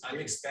years, I'm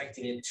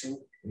expecting it to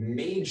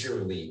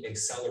majorly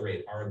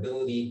accelerate our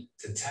ability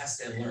to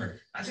test and learn,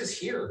 not just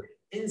here,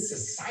 in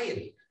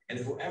society. And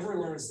whoever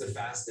learns the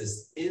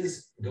fastest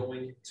is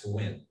going to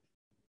win.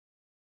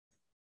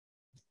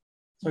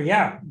 So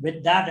yeah,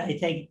 with that, I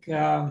think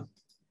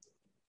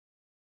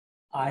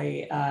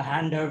I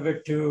hand over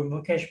to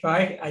Mukesh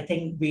Bhai. I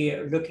think we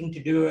are looking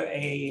to do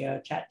a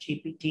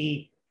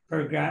ChatGPT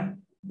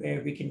program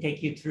where we can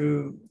take you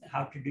through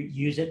how to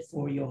use it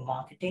for your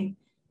marketing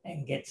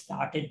and get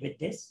started with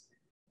this.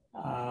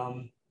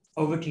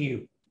 Over to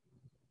you.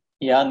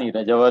 Yeah,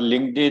 Neeraj, our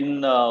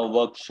LinkedIn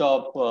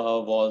workshop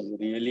was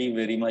really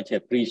very much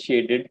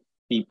appreciated.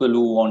 People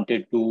who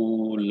wanted to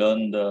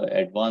learn the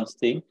advanced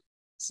thing.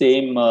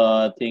 Same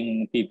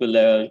thing, people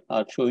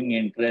are showing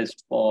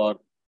interest for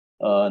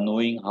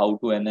knowing how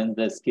to enhance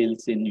their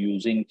skills in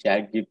using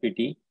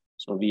ChatGPT.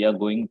 So we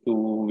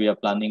are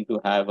planning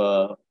to have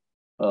a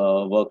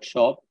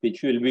workshop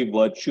which will be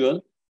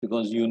virtual,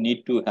 because you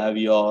need to have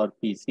your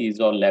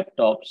PCs or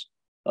laptops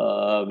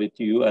with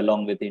you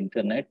along with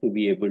internet to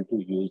be able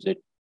to use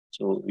it.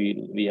 So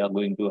we are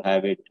going to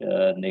have it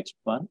next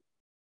month.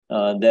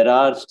 There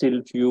are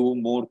still few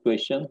more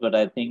questions, but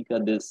I think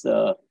this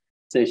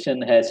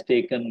session has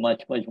taken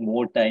much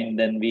more time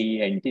than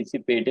we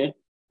anticipated.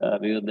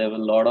 Because there were a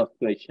lot of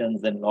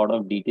questions and a lot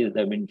of details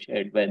have been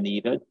shared by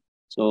Neeraj.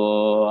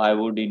 So I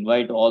would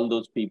invite all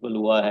those people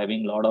who are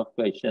having a lot of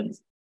questions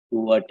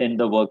to attend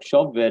the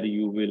workshop, where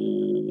you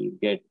will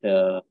get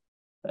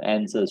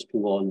answers to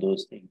all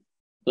those things.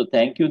 So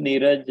thank you,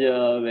 Neeraj,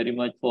 very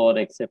much for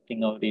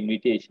accepting our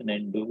invitation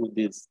and do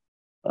this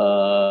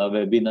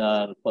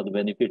webinar for the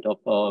benefit of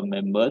our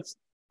members.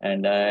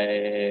 And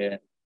I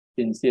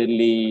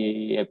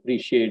sincerely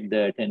appreciate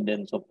the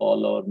attendance of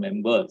all our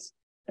members.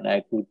 And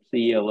I could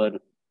see our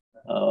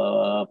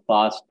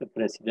past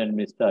president,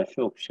 Mr.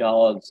 Ashok Shah,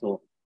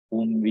 also,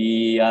 whom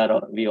we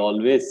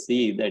always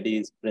see that he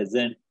is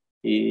present.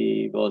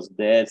 He was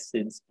there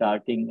since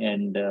starting,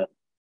 and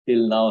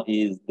till now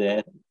he is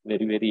there.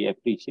 Very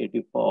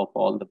appreciative of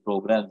all the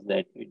programs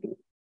that we do.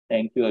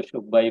 Thank you,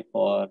 Ashok Bhai,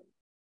 for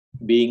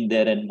being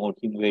there and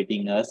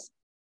motivating us.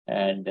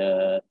 And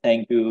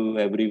thank you,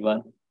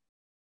 everyone.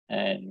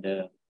 And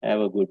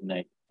have a good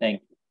night.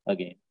 Thank you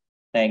again.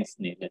 Thanks,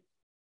 Neeraj.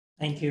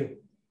 Thank you.